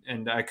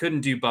 and I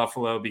couldn't do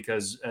Buffalo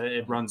because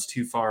it runs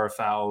too far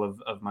afoul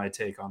of my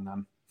take on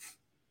them.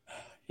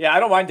 Yeah, I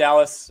don't mind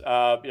Dallas.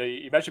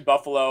 You mentioned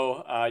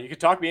Buffalo. You could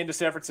talk me into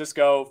San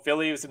Francisco.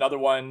 Philly is another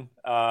one.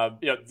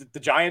 The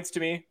Giants to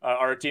me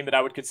are a team that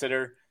I would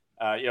consider.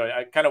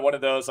 I kind of one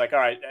of those like, all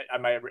right,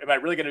 am I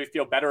really going to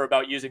feel better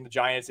about using the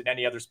Giants in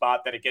any other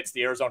spot that against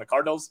the Arizona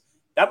Cardinals?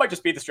 That might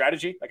just be the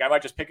strategy. Like I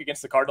might just pick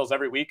against the Cardinals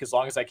every week as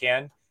long as I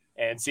can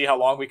and see how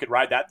long we could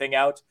ride that thing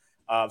out.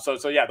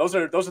 So yeah, those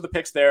are the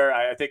picks there.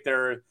 I think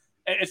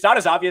it's not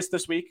as obvious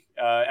this week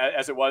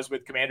as it was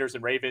with Commanders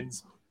and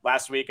Ravens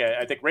last week.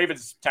 I think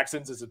Ravens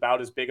Texans is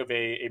about as big of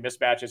a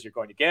mismatch as you're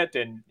going to get.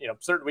 And,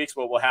 certain weeks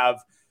we'll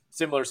have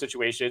similar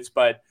situations,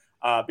 but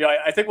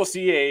I think we'll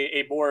see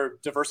a more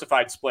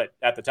diversified split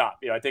at the top.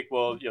 I think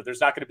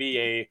there's not going to be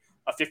a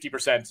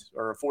 50%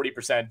 or a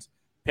 40%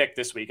 pick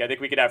this week. I think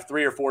we could have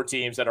 3 or 4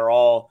 teams that are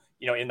all,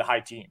 in the high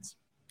teens.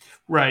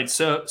 Right.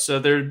 So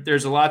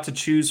there's a lot to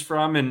choose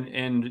from.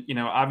 And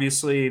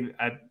obviously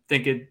I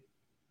think it,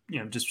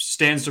 just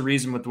stands to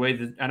reason with the way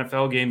the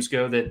NFL games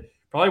go that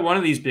probably one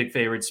of these big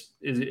favorites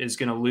is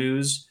going to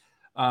lose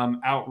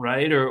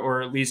outright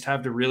or at least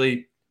have to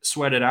really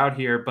sweat it out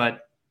here.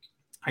 But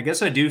I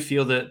guess I do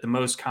feel that the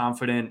most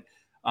confident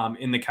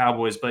in the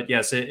Cowboys. But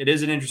yes, it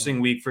is an interesting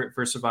week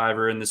for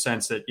Survivor in the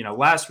sense that,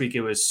 last week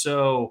it was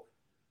so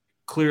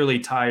clearly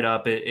tied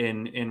up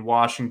in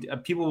Washington.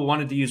 People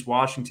wanted to use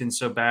Washington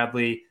so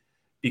badly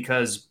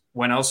because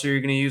when else are you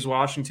going to use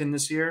Washington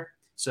this year?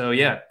 So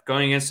yeah,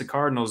 going against the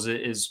Cardinals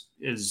is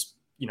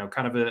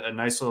kind of a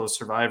nice little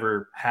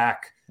Survivor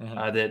hack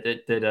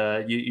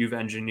that you've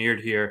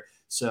engineered here.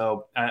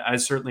 So I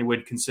certainly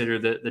would consider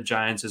the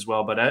Giants as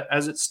well. But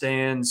as it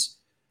stands,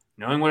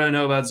 knowing what I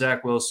know about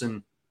Zach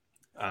Wilson,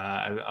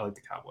 I like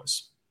the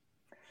Cowboys.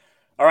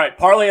 All right,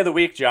 parlay of the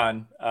week,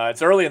 John.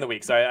 It's early in the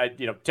week, so I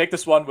take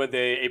this one with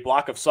a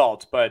block of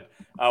salt. But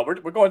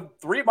we're going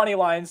 3 money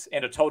lines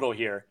and a total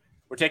here.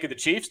 We're taking the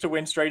Chiefs to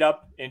win straight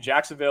up in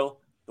Jacksonville,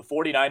 the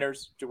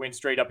 49ers to win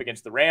straight up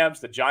against the Rams,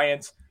 the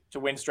Giants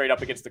to win straight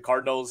up against the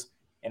Cardinals,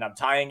 and I'm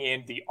tying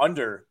in the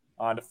under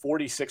on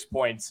 46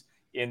 points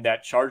in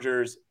that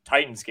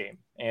Chargers-Titans game.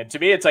 And to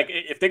me, it's like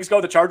if things go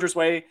the Chargers'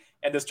 way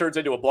and this turns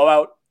into a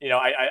blowout,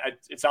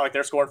 it's not like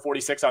they're scoring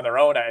 46 on their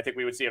own. I think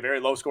we would see a very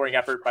low-scoring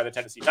effort by the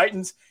Tennessee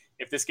Titans.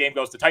 If this game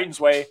goes the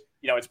Titans' way,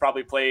 it's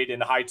probably played in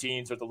the high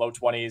teens or the low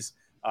 20s.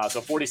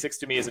 So 46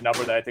 to me is a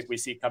number that I think we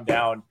see come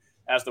down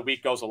as the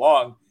week goes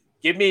along.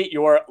 Give me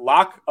your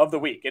lock of the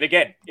week. And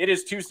again, it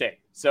is Tuesday.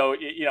 So,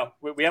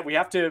 we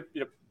have to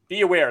be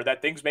aware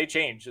that things may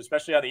change,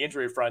 especially on the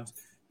injury front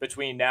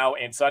between now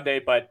and Sunday.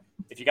 But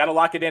if you got to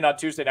lock it in on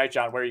Tuesday night,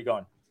 John, where are you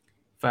going?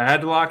 If I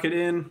had to lock it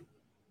in,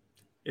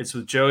 it's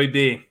with Joey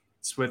B.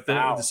 It's with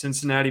the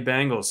Cincinnati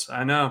Bengals.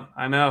 I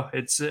know.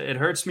 It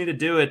hurts me to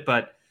do it,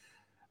 but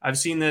I've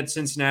seen that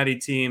Cincinnati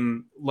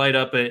team light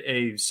up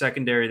a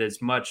secondary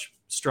that's much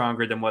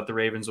stronger than what the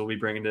Ravens will be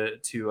bringing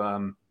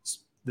to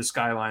the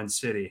Skyline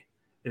City.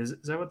 Is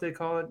that what they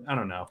call it? I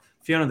don't know.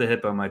 Fiona the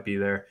Hippo might be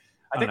there.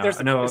 I think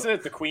isn't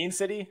it the Queen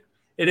City?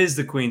 It is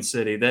the Queen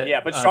City.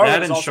 But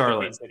Charlotte is also Charlotte.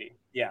 the Queen City.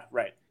 Yeah,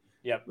 right.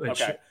 Yep.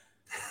 Okay.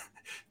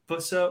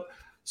 But so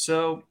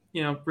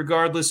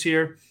regardless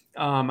here,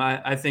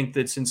 I think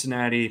that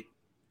Cincinnati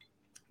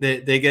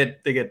they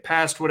get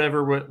past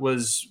whatever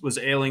was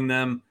ailing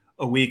them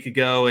a week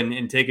ago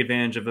and take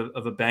advantage of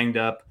a banged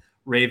up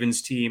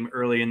Ravens team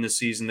early in the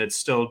season that's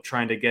still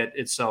trying to get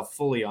itself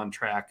fully on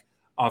track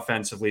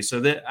offensively. So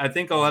that I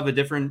think I'll have a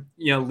different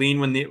lean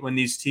when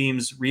these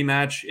teams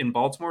rematch in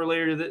Baltimore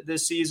later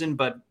this season.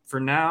 But for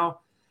now,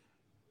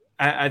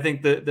 I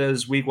think that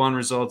those week 1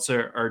 results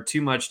are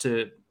too much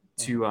to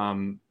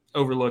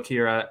overlook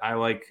here. I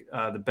like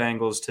the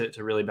Bengals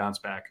to really bounce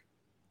back.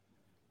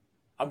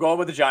 I'm going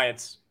with the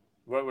Giants.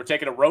 We're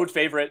taking a road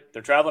favorite.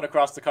 They're traveling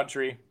across the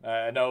country.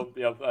 I know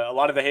a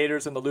lot of the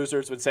haters and the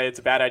losers would say it's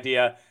a bad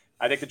idea.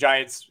 I think the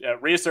Giants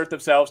reassert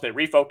themselves. They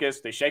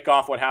refocus. They shake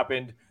off what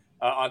happened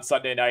on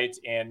Sunday night,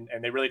 and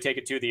they really take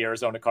it to the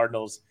Arizona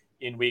Cardinals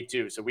in week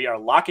 2. So we are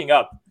locking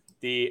up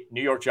the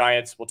New York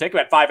Giants. We'll take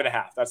them at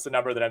 5.5. That's the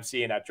number that I'm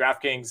seeing at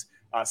DraftKings.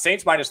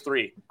 Saints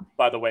 -3,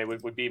 by the way,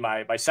 would be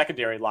my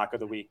secondary lock of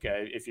the week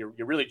if you're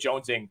really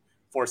jonesing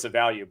for some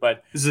value.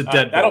 But this is a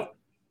deadbolt.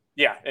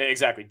 Yeah,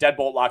 exactly.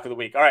 Deadbolt lock of the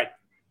week. All right.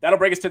 That'll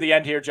bring us to the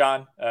end here,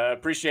 John.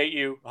 Appreciate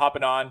you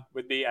hopping on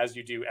with me as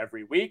you do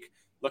every week.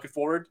 Looking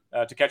forward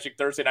to catching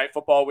Thursday Night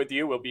Football with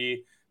you. We'll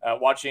be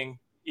watching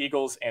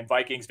Eagles and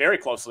Vikings very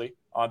closely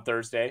on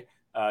Thursday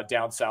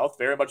down south.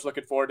 Very much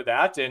looking forward to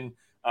that. And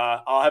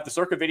I'll have the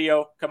Circa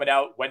video coming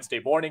out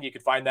Wednesday morning. You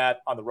can find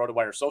that on the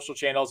RotoWire social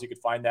channels. You can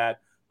find that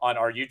on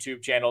our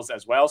YouTube channels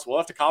as well. So we'll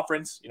have to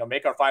conference,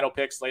 make our final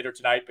picks later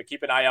tonight, but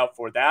keep an eye out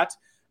for that.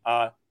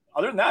 Other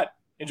than that,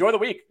 enjoy the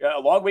week. A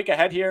long week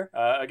ahead here.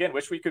 Again,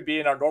 wish we could be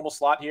in our normal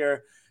slot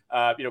here,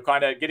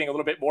 kind of getting a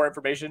little bit more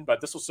information,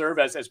 but this will serve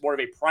as more of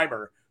a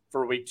primer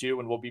for week 2,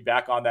 and we'll be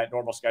back on that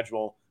normal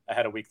schedule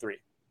ahead of week 3.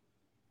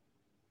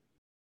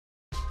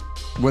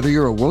 Whether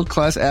you're a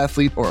world-class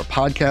athlete or a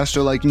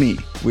podcaster like me,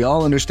 we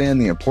all understand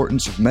the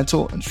importance of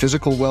mental and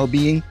physical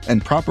well-being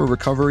and proper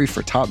recovery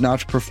for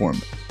top-notch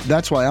performance.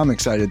 That's why I'm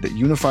excited that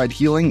Unified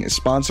Healing is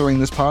sponsoring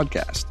this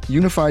podcast.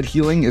 Unified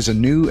Healing is a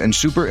new and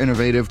super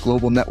innovative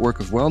global network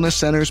of wellness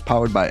centers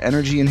powered by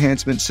Energy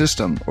Enhancement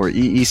System, or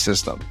EE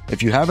System.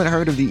 If you haven't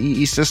heard of the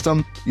EE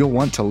System, you'll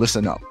want to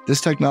listen up.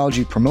 This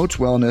technology promotes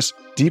wellness,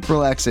 deep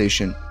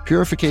relaxation,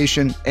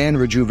 purification, and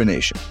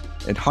rejuvenation.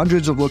 In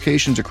hundreds of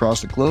locations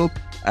across the globe,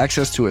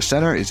 access to a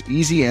center is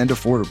easy and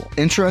affordable.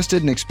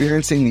 Interested in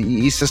experiencing the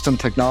EE System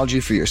technology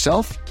for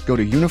yourself? Go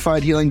to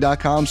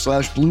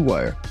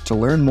unifydhealing.com/bluewire to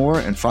learn more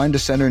and find a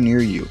center near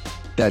you.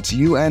 That's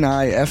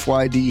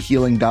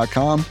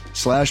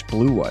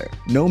unifydhealing.com/bluewire.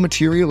 No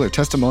material or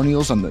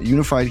testimonials on the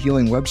Unified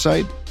Healing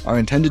website are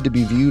intended to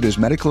be viewed as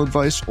medical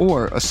advice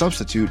or a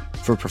substitute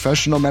for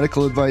professional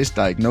medical advice,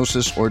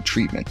 diagnosis, or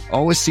treatment.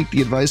 Always seek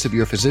the advice of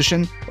your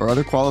physician or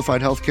other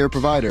qualified healthcare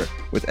provider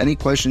with any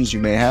questions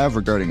you may have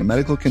regarding a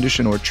medical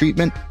condition or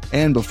treatment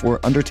and before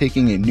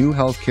undertaking a new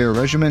healthcare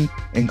regimen,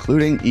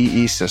 including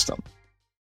EE System.